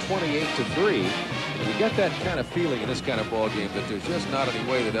score of 28-3. And you get that kind of feeling in this kind of ball game that there's just not any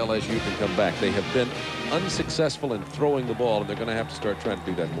way that LSU can come back. They have been unsuccessful in throwing the ball, and they're going to have to start trying to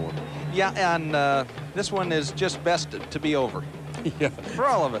do that more. Yeah, and this one is just best to be over. Yeah. For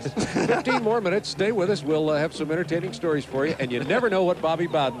all of us. 15 more minutes. Stay with us. We'll have some entertaining stories for you, and you never know what Bobby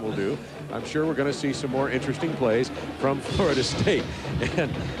Bowden will do. I'm sure we're going to see some more interesting plays from Florida State,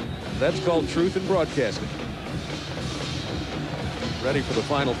 and that's called truth in broadcasting. Ready for the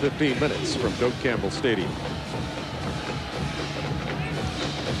final 15 minutes from Doak Campbell Stadium.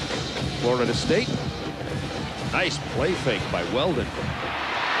 Florida State. Nice play fake by Weldon.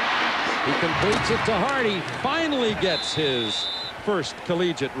 He completes it to Hart. He finally gets his first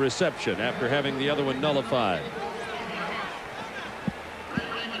collegiate reception after having the other one nullified.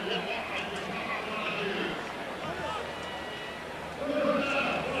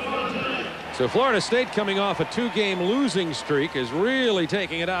 So Florida State, coming off a 2-game losing streak, is really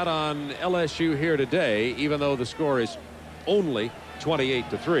taking it out on LSU here today, even though the score is only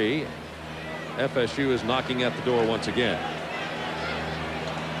 28-3. FSU is knocking at the door once again.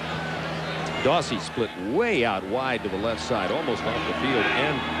 Dawsey split way out wide to the left side, almost off the field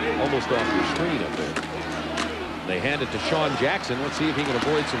and almost off the screen up there. They hand it to Sean Jackson. Let's see if he can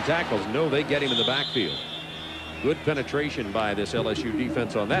avoid some tackles. No, they get him in the backfield. Good penetration by this LSU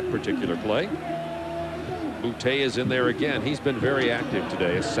defense on that particular play. Boutte is in there again. He's been very active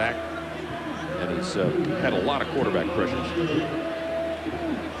today. A sack. And he's had a lot of quarterback pressures.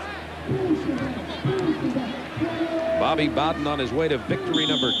 Bobby Bowden on his way to victory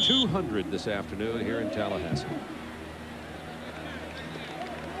number 200 this afternoon here in Tallahassee.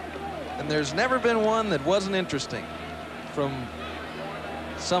 And there's never been one that wasn't interesting from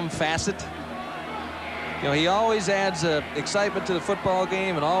some facet. You know, he always adds excitement to the football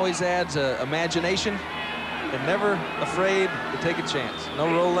game and always adds imagination, and never afraid to take a chance. No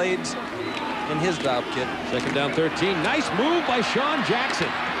rolades in his drop kit. Second down 13. Nice move by Sean Jackson.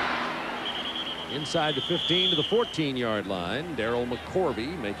 Inside the 15 to the 14-yard line. Darryl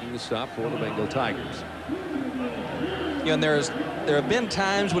McCorvey making the stop for the Bengal Tigers. You know, and there have been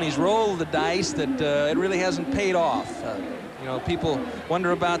times when he's rolled the dice that it really hasn't paid off. You know, people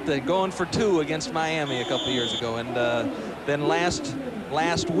wonder about the going for 2 against Miami a couple of years ago, and then last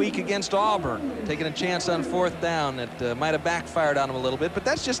week against Auburn, taking a chance on 4th down that might have backfired on him a little bit, but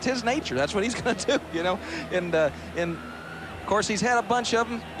that's just his nature. That's what he's going to do, you know. And of course, he's had a bunch of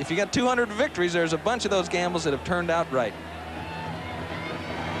them. If you got 200 victories, there's a bunch of those gambles that have turned out right.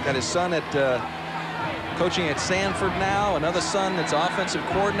 Got his son coaching at Sanford now. Another son that's offensive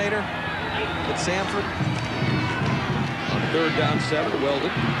coordinator at Sanford. On 3rd down 7, Weldon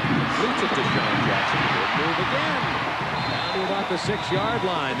completes it to Sean Jackson. Good move again. Down to about the 6-yard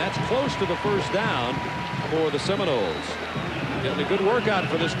line. That's close to the 1st down for the Seminoles. Getting a good workout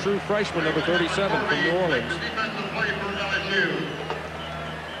for this true freshman, number 37 from New Orleans.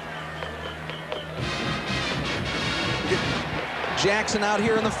 Jackson out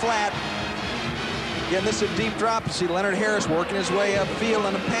here in the flat. Again, this is a deep drop. You see Leonard Harris working his way upfield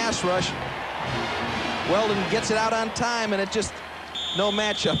on the pass rush. Weldon gets it out on time, and it just no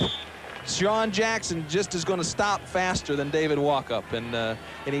matchup. Sean Jackson just is going to stop faster than David Walkup, and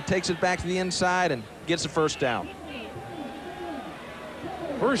he takes it back to the inside and gets the 1st down.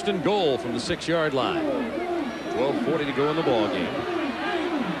 1st and goal from the 6-yard line. 12:40 to go in the ball game.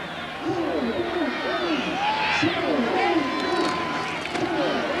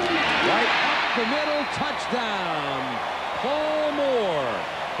 Right up the middle, touchdown. Paul Moore,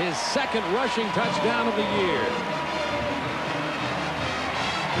 his 2nd rushing touchdown of the year.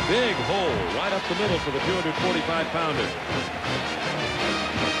 Big hole right up the middle for the 245-pounder.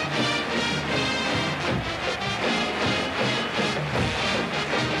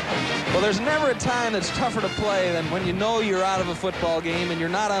 Well, there's never a time that's tougher to play than when you know you're out of a football game and you're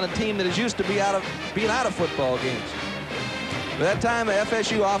not on a team that is used to being out of football games. But that time, the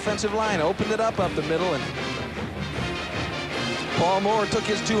FSU offensive line opened it up the middle, and Paul Moore took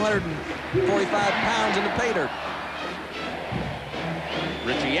his 245 pounds into pay dirt.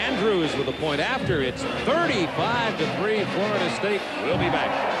 Richie Andrews with a point after. It's 35-3. Florida State will be back.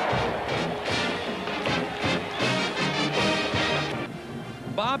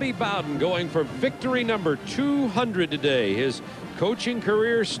 Bobby Bowden going for victory number 200 today. His coaching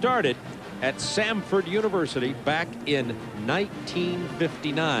career started at Samford University back in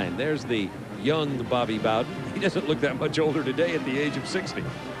 1959. There's the young Bobby Bowden. He doesn't look that much older today at the age of 60.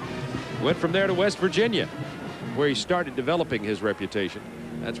 Went from there to West Virginia, where he started developing his reputation.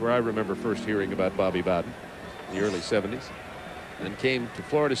 That's where I remember first hearing about Bobby Bowden in the early 70s. And came to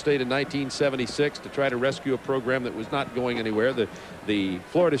Florida State in 1976 to try to rescue a program that was not going anywhere. The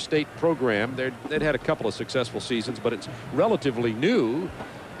Florida State program, they'd had a couple of successful seasons, but it's relatively new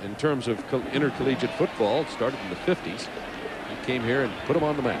in terms of intercollegiate football. It started in the 50s. He came here and put them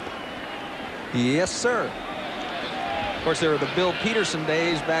on the map. Yes, sir. Of course, there were the Bill Peterson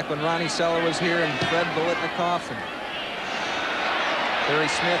days back when Ronnie Seller was here, and Fred Biletnikoff and Harry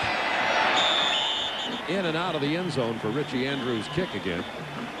Smith. In and out of the end zone for Richie Andrews' kick again.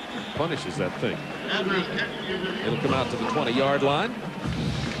 Punishes that thing. It'll come out to the 20-yard line.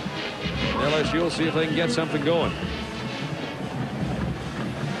 LSU will see if they can get something going.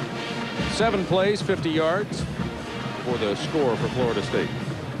 7 plays, 50 yards for the score for Florida State.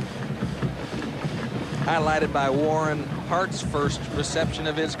 Highlighted by Warren Hart's first reception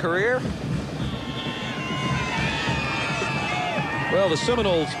of his career. Well, the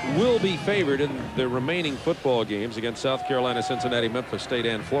Seminoles will be favored in the remaining football games against South Carolina, Cincinnati, Memphis State,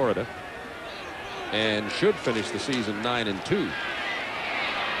 and Florida, and should finish the season 9-2.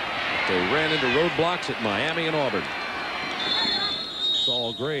 They ran into roadblocks at Miami and Auburn.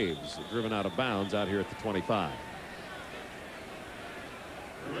 Saul Graves driven out of bounds out here at the 25.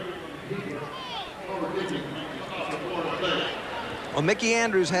 Well, Mickey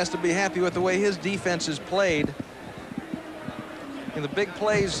Andrews has to be happy with the way his defense has played. In the big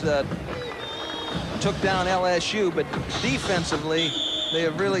plays that took down LSU, but defensively They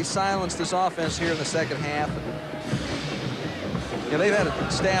have really silenced this offense here in the second half. Yeah, they've had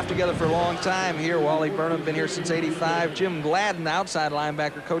a staff together for a long time here. Wally Burnham been here since '85. Jim Gladden, outside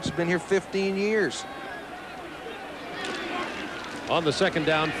linebacker coach, has been here 15 years. On the second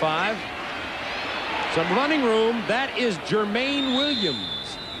down 5. Some running room. That is Jermaine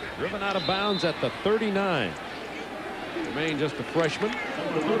Williams. Driven out of bounds at the 39. Jermaine just a freshman.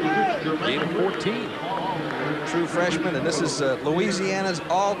 Gain of 14. True freshman, and this is Louisiana's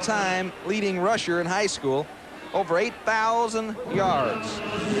all-time leading rusher in high school. Over 8,000 yards.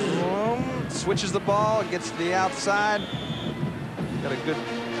 Switches the ball, gets to the outside. Got a good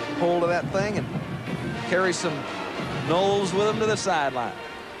hold of that thing and carries some Knowles with him to the sideline.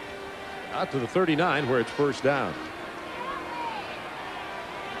 Out to the 39 where it's first down.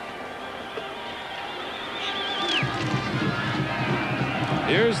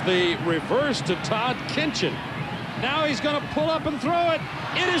 Here's the reverse to Todd Kinchin. Now he's going to pull up and throw it.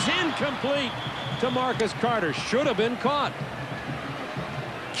 It is incomplete to Marcus Carter. Should have been caught.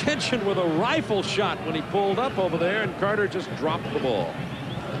 Kinchin with a rifle shot when he pulled up over there, and Carter just dropped the ball.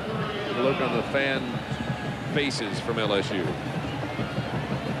 Look on the fan faces from LSU.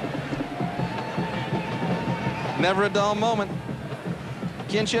 Never a dull moment.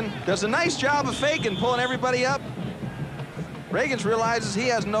 Kinchin does a nice job of faking, pulling everybody up. Reagans realizes he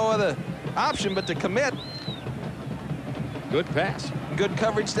has no other option but to commit. Good pass. Good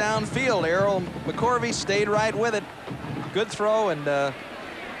coverage downfield. Errol McCorvey stayed right with it. Good throw, and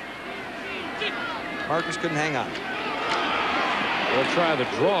Marcus couldn't hang on. They'll try the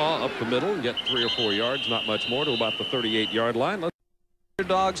draw up the middle and get 3 or 4 yards, not much more, to about the 38-yard line.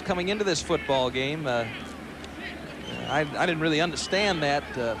 Underdogs coming into this football game. I didn't really understand that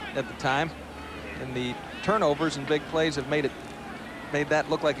at the time. And the turnovers and big plays have made that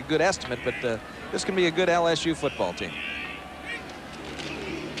look like a good estimate, but this can be a good LSU football team.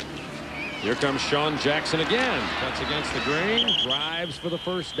 Here comes Sean Jackson again. Cuts against the grain, drives for the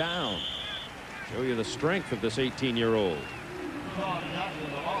first down. Show you the strength of this 18-year-old.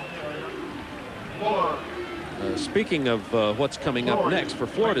 Speaking of what's coming up next for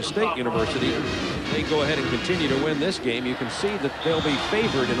Florida State University, they go ahead and continue to win this game. You can see that they'll be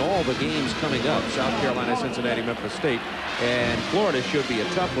favored in all the games coming up. South Carolina, Cincinnati, Memphis State, and Florida should be a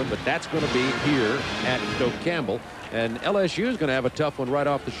tough one, but that's going to be here at Doak Campbell. And LSU is going to have a tough one right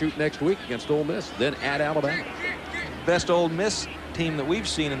off the chute next week against Ole Miss, then at Alabama. Best Ole Miss team that we've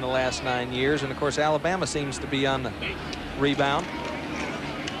seen in the last 9 years, and of course Alabama seems to be on the rebound.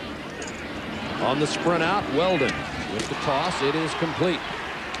 On the sprint out, Weldon with the toss. It is complete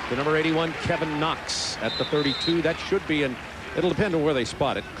to number 81, Kevin Knox at the 32. That should be it'll depend on where they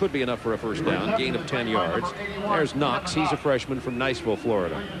spot it. Could be enough for a first down. Gain of 10 yards. There's Knox. He's a freshman from Niceville,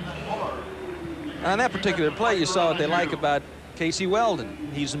 Florida. On that particular play, you saw what they like about Casey Weldon.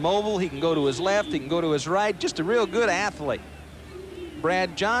 He's mobile. He can go to his left. He can go to his right. Just a real good athlete.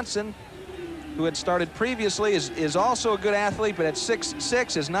 Brad Johnson, who had started previously, is also a good athlete, but at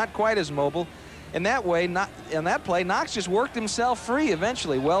 6'6" is not quite as mobile. In that way, in that play, Knox just worked himself free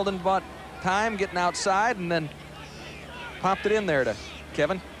eventually. Weldon bought time getting outside and then popped it in there to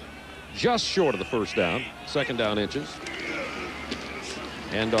Kevin. Just short of the first down. Second down inches.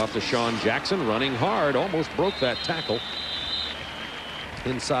 Hand off to Sean Jackson, running hard. Almost broke that tackle.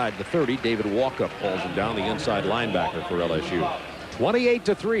 Inside the 30, David Walkup hauls him down, the inside linebacker for LSU.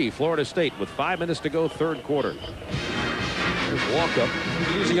 28-3, Florida State with 5 minutes to go, third quarter. Walkup.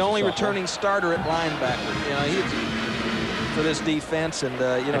 He's the only returning starter at linebacker. You know, he's for this defense, and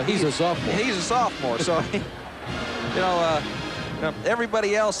you know he's a sophomore. He's a sophomore, so you know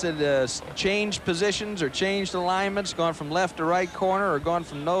everybody else had changed positions or changed alignments, gone from left to right corner or gone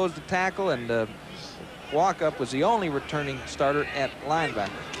from nose to tackle, and Walkup was the only returning starter at linebacker.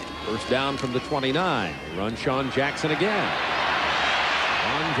 First down from the 29. They run Sean Jackson again.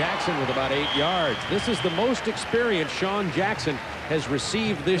 Sean Jackson with about 8 yards. This is the most experienced Sean Jackson has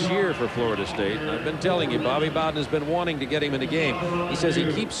received this year for Florida State. And I've been telling you, Bobby Bowden has been wanting to get him in the game. He says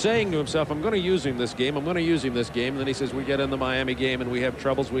he keeps saying to himself, I'm going to use him this game. I'm going to use him this game. And then he says, we get in the Miami game and we have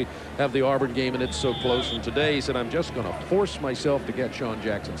troubles. We have the Auburn game and it's so close. And today he said, I'm just going to force myself to get Sean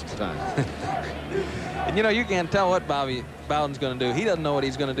Jackson some time. And you know, you can't tell what Bobby Bowden's going to do. He doesn't know what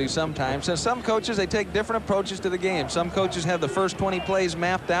he's going to do sometimes. So some coaches, they take different approaches to the game. Some coaches have the first 20 plays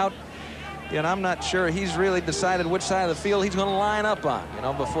mapped out. And I'm not sure he's really decided which side of the field he's going to line up on, you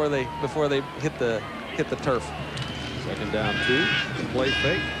know, before they hit the turf. Second down 2. Play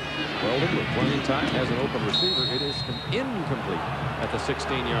fake. Weldon with plenty of time has an open receiver. It is incomplete at the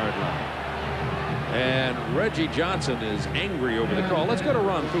 16-yard line. And Reggie Johnson is angry over the call. Let's go to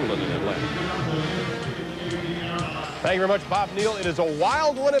Ron Thulin in Atlanta. Thank you very much, Bob Neal. It is a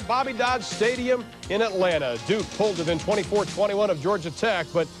wild one at Bobby Dodd Stadium in Atlanta. Duke pulled it in 24-21 of Georgia Tech,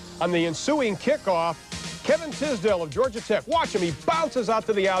 but on the ensuing kickoff, Kevin Tisdale of Georgia Tech, watch him, he bounces out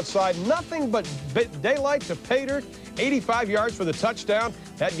to the outside, nothing but daylight to pay dirt, 85 yards for the touchdown.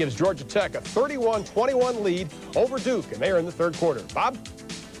 That gives Georgia Tech a 31-21 lead over Duke, and they are in the third quarter. Bob?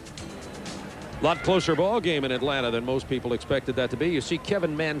 A lot closer ball game in Atlanta than most people expected that to be. You see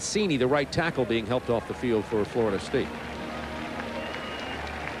Kevin Mancini, the right tackle, being helped off the field for Florida State.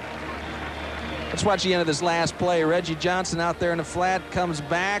 Let's watch the end of this last play. Reggie Johnson out there in the flat comes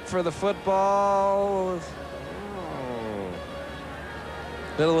back for the football.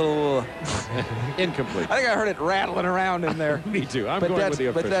 A little incomplete. I think I heard it rattling around in there. Me too. I'm going with the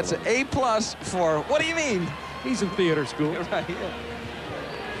official. But that's an A+ for, what do you mean? He's in theater school. Right, yeah.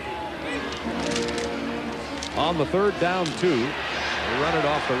 On the 3rd down 2, they run it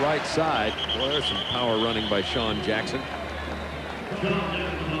off the right side. Well, there's some power running by Sean Jackson.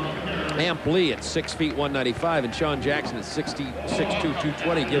 Amp Lee at 6 feet 195 and Sean Jackson at 6'2",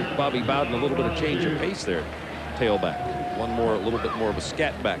 220 give Bobby Bowden a little bit of change of pace there. Tailback. A little bit more of a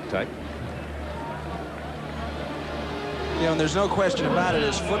scat back type. You know, and there's no question about it,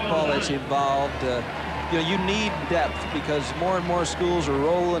 as football has evolved, you know, you need depth because more and more schools are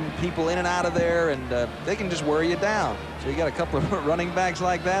rolling people in and out of there, and they can just wear you down. So you got a couple of running backs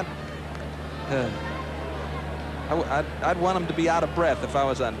like that. I'd want them to be out of breath if I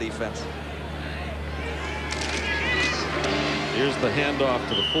was on defense. Here's the handoff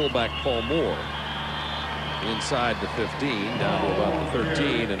to the fullback Paul Moore. Inside the 15, down to about the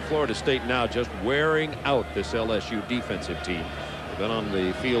 13, and Florida State now just wearing out this LSU defensive team. They've been on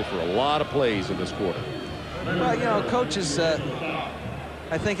the field for a lot of plays in this quarter. Well, you know, coaches,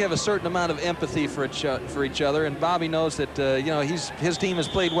 I think, have a certain amount of empathy for each other, and Bobby knows that you know, his team has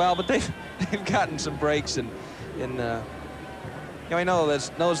played well, but they've gotten some breaks, and you know, he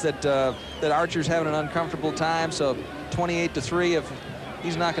knows that Archer's having an uncomfortable time, so 28-3, if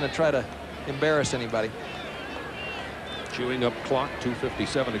he's not going to try to embarrass anybody. Chewing up clock,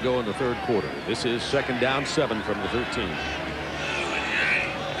 2:57 to go in the 3rd quarter. This is 2nd down 7 from the 13.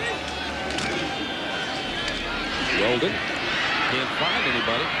 Weldon can't find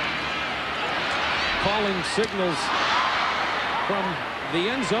anybody. Calling signals from the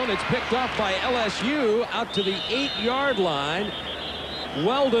end zone. It's picked off by LSU out to the 8-yard line.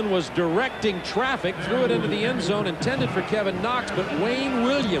 Weldon was directing traffic, threw it into the end zone, intended for Kevin Knox, but Wayne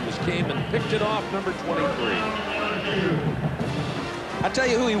Williams came and picked it off, number 23. I'll tell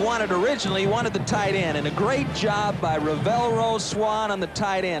you who he wanted originally. He wanted the tight end, and a great job by Ravel Rose Swan on the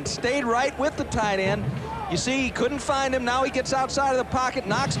tight end. Stayed right with the tight end. You see, he couldn't find him. Now he gets outside of the pocket.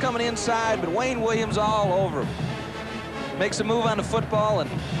 Knox coming inside, but Wayne Williams all over him. Makes a move on the football and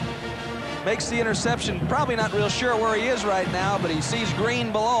makes the interception. Probably not real sure where he is right now, but he sees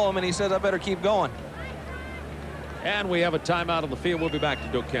green below him, and he says, I better keep going. And we have a timeout on the field. We'll be back to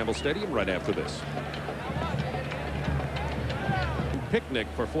Doak Campbell Stadium right after this. Picnic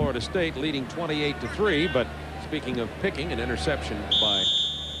for Florida State, leading 28-3, but speaking of picking, an interception by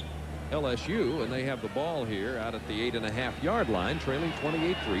LSU, and they have the ball here out at the 8.5-yard line, trailing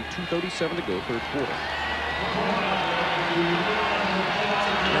 28-3, 2:37 to go, 3rd quarter.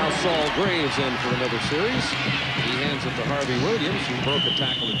 Now Saul Graves in for another series. He hands it to Harvey Williams, who broke a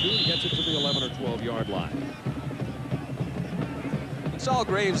tackle or 2 and gets it to the 11 or 12-yard line. Saul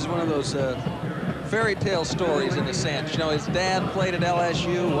Graves is one of those fairy tale stories in a sense. You know, his dad played at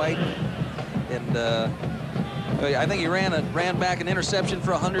LSU, White, and I think he ran back an interception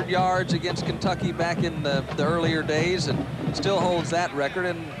for 100 yards against Kentucky back in the earlier days, and still holds that record.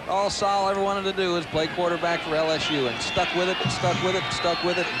 And all Saul ever wanted to do is play quarterback for LSU, and stuck with it, and stuck with it, and stuck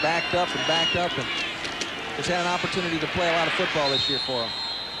with it, and backed up, and just had an opportunity to play a lot of football this year for him.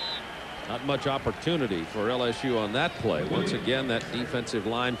 Not much opportunity for LSU on that play. Once again, that defensive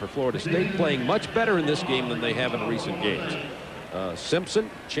line for Florida State playing much better in this game than they have in recent games. Simpson,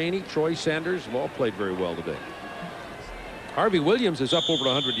 Chaney, Troy Sanders have all played very well today. Harvey Williams is up over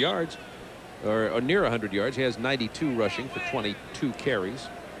 100 yards, or near 100 yards. He has 92 rushing for 22 carries.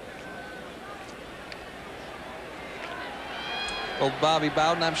 Old Bobby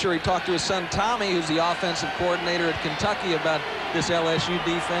Bowden, I'm sure he talked to his son Tommy, who's the offensive coordinator at Kentucky, about this LSU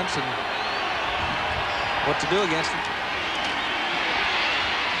defense and what to do against them.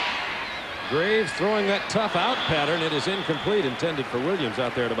 Graves throwing that tough out pattern. It is incomplete, intended for Williams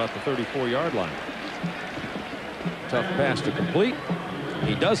out there at about the 34-yard line. Tough pass to complete.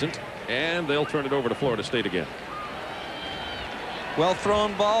 He doesn't, and they'll turn it over to Florida State again. Well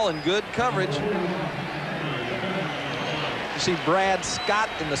thrown ball and good coverage. You see Brad Scott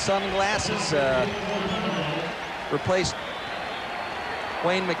in the sunglasses. replaced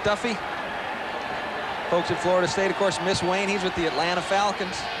Wayne McDuffie. Folks at Florida State, of course, miss Wayne. He's with the Atlanta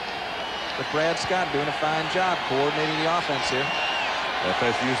Falcons. But Brad Scott doing a fine job coordinating the offense here.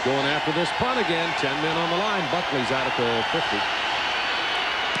 FSU's going after this punt again. 10 men on the line. Buckley's out at the 50.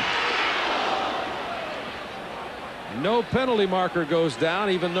 No penalty marker goes down,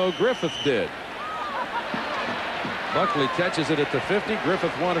 even though Griffith did. Buckley catches it at the 50.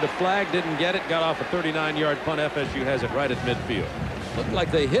 Griffith wanted a flag, didn't get it, got off a 39-yard punt. FSU has it right at midfield. Looked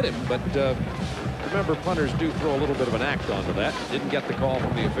like they hit him, but remember, punters do throw a little bit of an act onto that. Didn't get the call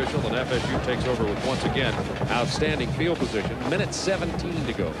from the official, and FSU takes over with, once again, outstanding field position. Minute 17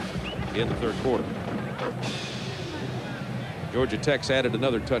 to go in the third quarter. Georgia Tech's added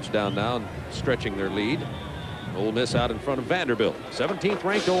another touchdown now, stretching their lead. Ole Miss out in front of Vanderbilt. 17th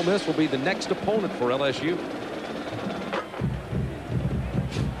ranked Ole Miss will be the next opponent for LSU.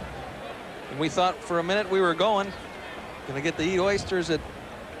 And we thought for a minute we were going to get the eat oysters at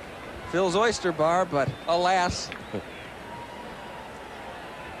Phil's Oyster Bar, but alas,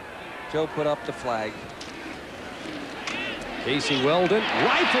 Joe put up the flag. Casey Weldon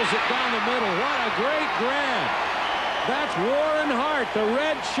rifles it down the middle. What a great grab. That's Warren Hart, the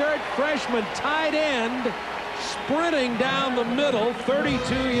redshirt freshman tight end, sprinting down the middle.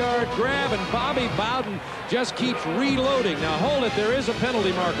 32-yard grab, and Bobby Bowden just keeps reloading. Now hold it, there is a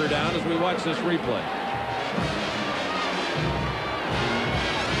penalty marker down as we watch this replay.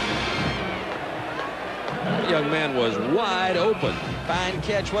 That young man was wide open. Fine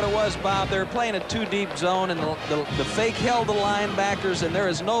catch. What it was, Bob, they were playing a too-deep zone, and the fake held the linebackers, and there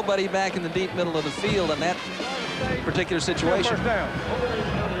is nobody back in the deep middle of the field in that particular situation. First down.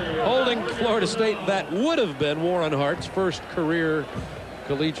 Holding Florida State, that would have been Warren Hart's first career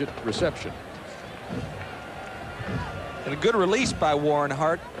collegiate reception. And a good release by Warren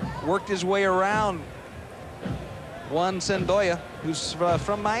Hart. Worked his way around Juan Sendoya, who's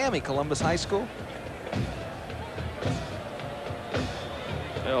from Miami, Columbus High School.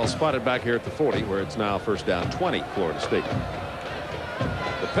 Well, spotted back here at the 40, where it's now first down 20, Florida State.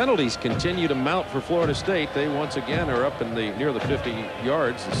 The penalties continue to mount for Florida State. They once again are up in the near the 50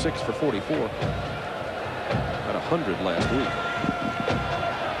 yards, 6 for 44. About 100 last week.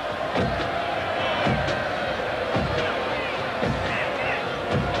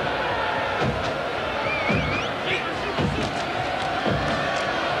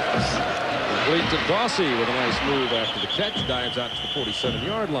 Complete to Dawsey with a nice move after the catch. Dives out to the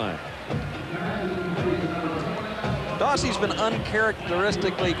 47-yard line. Dawsey's been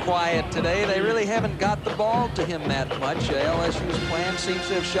uncharacteristically quiet today. They really haven't got the ball to him that much. LSU's plan seems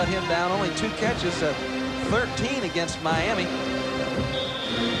to have shut him down. Only 2 catches, 13 against Miami.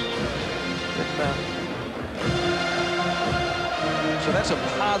 So that's a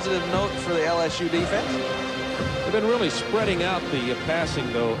positive note for the LSU defense. They've been really spreading out the passing,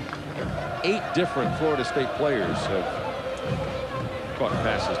 though. 8 different Florida State players have caught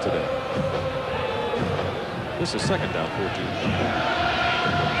passes today. This is second down 14.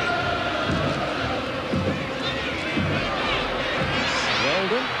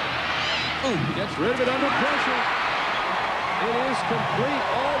 Weldon. Ooh, gets rid of it under pressure. It is complete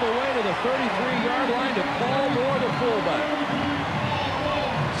all the way to the 33-yard line to Paul Moore, the fullback.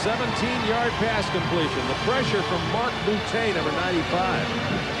 17-yard pass completion. The pressure from Mark Boutte, number 95.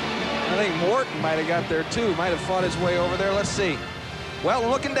 I think Morton might have got there too. Might have fought his way over there. Let's see. Well,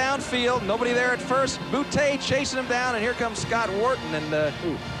 looking downfield, nobody there at first. Boutte chasing him down, and here comes Scott Wharton. And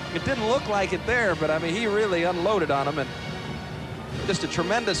it didn't look like it there, but I mean, he really unloaded on him. And just a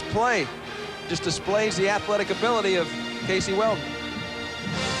tremendous play. Just displays the athletic ability of Casey Weldon.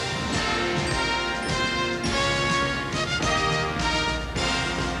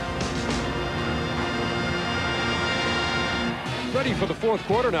 Ready for the fourth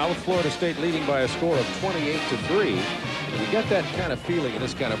quarter now with Florida State leading by a score of 28-3. You get that kind of feeling in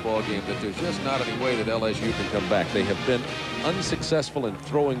this kind of ball game that there's just not any way that LSU can come back. They have been unsuccessful in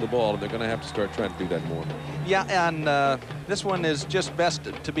throwing the ball, and they're going to have to start trying to do that more. Yeah, and this one is just best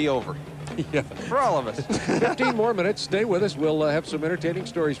to be over. Yeah. For all of us. 15 more minutes. Stay with us. We'll have some entertaining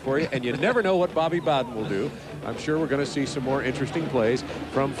stories for you, and you never know what Bobby Bowden will do. I'm sure we're going to see some more interesting plays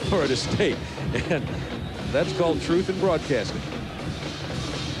from Florida State, and that's called truth in broadcasting.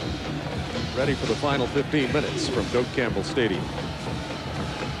 Ready for the final 15 minutes from Doak Campbell Stadium.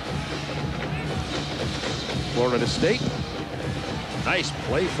 Florida State. Nice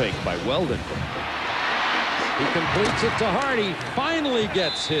play fake by Weldon. He completes it to Hart. He finally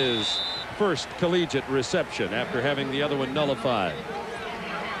gets his first collegiate reception after having the other one nullified.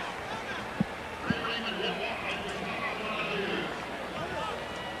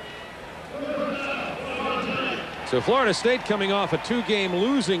 So Florida State, coming off a 2-game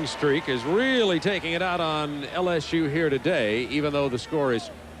losing streak, is really taking it out on LSU here today, even though the score is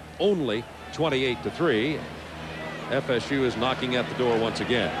only 28-3. FSU is knocking at the door once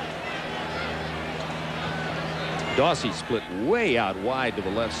again. Dawsey split way out wide to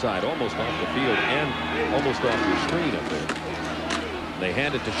the left side, almost off the field and almost off the screen up there. They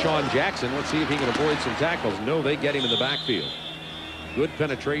hand it to Sean Jackson. Let's see if he can avoid some tackles. No, they get him in the backfield. Good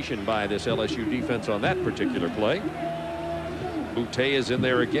penetration by this LSU defense on that particular play. Boutte is in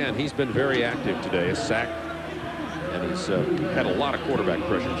there again. He's been very active today. A sack, and he's had a lot of quarterback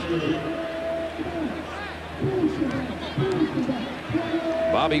pressures.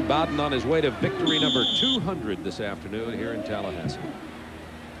 Bobby Bowden on his way to victory number 200 this afternoon here in Tallahassee.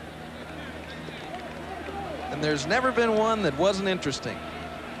 And there's never been one that wasn't interesting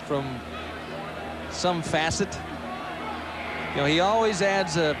from some facet. You know, he always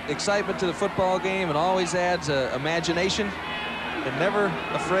adds excitement to the football game and always adds imagination, and never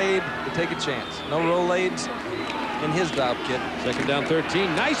afraid to take a chance. No roll-aids in his drop kit. Second down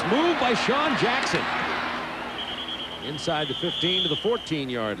 13. Nice move by Sean Jackson. Inside the 15 to the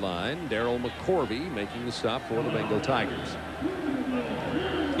 14-yard line. Darryl McCorvey making the stop for the Bengal Tigers.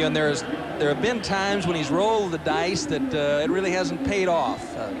 You know, and there have been times when he's rolled the dice that it really hasn't paid off.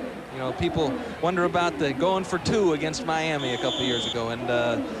 You know, people wonder about the going for 2 against Miami a couple years ago, and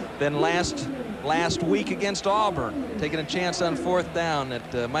then last week against Auburn, taking a chance on 4th down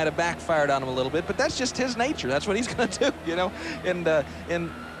that might have backfired on him a little bit, but that's just his nature. That's what he's going to do, you know. And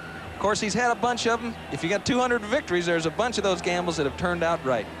of course, he's had a bunch of them. If you got 200 victories, there's a bunch of those gambles that have turned out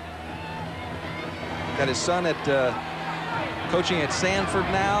right. Got his son at coaching at Sanford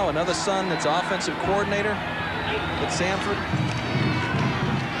now. Another son that's offensive coordinator at Sanford.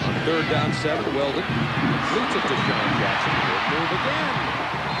 On 3rd down 7, Weldon completes it to Sean Jackson. Good move again.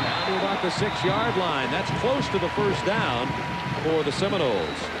 Down to about the 6-yard line. That's close to the 1st down for the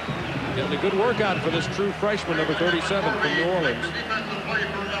Seminoles. Getting a good workout for this true freshman, number 37 from New Orleans.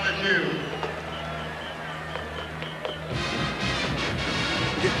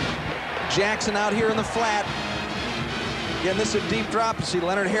 Jackson out here in the flat. Again, this is a deep drop. You see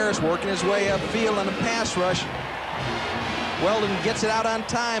Leonard Harris working his way upfield on a pass rush. Weldon gets it out on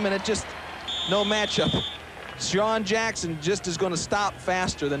time, and it just no matchup. Sean Jackson just is going to stop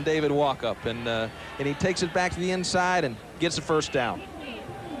faster than David Walkup, and he takes it back to the inside and gets the 1st down.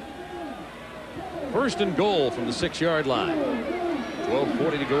 1st and goal from the 6-yard line.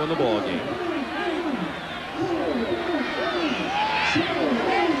 12:40 to go in the ball game.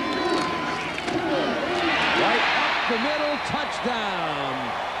 Right up the middle,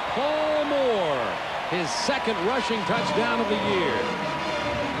 touchdown. Paul Moore, his 2nd rushing touchdown of the year.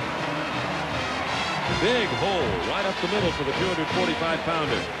 Big hole right up the middle for the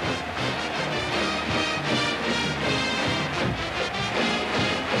 245-pounder.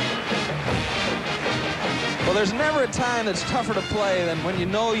 Well, there's never a time that's tougher to play than when you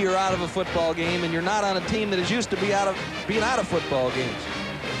know you're out of a football game and you're not on a team that is used to being out of football games.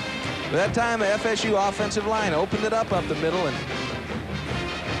 But that time, the FSU offensive line opened it up the middle, and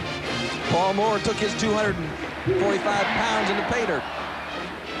Paul Moore took his 245 pounds into pay dirt.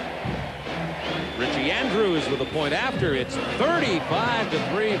 Richie Andrews with a point after. It's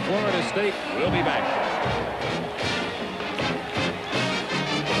 35-3. Florida State will be back.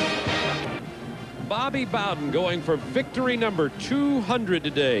 Bobby Bowden going for victory number 200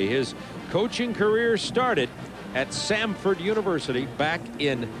 today. His coaching career started at Samford University back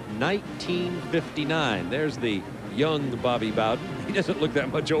in 1959. There's the young Bobby Bowden. He doesn't look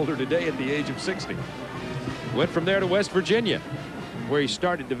that much older today at the age of 60. Went from there to West Virginia, where he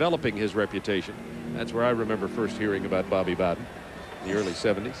started developing his reputation. That's where I remember first hearing about Bobby Bowden in the early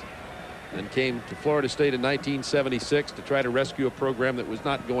 70s. Then came to Florida State in 1976 to try to rescue a program that was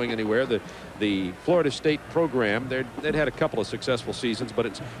not going anywhere. The Florida State program, they'd had a couple of successful seasons, but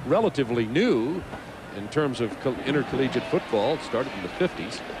it's relatively new in terms of intercollegiate football. It started in the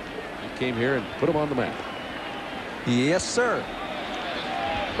 50s. He came here and put them on the map. Yes, sir.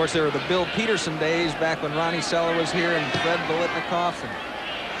 Of course, there were the Bill Peterson days back when Ronnie Seller was here, and Fred Bolitnikoff and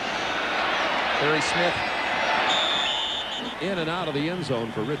Harry Smith. In and out of the end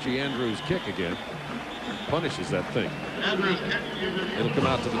zone for Richie Andrews' kick again. Punishes that thing. It'll come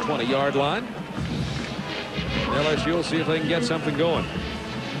out to the 20-yard line. LSU will see if they can get something going.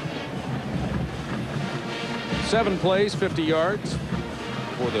 7 plays, 50 yards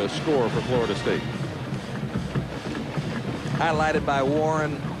for the score for Florida State. Highlighted by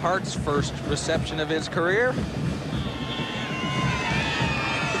Warren Hart's first reception of his career.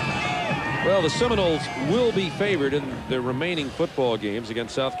 Well, the Seminoles will be favored in the remaining football games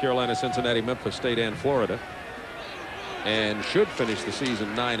against South Carolina, Cincinnati, Memphis State, and Florida. and should finish the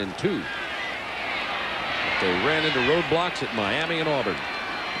season 9-2. They ran into roadblocks at Miami and Auburn.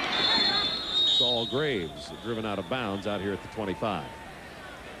 Saul Graves driven out of bounds out here at the 25.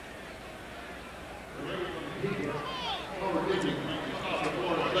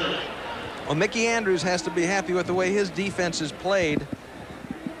 Well, Mickey Andrews has to be happy with the way his defense has played.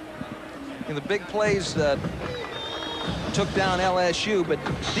 In the big plays that took down LSU, but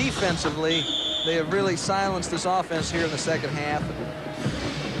defensively they have really silenced this offense here in the second half.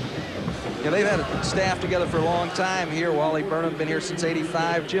 They've had a staff together for a long time here. Wally Burnham been here since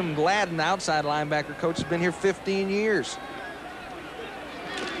 '85. Jim Gladden, the outside linebacker coach, has been here 15 years.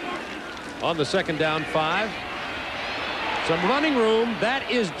 On the second down 5. Some running room. That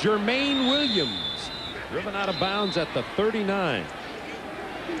is Jermaine Williams. Driven out of bounds at the 39.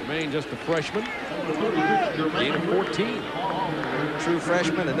 Jermaine just a freshman. Gain of 14. True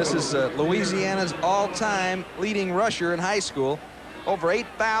freshman, and this is Louisiana's all-time leading rusher in high school. Over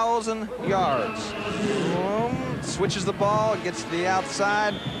 8,000 yards. Switches the ball, gets to the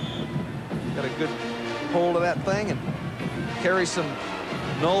outside. Got a good hold of that thing and carries some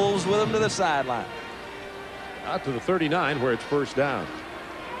Knowles with him to the sideline. Out to the 39 where it's first down.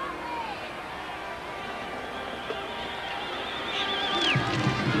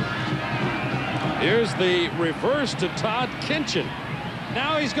 Here's the reverse to Todd Kinchin.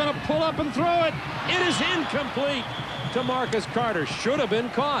 Now he's going to pull up and throw it. It is incomplete to Marcus Carter. Should have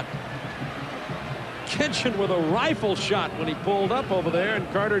been caught. Kinchin with a rifle shot when he pulled up over there,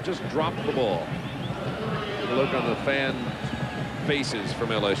 and Carter just dropped the ball. Look on the fan faces from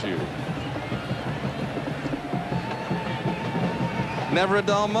LSU. Never a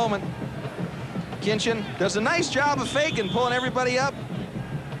dull moment. Kinchin does a nice job of faking, pulling everybody up.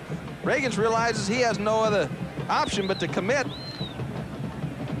 Reagans realizes he has no other option but to commit.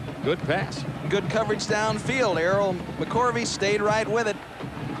 Good pass. Good coverage downfield. Errol McCorvey stayed right with it.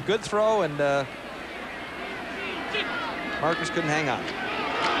 Good throw, and Marcus couldn't hang on.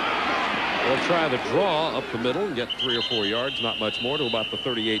 They'll try the draw up the middle and get 3 or 4 yards, not much more, to about the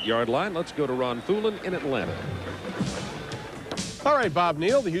 38-yard line. Let's go to Ron Thulin in Atlanta. All right, Bob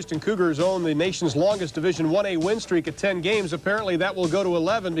Neal, the Houston Cougars own the nation's longest Division 1A win streak at 10 games. Apparently that will go to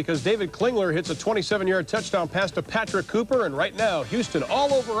 11 because David Klingler hits a 27-yard touchdown pass to Patrick Cooper. And right now, Houston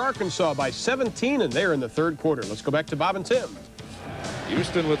all over Arkansas by 17, and they're in the third quarter. Let's go back to Bob and Tim.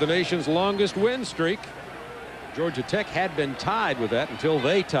 Houston with the nation's longest win streak. Georgia Tech had been tied with that until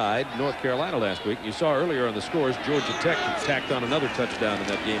they tied North Carolina last week. You saw earlier on the scores, Georgia Tech tacked on another touchdown in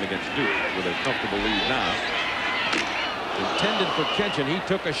that game against Duke with a comfortable lead now. Intended for Kinchin. He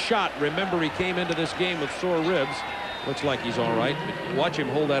took a shot. Remember, he came into this game with sore ribs. Looks like he's all right. But watch him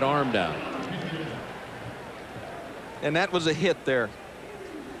hold that arm down. And that was a hit there.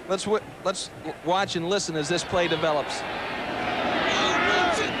 Let's watch and listen as this play develops.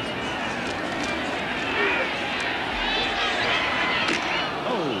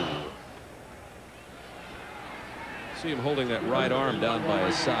 Oh. See him holding that right arm down by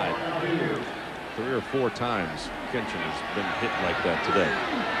his side. 3 or 4 times Kinchin has been hit like that today.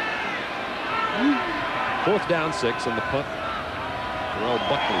 4th down 6 on the punt. Terrell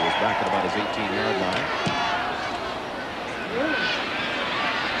Buckley is back at about his 18-yard line.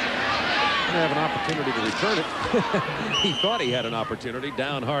 Going to have an opportunity to return it. He thought he had an opportunity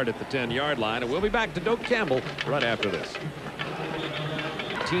down hard at the 10-yard line. And we'll be back to Doak Campbell right after this.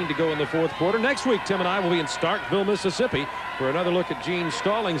 18 to go in the 4th quarter. Next week, Tim and I will be in Starkville, Mississippi for another look at Gene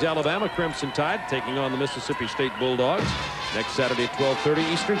Stallings' Alabama Crimson Tide taking on the Mississippi State Bulldogs next Saturday at 12:30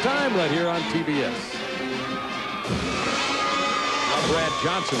 Eastern Time right here on TBS. Now Brad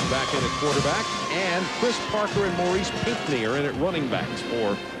Johnson back in at quarterback, and Chris Parker and Maurice Pinckney are in at running backs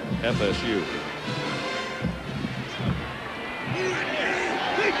for FSU.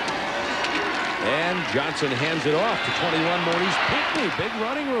 And Johnson hands it off to 21 Maurice Pinckney. Big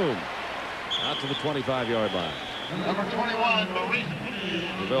running room. Out to the 25-yard line. Number 21, Maurice Pinckney.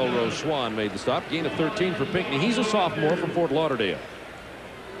 Velro Swan made the stop. Gain of 13 for Pinckney. He's a sophomore from Fort Lauderdale.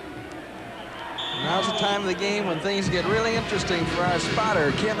 Now's the time of the game when things get really interesting for our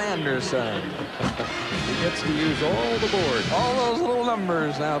spotter, Kim Anderson. He gets to use all the board. All those little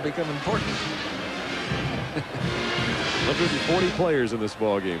numbers now become important. 140 players in this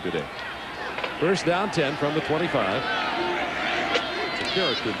ball game today. First down 10 from the 25. It's a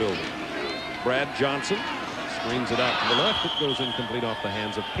character builder. Brad Johnson screens it out to the left. It goes incomplete off the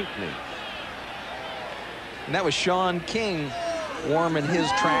hands of Pinckney. And that was Sean King warming his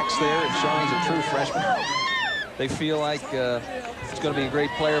tracks there. And Sean's a true freshman. They feel like it's going to be a great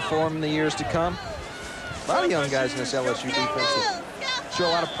player for him in the years to come. A lot of young guys in this LSU defense that show a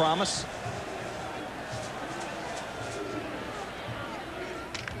lot of promise.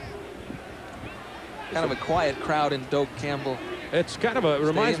 Kind of a quiet crowd in Doak Campbell. It's kind of it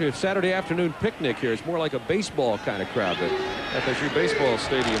reminds me of Saturday afternoon picnic here. It's more like a baseball kind of crowd. The FSU baseball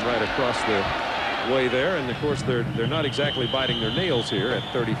stadium right across the way there, and of course they're not exactly biting their nails here at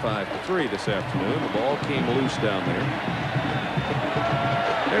 35-3 this afternoon. The ball came loose down there.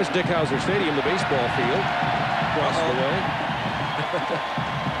 There's Dick Howser Stadium, the baseball field across the way.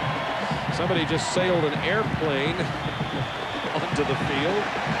 Somebody just sailed an airplane onto the field.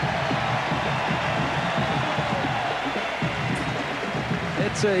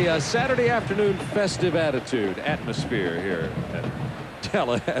 It's a Saturday afternoon festive atmosphere here at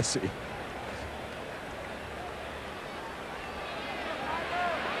Tallahassee.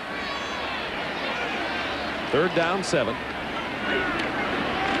 Third down, 7.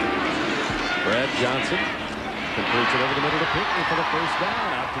 Brad Johnson completes it over the middle to Pinckney for the first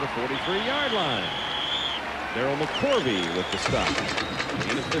down out to the 43-yard line. Darryl McCorvey with the stop.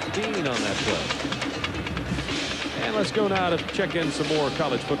 Gain of 15 on that play. And let's go now to check in some more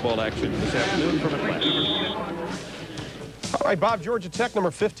college football action this afternoon from Atlanta. All right, Bob, Georgia Tech, number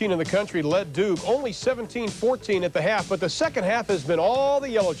 15 in the country, led Duke. Only 17-14 at the half, but the second half has been all the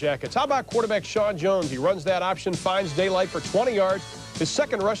Yellow Jackets. How about quarterback Sean Jones? He runs that option, finds daylight for 20 yards. His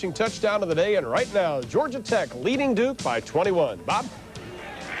second rushing touchdown of the day, and right now, Georgia Tech leading Duke by 21. Bob?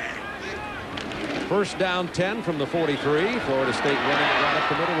 First down 10 from the 43. Florida State running it right up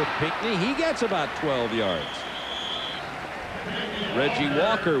the middle with Pinckney. He gets about 12 yards. Reggie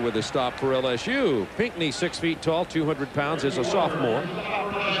Walker with a stop for LSU. Pinckney, 6 feet tall, 200 pounds, is a sophomore.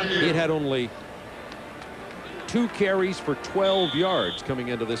 He had only 2 carries for 12 yards coming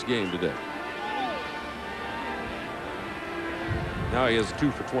into this game today. Now he has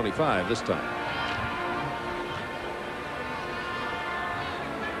 2 for 25 this time.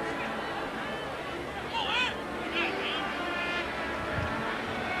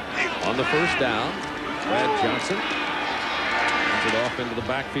 On the first down, Brad Johnson it off into the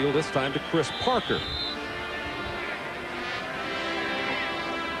backfield, this time to Chris Parker.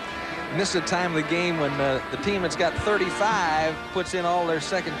 And this is a time of the game when the team that's got 35 puts in all their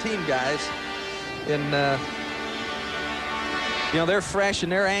second team guys. And you know, they're fresh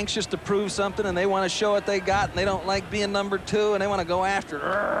and they're anxious to prove something, and they want to show what they got, and they don't like being number 2, and they want to go after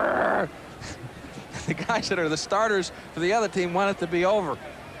it. The guys that are the starters for the other team want it to be over.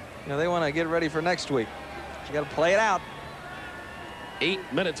 You know, they want to get ready for next week. You got to play it out. 8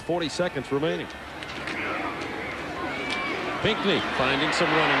 minutes 40 seconds remaining. Pinckney finding some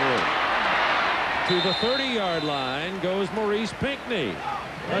running room. To the 30-yard line goes Maurice Pinckney.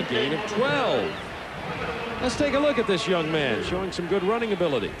 A gain of 12. Let's take a look at this young man showing some good running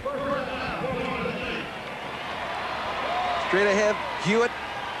ability. Straight ahead, Hewitt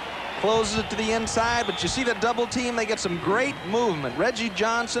closes it to the inside, but you see the double team, they get some great movement. Reggie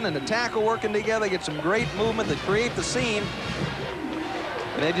Johnson and the tackle working together, get some great movement that create the seam.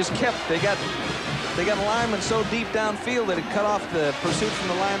 And they just kept, they got linemen so deep downfield that it cut off the pursuit from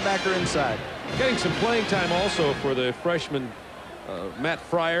the linebacker inside. Getting some playing time also for the freshman Matt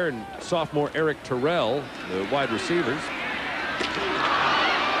Fryer and sophomore Eric Terrell, the wide receivers. What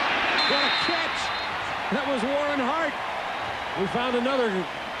a catch! That was Warren Hart. We found another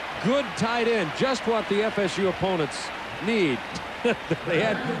good tight end, just what the FSU opponents need. They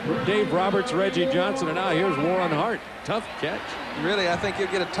had Dave Roberts, Reggie Johnson, and now here's Warren Hart. Tough catch. Really, I think you'll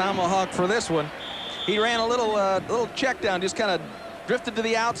get a tomahawk for this one. He ran a little check down, just kind of drifted to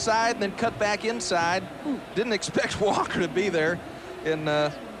the outside and then cut back inside. Didn't expect Walker to be there, and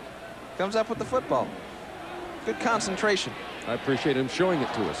comes up with the football. Good concentration. I appreciate him showing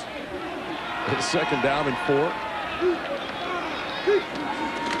it to us. It's second down and 4.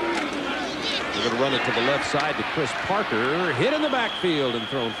 They're going to run it to the left side to Chris Parker. Hit in the backfield and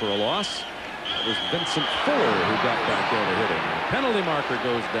thrown for a loss. It was Vincent Fuller who got back there to hit him. The penalty marker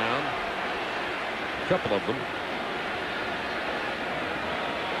goes down. A couple of them.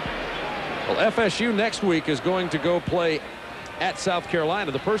 Well, FSU next week is going to go play at South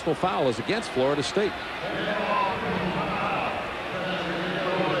Carolina. The personal foul is against Florida State.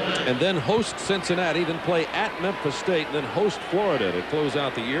 And then host Cincinnati, then play at Memphis State, and then host Florida to close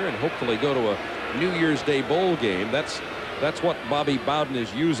out the year and hopefully go to a New Year's Day bowl game. That's what Bobby Bowden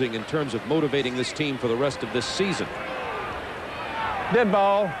is using in terms of motivating this team for the rest of this season. Dead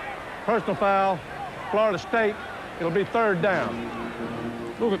ball, personal foul, Florida State. It'll be third down.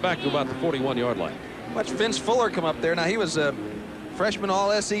 Move it back to about the 41-yard line. Watch Vince Fuller come up there. Now, he was a freshman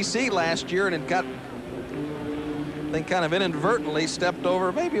All-SEC last year, and it got, I think, kind of inadvertently stepped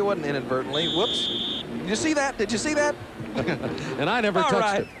over. Maybe it wasn't inadvertently. Whoops. Did you see that? Did you see that? And I never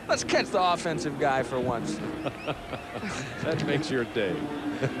touched it. Let's catch the offensive guy for once. That makes your day.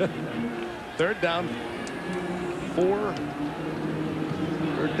 Third down 4.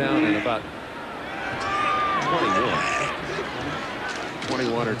 Third down and about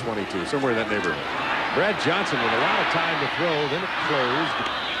 21 or 22, somewhere in that neighborhood. Brad Johnson with a lot of time to throw, then it closed,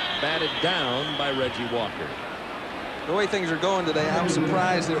 batted down by Reggie Walker. The way things are going today, I'm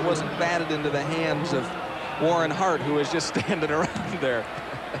surprised that it wasn't batted into the hands of Warren Hart, who was just standing around there.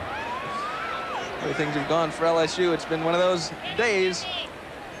 The way things have gone for LSU, it's been one of those days.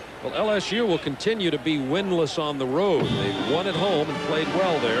 Well, LSU will continue to be winless on the road. They've won at home and played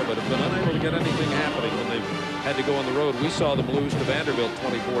well there, but have been unable to get anything happening when they've had to go on the road. We saw them lose to Vanderbilt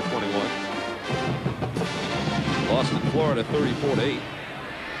 24-21. Lost in Florida 34-8.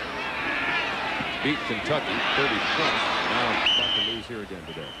 Beat Kentucky 30-20. Now about to lose here again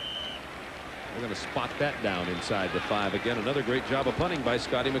today. They're going to spot that down inside the 5 again. Another great job of punting by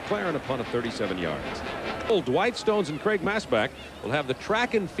Scotty McLaren, a punt of 37 yards. Dwight Stones and Craig Masbach will have the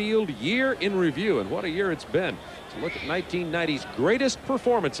track and field year in review, and what a year it's been. So look at 1990's greatest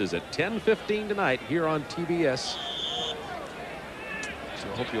performances at 10:15 tonight here on TBS. So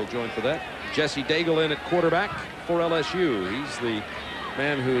I hope you'll join for that. Jesse Daigle in at quarterback for LSU. He's the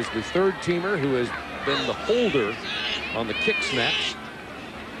man who is the third teamer who has been the holder on the kick snaps.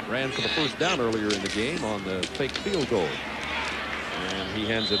 Ran for the first down earlier in the game on the fake field goal. And he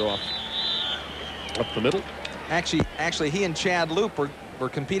hands it off up the middle. Actually, he and Chad Loop were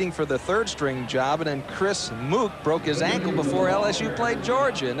competing for the third string job, and then Chris Mook broke his ankle before LSU played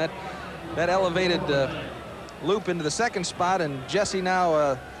Georgia, and that elevated Loop into the second spot, and Jesse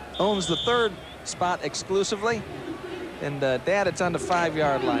now owns the third spot exclusively. And Dad, it's on the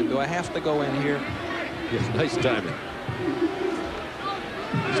 5-yard line. Do I have to go in here? Yes, nice timing.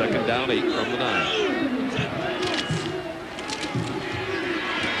 Second down, 8 from the 9.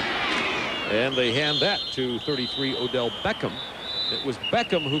 And they hand that to 33 Odell Beckham. It was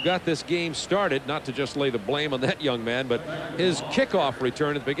Beckham who got this game started, not to just lay the blame on that young man, but his kickoff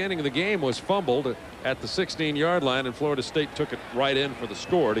return at the beginning of the game was fumbled at the 16-yard line, and Florida State took it right in for the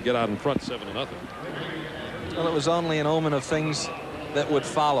score to get out in front 7-0. Well, it was only an omen of things that would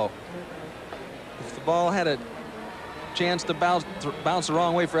follow. If the ball had a chance to bounce the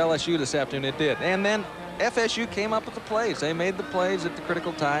wrong way for LSU this afternoon, it did. And then FSU came up with the plays. They made the plays at the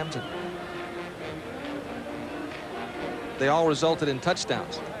critical times, and they all resulted in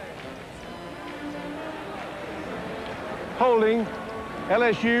touchdowns. Holding.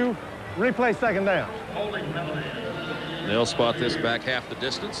 LSU. Replay second down. They'll spot this back half the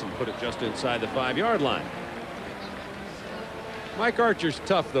distance and put it just inside the 5-yard line. Mike Archer's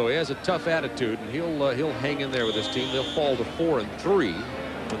tough, though. He has a tough attitude, and he'll hang in there with his team. They'll fall to 4-3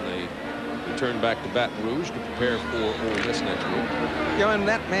 when they return back to Baton Rouge to prepare for Ole Miss next week. You know, and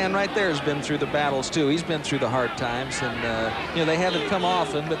that man right there has been through the battles too. He's been through the hard times, and you know, they haven't come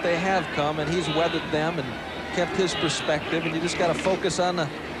often, but they have come, and he's weathered them and kept his perspective. And you just got to focus on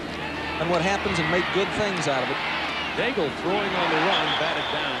what happens and make good things out of it. Daigle throwing on the run, batted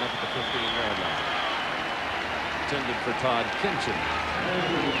down up at the 15-yard line. Intended for Todd Kinson.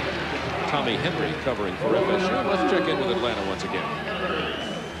 Tommy Henry covering for FSU. Let's check in with Atlanta once again.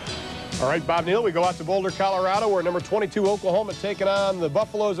 All right, Bob Neal, we go out to Boulder, Colorado, where number 22 Oklahoma taking on the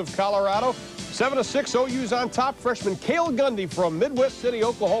Buffaloes of Colorado. 7-6, OU's on top. Freshman Cale Gundy from Midwest City,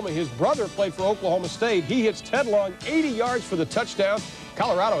 Oklahoma. His brother played for Oklahoma State. He hits Ted Long 80 yards for the touchdown.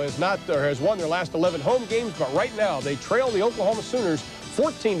 Colorado has won their last 11 home games, but right now they trail the Oklahoma Sooners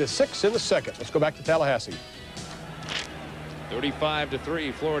 14-6 in the second. Let's go back to Tallahassee.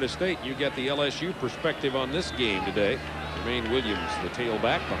 35-3, Florida State. You get the LSU perspective on this game today. Jermaine Williams, the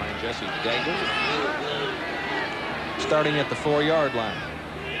tailback, behind Jesse Daigle. Starting at the 4-yard line.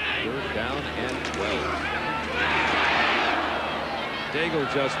 Third down and 12. Daigle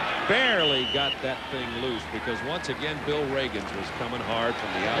just barely got that thing loose because once again Bill Reagans was coming hard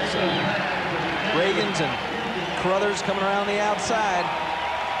from the outside. Reagans and Crothers coming around the outside.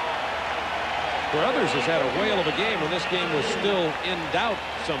 Crothers has had a whale of a game when this game was still in doubt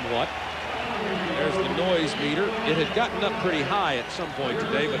somewhat. There's the noise meter. It had gotten up pretty high at some point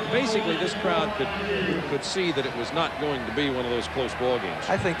today, but basically this crowd could see that it was not going to be one of those close ball games.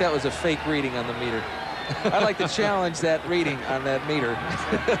 I think that was a fake reading on the meter. I'd like to challenge that reading on that meter.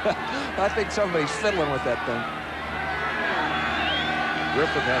 I think somebody's fiddling with that thing.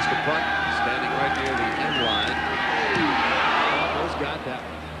 Griffith has to punt, standing right near the end line. Almost got that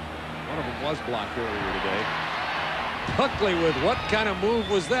one. One of them was blocked earlier today. Buckley with what kind of move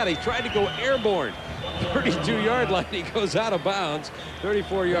was that? He tried to go airborne. 32-yard line, he goes out of bounds.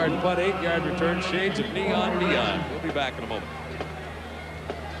 34-yard punt, 8-yard return, shades of neon. We'll be back in a moment.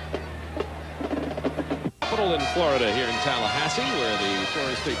 Capitol in Florida here in Tallahassee, where the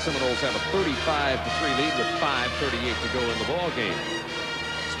Florida State Seminoles have a 35-3 lead with 5:38 to go in the ball game.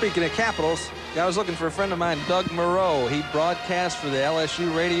 Speaking of Capitals, I was looking for a friend of mine, Doug Moreau. He broadcasts for the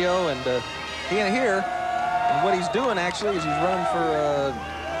LSU radio, and he ain't here. And what he's doing actually is he's running for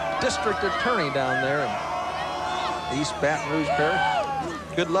district attorney down there in East Baton Rouge Parish.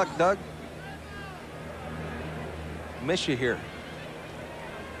 Good luck, Doug. Miss you here.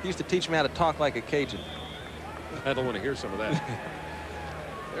 He used to teach me how to talk like a Cajun. I don't want to hear some of that.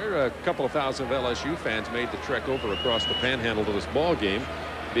 There are a couple of thousand of LSU fans made the trek over across the Panhandle to this ball game.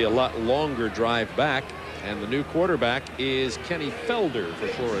 Be a lot longer drive back, and the new quarterback is Kenny Felder for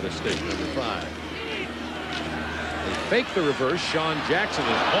Florida State, number 5. They fake the reverse. Sean Jackson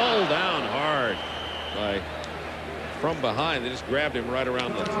is hauled down hard from behind. They just grabbed him right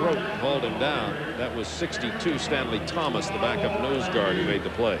around the throat and hauled him down. That was 62 Stanley Thomas, the backup nose guard, who made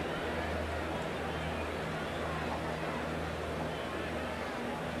the play.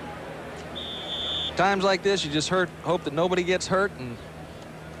 Times like this, you just hope that nobody gets hurt and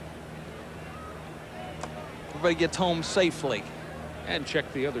everybody gets home safely. And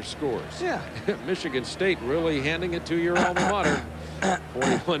check the other scores. Yeah. Michigan State really handing it to your alma mater,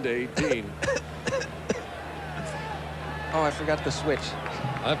 41-18. Oh, I forgot the switch.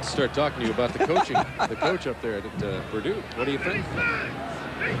 I have to start talking to you about the coaching. The coach up there at Purdue. What do you think?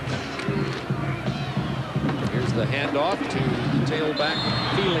 Here's the handoff to the tailback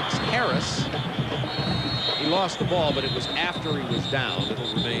Felix Harris. He lost the ball, but it was after he was down.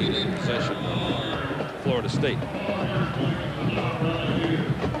 It'll remain in possession of Florida State.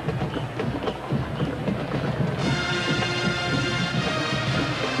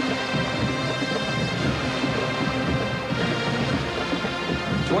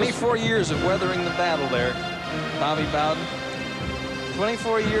 "24 years of weathering the battle there, Bobby Bowden.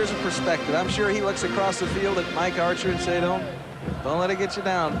 24 years of perspective. I'm sure he looks across the field at Mike Archer and say, don't let it get you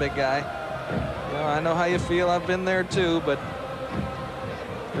down, big guy. You know, I know how you feel. I've been there too, but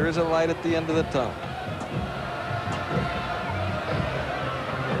there is a light at the end of the tunnel."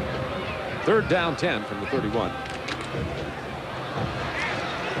 3rd down 10 from the 31.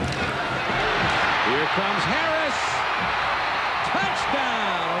 Here comes Harris.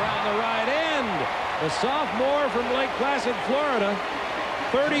 Touchdown around the right end. The sophomore from Lake Placid, Florida.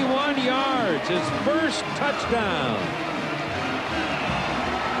 31 yards, his first touchdown.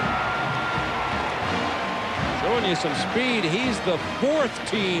 Showing you some speed. He's the 4th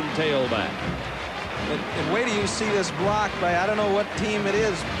team tailback. And wait till you see this block by, I don't know what team it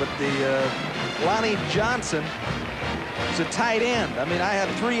is, but the Lonnie Johnson is a tight end. I mean, I had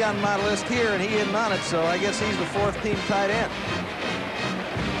 3 on my list here, and he isn't on it, so I guess he's the 4th team tight end.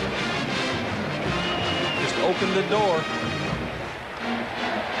 Just opened the door.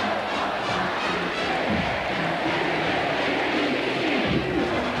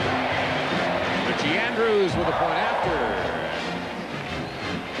 Richie Andrews with a point after.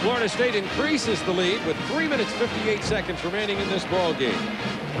 Florida State increases the lead with 3 minutes 58 seconds remaining in this ball game.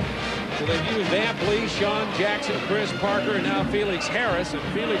 So they've used amply Sean Jackson, Chris Parker, and now Felix Harris. And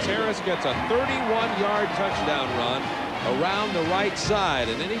Felix Harris gets a 31-yard touchdown run around the right side.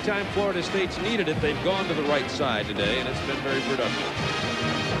 And anytime Florida State's needed it, they've gone to the right side today, and it's been very productive.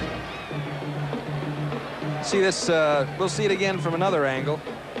 See this, we'll see it again from another angle.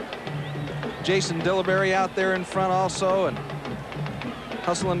 Jason Dillberry out there in front also, and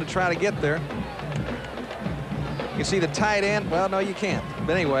hustling to try to get there. You can see the tight end. Well, no, you can't.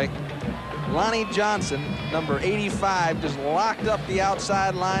 But anyway, Lonnie Johnson, number 85, just locked up the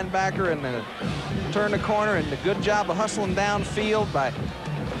outside linebacker and then turned the corner, and a good job of hustling downfield by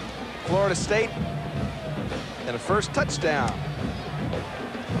Florida State. And a first touchdown.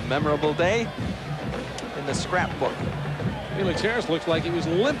 A memorable day in the scrapbook. Felix Harris looks like he was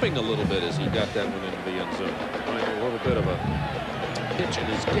limping a little bit as he got that one into the end zone. Finding a little bit of a pitch in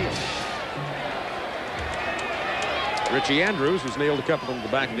his gait. Richie Andrews has nailed a couple in the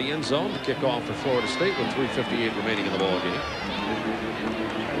back of the end zone to kick off for Florida State with 3:58 remaining in the ball game.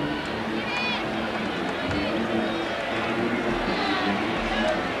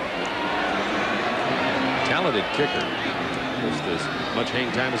 Talented kicker. Just as much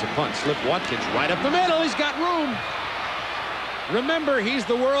hang time as a punt. Slip Watkins right up the middle. He's got room. Remember, he's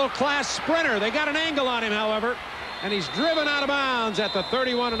the world-class sprinter. They got an angle on him, however, and he's driven out of bounds at the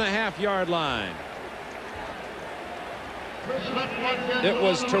 31.5-yard line. It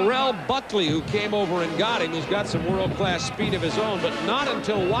was Terrell Buckley who came over and got him. He's got some world-class speed of his own, but not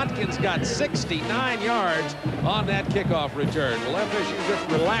until Watkins got 69 yards on that kickoff return. Well, FSU just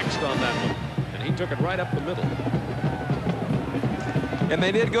relaxed on that one, and he took it right up the middle. And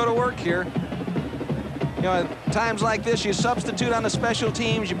they did go to work here. You know, at times like this, you substitute on the special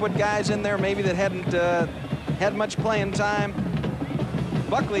teams. You put guys in there maybe that hadn't had much playing time.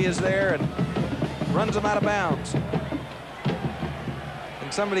 Buckley is there and runs them out of bounds.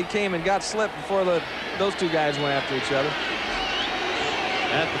 And somebody came and got slipped before those two guys went after each other.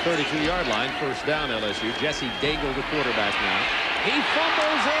 At the 32-yard line, first down LSU. Jesse Daigle, the quarterback now. He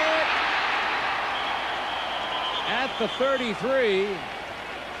fumbles it at the 33.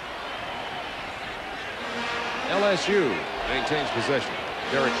 LSU maintains possession.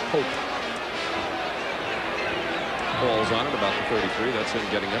 Derek Pope falls on it about the 33. That's him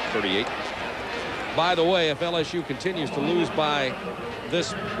getting up 38. By the way, if LSU continues to lose by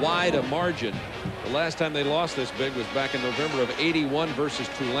this wide a margin, the last time they lost this big was back in November of '81 versus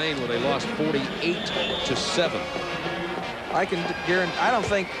Tulane, where they lost 48-7. I can guarantee. I don't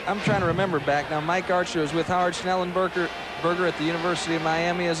think. I'm trying to remember back now. Mike Archer was with Howard Schnellenberger at the University of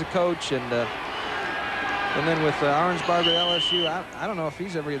Miami as a coach, and then with Arnsparger at LSU. I don't know if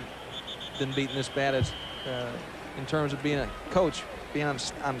he's ever been beaten this bad as in terms of being a coach, being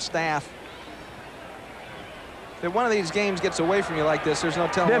on staff. If one of these games gets away from you like this, there's no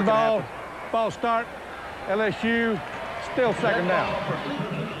telling what can happen. Ball start. LSU still second down.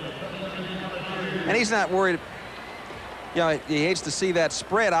 And he's not worried. You know, he hates to see that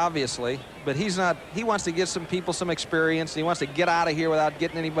spread, obviously, but he's not. He wants to give some people some experience. And he wants to get out of here without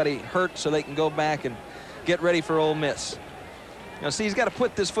getting anybody hurt so they can go back and get ready for Ole Miss. You know, see, he's got to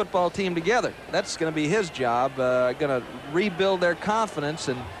put this football team together. That's going to be his job. Going to rebuild their confidence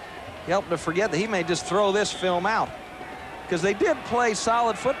and help them to forget that he may just throw this film out. Because they did play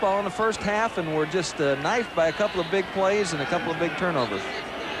solid football in the first half and were just knifed by a couple of big plays and a couple of big turnovers.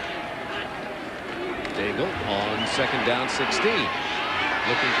 Daigle on second down 16.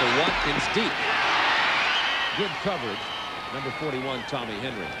 Looking for Watkins deep. Good coverage. Number 41, Tommy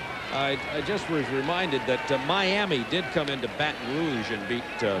Henry. I just was reminded that Miami did come into Baton Rouge and beat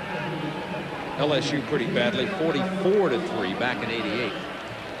LSU pretty badly, 44-3 back in '88.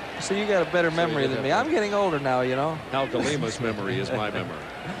 So you got a better memory than me. I'm getting older now, you know. Hal Kalima's memory is my memory.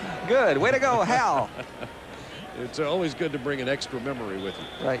 Good. Way to go, Hal. It's always good to bring an extra memory with you.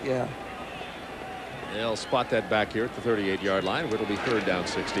 Right, yeah. They'll spot that back here at the 38-yard line. It'll be third down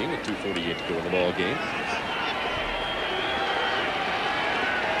 16 with 2:48 to go in the ball game.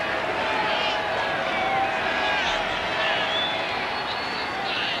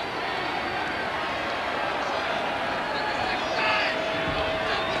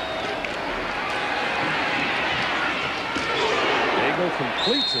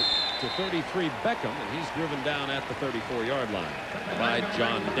 Completes it to 33 Beckham, and he's driven down at the 34-yard line by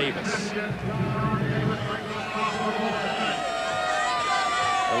John Davis.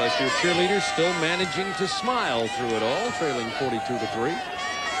 LSU cheerleaders still managing to smile through it all, trailing 42-3.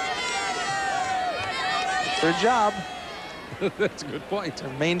 Their job. That's a good point.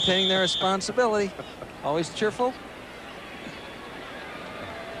 They're maintaining their responsibility. Always cheerful.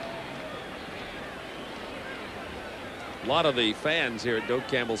 A lot of the fans here at Doak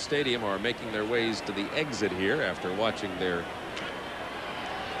Campbell Stadium are making their ways to the exit here after watching their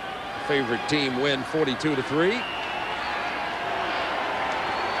favorite team win 42-3.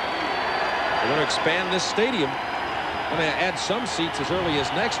 They're going to expand this stadium. I'm going to add some seats as early as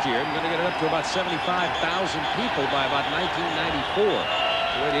next year. I'm going to get it up to about 75,000 people by about 1994.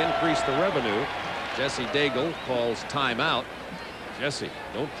 The way to increase the revenue. Jesse Daigle calls timeout. Jesse,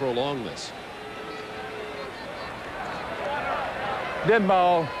 don't prolong this. Dead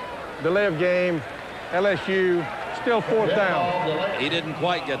ball, delay of game, LSU, still fourth down. He didn't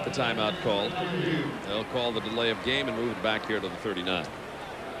quite get the timeout called. They'll call the delay of game and move it back here to the 39.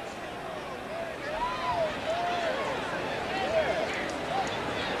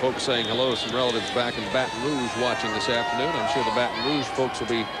 Folks saying hello, some relatives back in Baton Rouge watching this afternoon. I'm sure the Baton Rouge folks will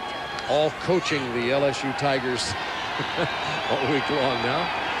be all coaching the LSU Tigers all week long now,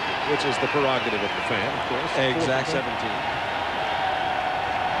 which is the prerogative of the fan, of course. Exactly. 17.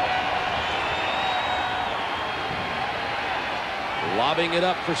 Lobbing it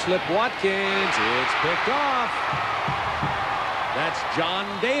up for Slip Watkins. It's picked off. That's John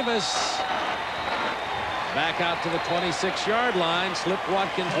Davis. Back out to the 26-yard line. Slip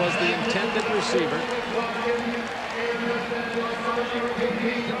Watkins was the intended receiver.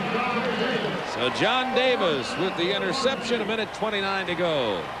 So John Davis with the interception. 1:29 to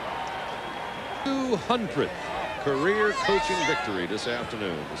go. 200th career coaching victory this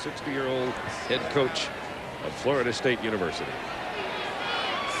afternoon. The 60-year-old head coach of Florida State University.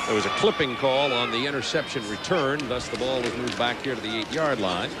 There was a clipping call on the interception return. Thus, the ball was moved back here to the 8-yard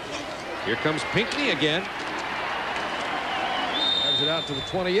line. Here comes Pinckney again. Drives it out to the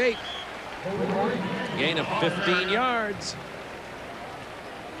 28. Gain of 15 yards.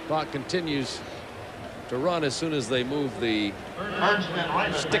 Clock continues to run as soon as they move the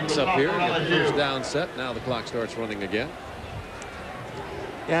sticks up here. Get the first down set. Now the clock starts running again.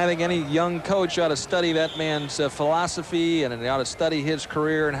 Yeah, I think any young coach ought to study that man's philosophy, and they ought to study his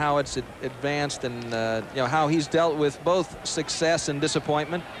career and how it's advanced, and you know, how he's dealt with both success and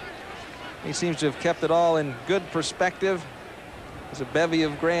disappointment. He seems to have kept it all in good perspective. There's a bevy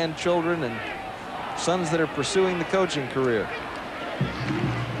of grandchildren and sons that are pursuing the coaching career.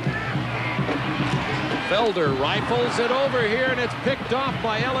 Felder rifles it over here, and it's picked off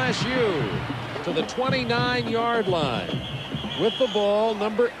by LSU to the 29-yard line. With the ball,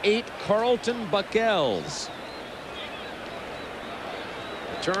 number 8, Carlton Buckels.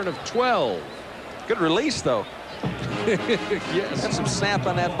 A turn of 12. Good release, though. Yes. Got some snap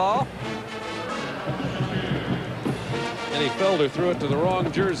on that ball. Eddie Felder threw it to the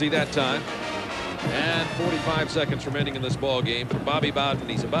wrong jersey that time. And 45 seconds remaining in this ball game for Bobby Bowden.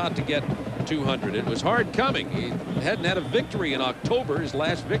 He's about to get 200. It was hard coming. He hadn't had a victory in October. His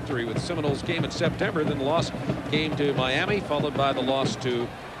last victory with Seminoles came in September. Then the loss came to Miami, followed by the loss to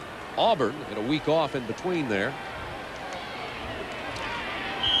Auburn, and a week off in between there.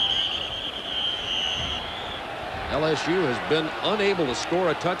 LSU has been unable to score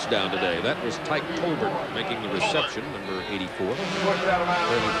a touchdown today. That was Tyke Tolbert making the reception, number 84. Early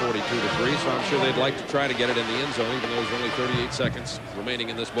 42-3, so I'm sure they'd like to try to get it in the end zone, even though there's only 38 seconds remaining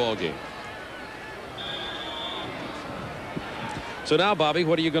in this ball game. So now, Bobby,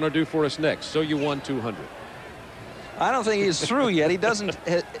 what are you going to do for us next? So you won 200. I don't think he's through yet. He doesn't.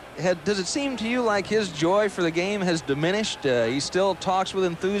 Does it seem to you like his joy for the game has diminished? He still talks with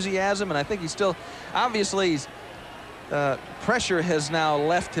enthusiasm, and I think he's still, obviously, pressure has now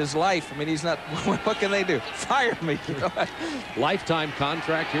left his life. I mean, he's not. What can they do? Fire me. You know? Lifetime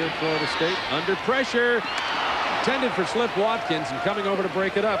contract here at Florida State. Under pressure. Intended for Slip Watkins, and coming over to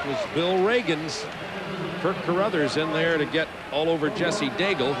break it up was Bill Reagan's. Kirk Carruthers in there to get all over Jesse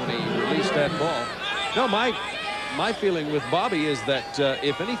Daigle when he released that ball. No, my feeling with Bobby is that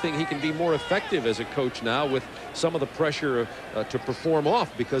if anything, he can be more effective as a coach now with some of the pressure to perform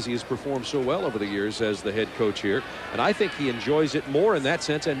off, because he has performed so well over the years as the head coach here. And I think he enjoys it more in that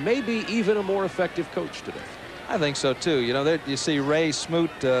sense, and maybe even a more effective coach today. I think so too. You know, there you see Ray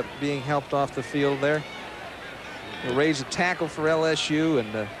Smoot being helped off the field there. Ray's a tackle for LSU,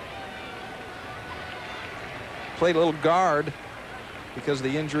 and played a little guard because of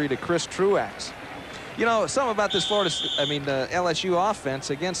the injury to Chris Truax. You know, something about this LSU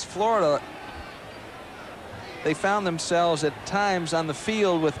offense against Florida, they found themselves at times on the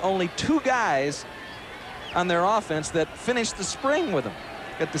field with only 2 guys on their offense that finished the spring with them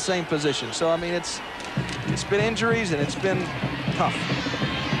at the same position. So, I mean, it's been injuries, and it's been tough.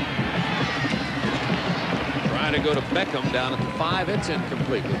 Trying to go to Beckham down at the 5. It's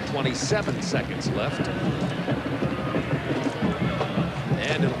incomplete with 27 seconds left.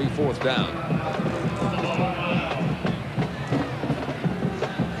 And it'll be 4th down.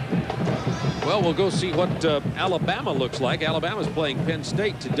 Well, we'll go see what Alabama looks like. Alabama's playing Penn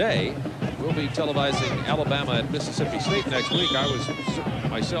State today. We'll be televising Alabama at Mississippi State next week. I was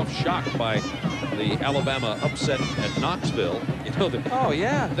myself shocked by the Alabama upset at Knoxville. You know, oh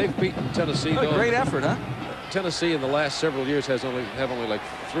yeah, they've beaten Tennessee. What a great effort, huh? Tennessee in the last several years have only like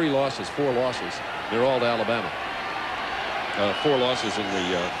 4 losses. They're all to Alabama. 4 losses in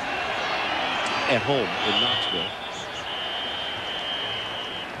the at home in Knoxville.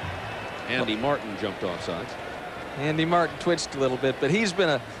 Andy Martin jumped offsides. Andy Martin twitched a little bit, but he's been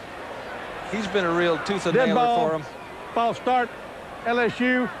a real tooth and nailer for him. Ball start.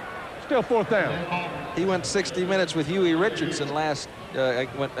 LSU still 4th down. He went 60 minutes with Huey Richardson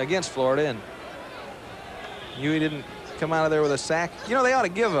against Florida, and Huey didn't come out of there with a sack. You know, they ought to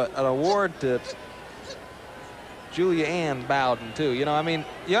give an award to Julia Ann Bowden too. You know, I mean,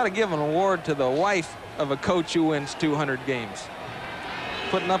 you ought to give an award to the wife of a coach who wins 200 games.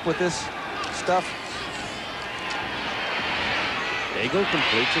 Putting up with this stuff. Daigle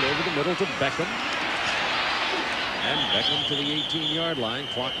completes it over the middle to Beckham. And Beckham to the 18-yard line.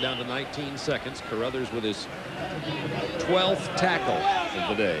 Clock down to 19 seconds. Carruthers with his 12th tackle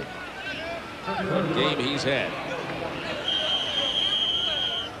of the day. What game he's had.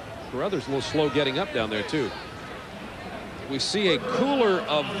 Carruthers a little slow getting up down there too. We see a cooler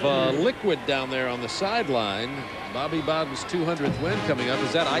of liquid down there on the sideline. Bobby Bowden's 200th win coming up.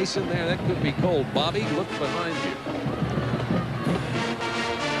 Is that ice in there? That could be cold. Bobby, look behind you.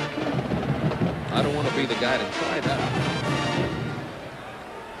 I don't want to be the guy to try that.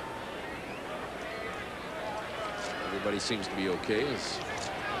 Everybody seems to be okay as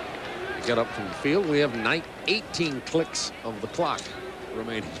to get up from the field. We have 18 clicks of the clock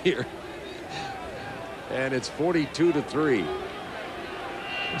remaining here. And it's 42-3.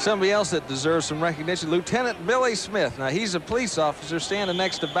 Somebody else that deserves some recognition, Lieutenant Billy Smith. Now, he's a police officer standing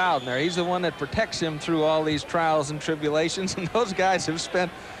next to Bowden there. He's the one that protects him through all these trials and tribulations. And those guys have spent,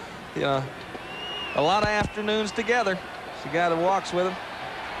 you know, a lot of afternoons together. It's the guy that walks with him.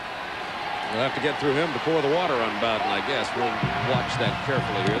 We'll have to get through him to pour the water on Bowden, I guess. We'll watch that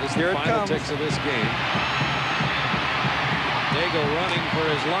carefully here. This is the final ticks of this game. Dago running for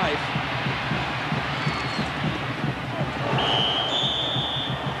his life.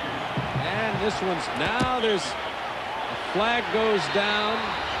 And this one's now there's a flag goes down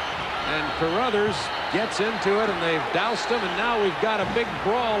and Carruthers gets into it and they've doused him, and now we've got a big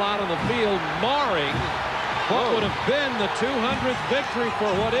brawl out on the field, marring what would have been the 200th victory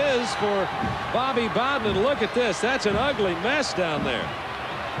for what is for Bobby Bowden. And look at this. That's an ugly mess down there.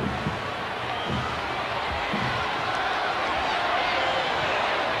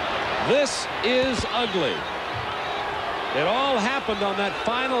 This is ugly. It all happened on that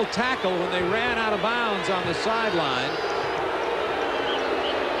final tackle when they ran out of bounds on the sideline.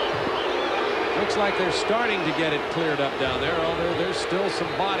 Looks like they're starting to get it cleared up down there, although there's still some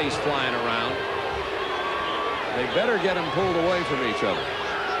bodies flying around. They better get them pulled away from each other.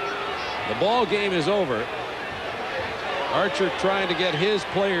 The ball game is over. Archer trying to get his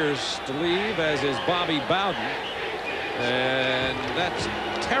players to leave, as is Bobby Bowden. And that's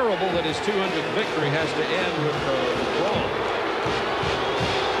terrible that his 200th victory has to end with a brawl.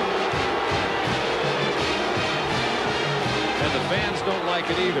 And the fans don't like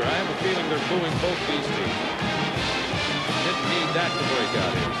it either. I have a feeling they're booing both these teams. Didn't need that to break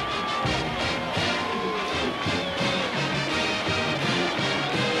out here.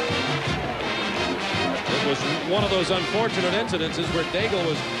 Was one of those unfortunate incidences where Daigle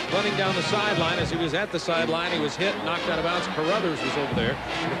was running down the sideline. As he was at the sideline, he was hit, knocked out of bounds. Carruthers was over there.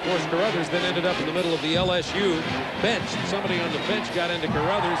 And of course, Carruthers then ended up in the middle of the LSU bench. Somebody on the bench got into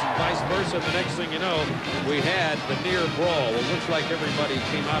Carruthers and vice versa. The next thing you know, we had the near brawl. It looks like everybody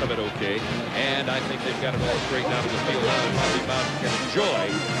came out of it okay. And I think they've got it all straightened out in the field now. And Bobby Bowden can enjoy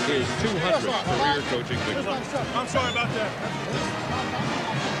his 200th career coaching victory. I'm sorry about that.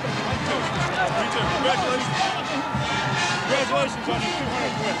 Congratulations. Congratulations on your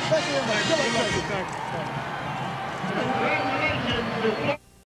 200th win. Thank you very much. Good luck. Thank you.